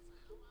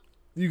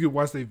 You can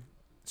watch their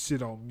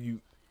shit on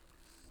mute.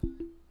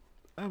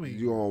 I mean,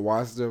 You gonna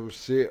watch them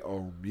shit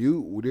on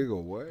mute?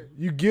 Nigga, what?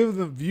 you give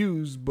them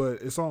views,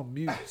 but it's on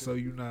mute, so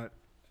you're not.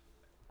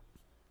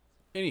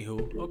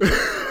 Anywho, okay.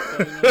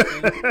 So, you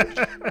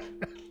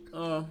know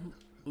what I'm saying?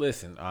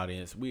 Listen,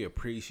 audience, we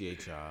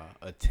appreciate y'all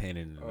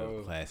attending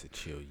the class of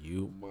Chill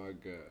You. Oh my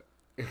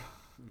god.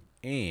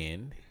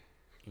 And,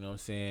 you know what I'm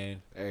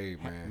saying? Hey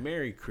man.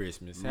 Merry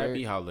Christmas. Merry-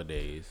 Happy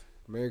holidays.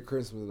 Merry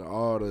Christmas to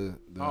all the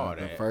All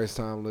that. first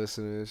time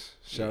listeners.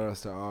 Shout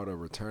outs to all the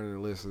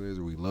returning listeners.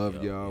 We love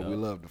Yup, y'all. We yup.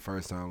 love the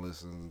first time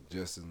listeners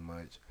just as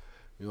much.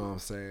 You know what I'm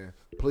saying?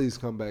 Please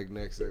come back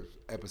next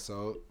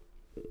episode.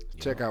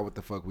 Check out what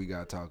the fuck we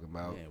got talking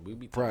about. Man, we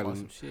be talking about Probably-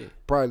 some shit.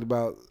 Probably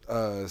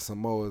about some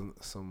more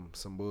some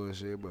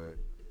bullshit, but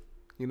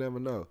you never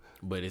know.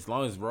 But as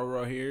long as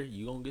Roro here,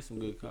 you gonna get some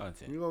good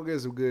content. You gonna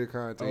get some good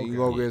content. Okay. You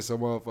gonna get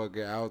some motherfucking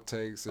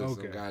outtakes and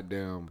Okay. some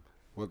goddamn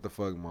what the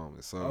fuck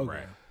moments. So, Okay.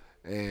 Right.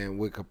 and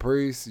with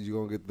Caprice, you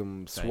gonna get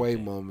them Same sway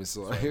thing. moments.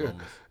 So, Sway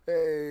moments.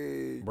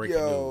 hey, Breaking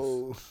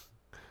yo,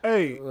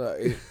 Hey,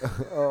 like,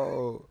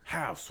 oh,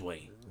 How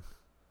sway?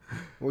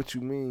 what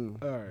you mean?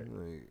 all right.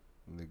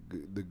 Like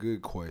the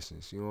good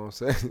questions. You know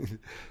what I'm saying?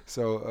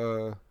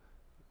 So,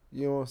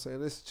 you know what I'm saying?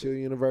 This is Chill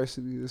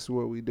University. This is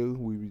what we do.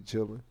 We be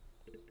chilling.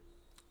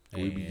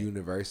 We be And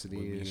university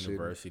we be and shit.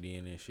 university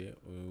and shit.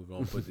 We're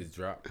gonna put this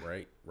drop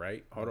right.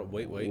 Hold up,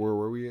 wait. Where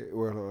we at?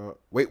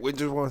 Wait,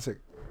 just 1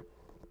 second.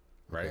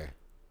 Right Okay.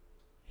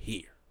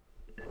 here.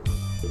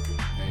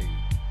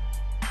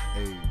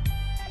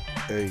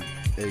 Hey,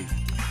 and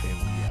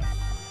we out.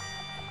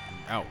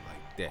 Out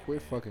like that.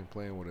 Quit fucking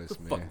playing with us,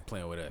 Quit man. fucking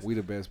playing with us. We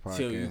the best podcast.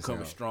 Till you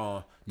coming out.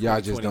 strong.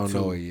 Y'all just don't 2022.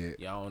 know it yet.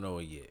 Y'all don't know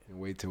it yet. And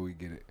wait till we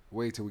get it.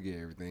 Wait till we get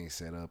everything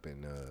set up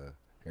and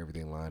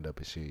everything lined up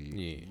and shit.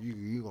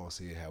 You gonna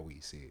see it how we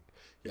see it.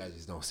 Y'all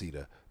just don't see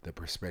the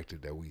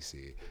perspective that we see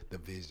it, the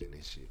vision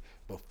and shit.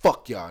 But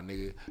fuck y'all,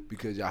 nigga,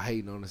 because y'all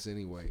hating on us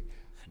anyway.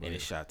 But And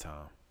it's shot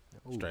time.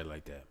 Straight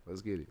like that.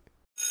 let's get it.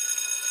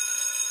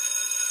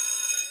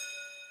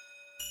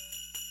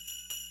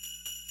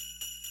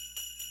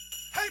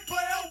 Hey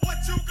player, what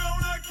you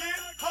gonna get,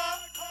 huh?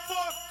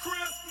 For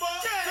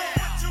Christmas? Yeah.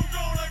 What you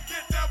gonna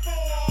get that boy?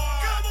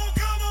 Come on.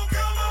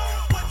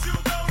 What you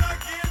gonna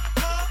get,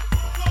 huh?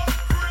 For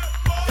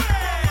Christmas?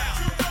 Yeah. What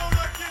you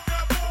gonna get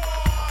that boy?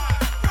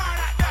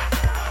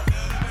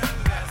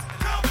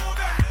 Come on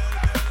now.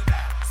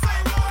 Say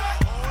what?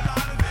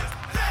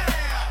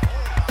 Yeah.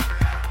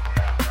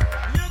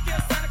 Look at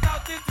Santa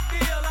Claus, this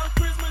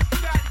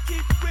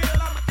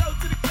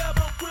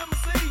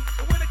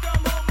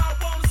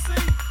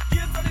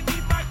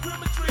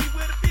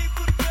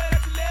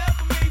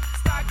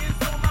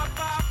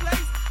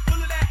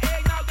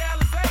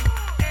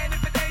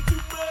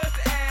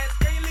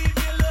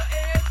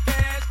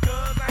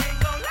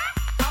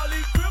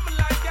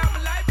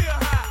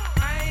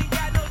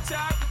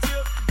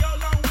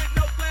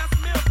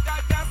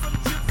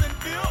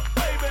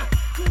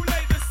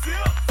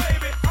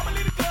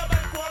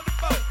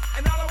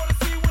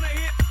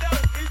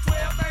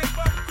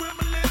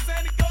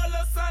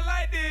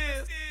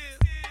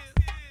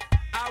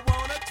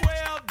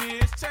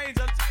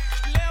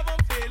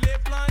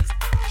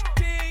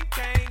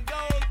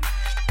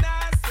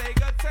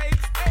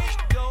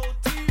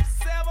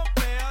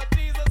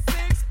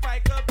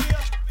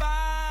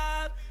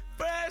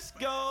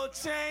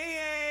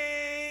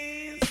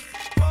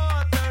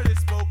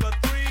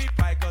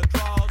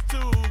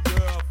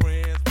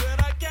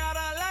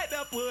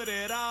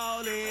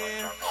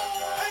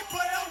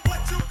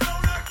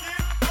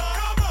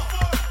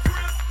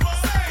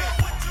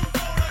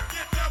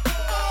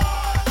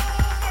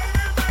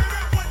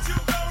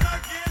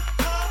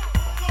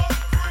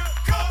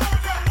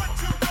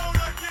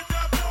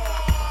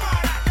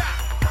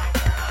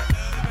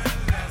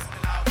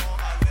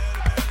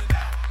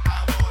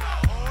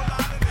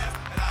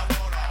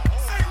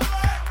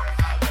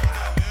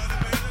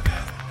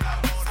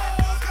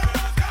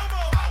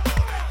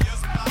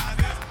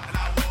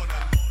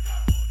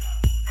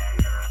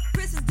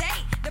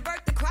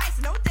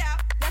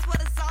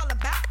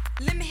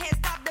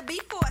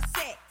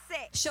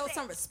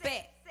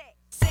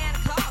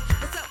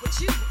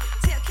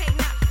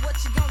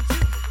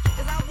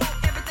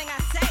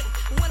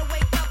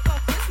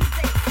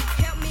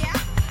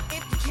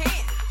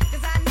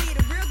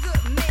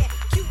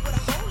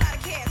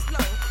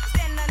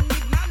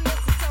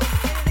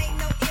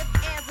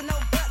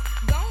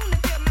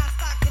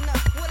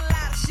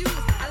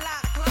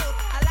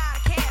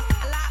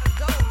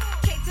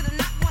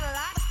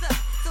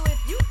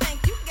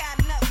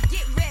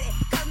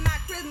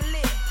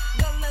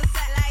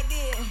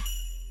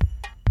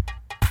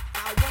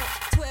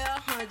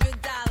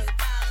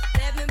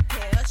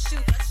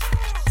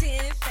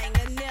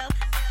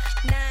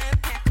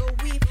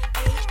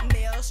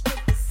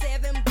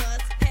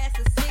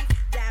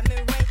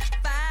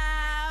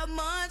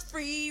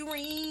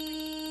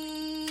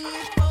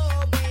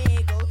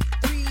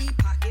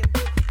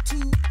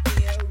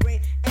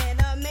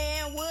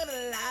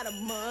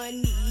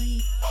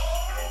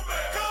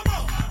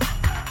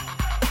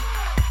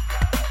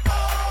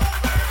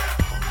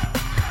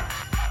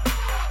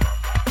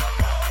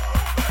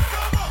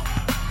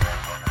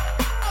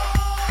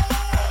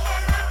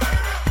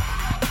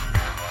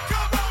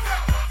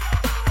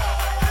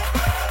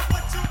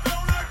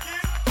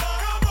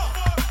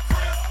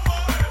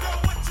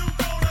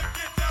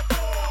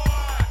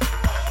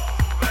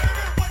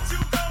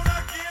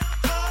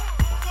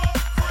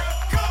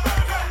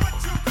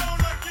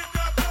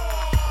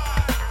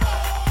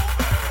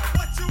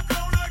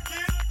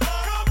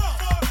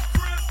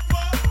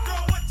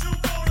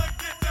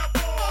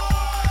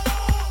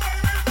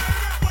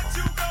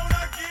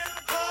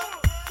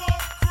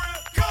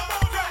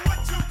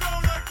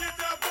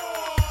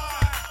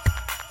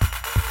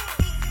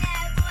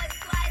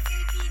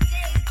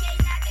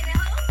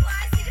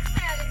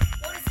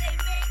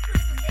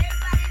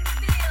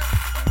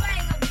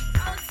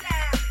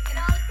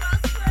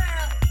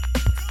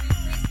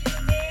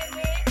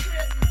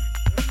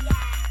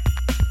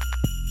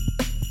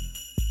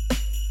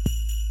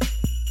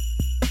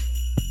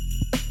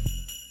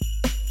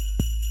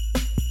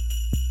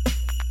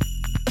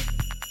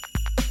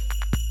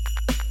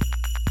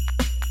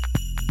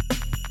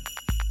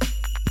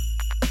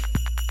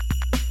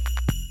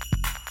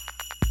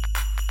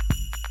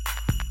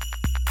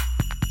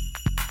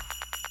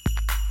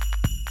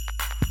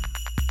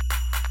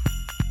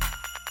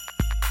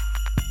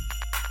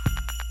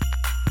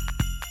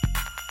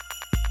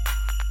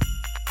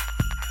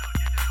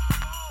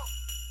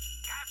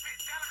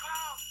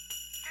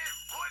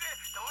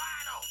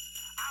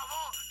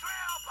cerveau, tué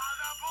par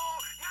un bout.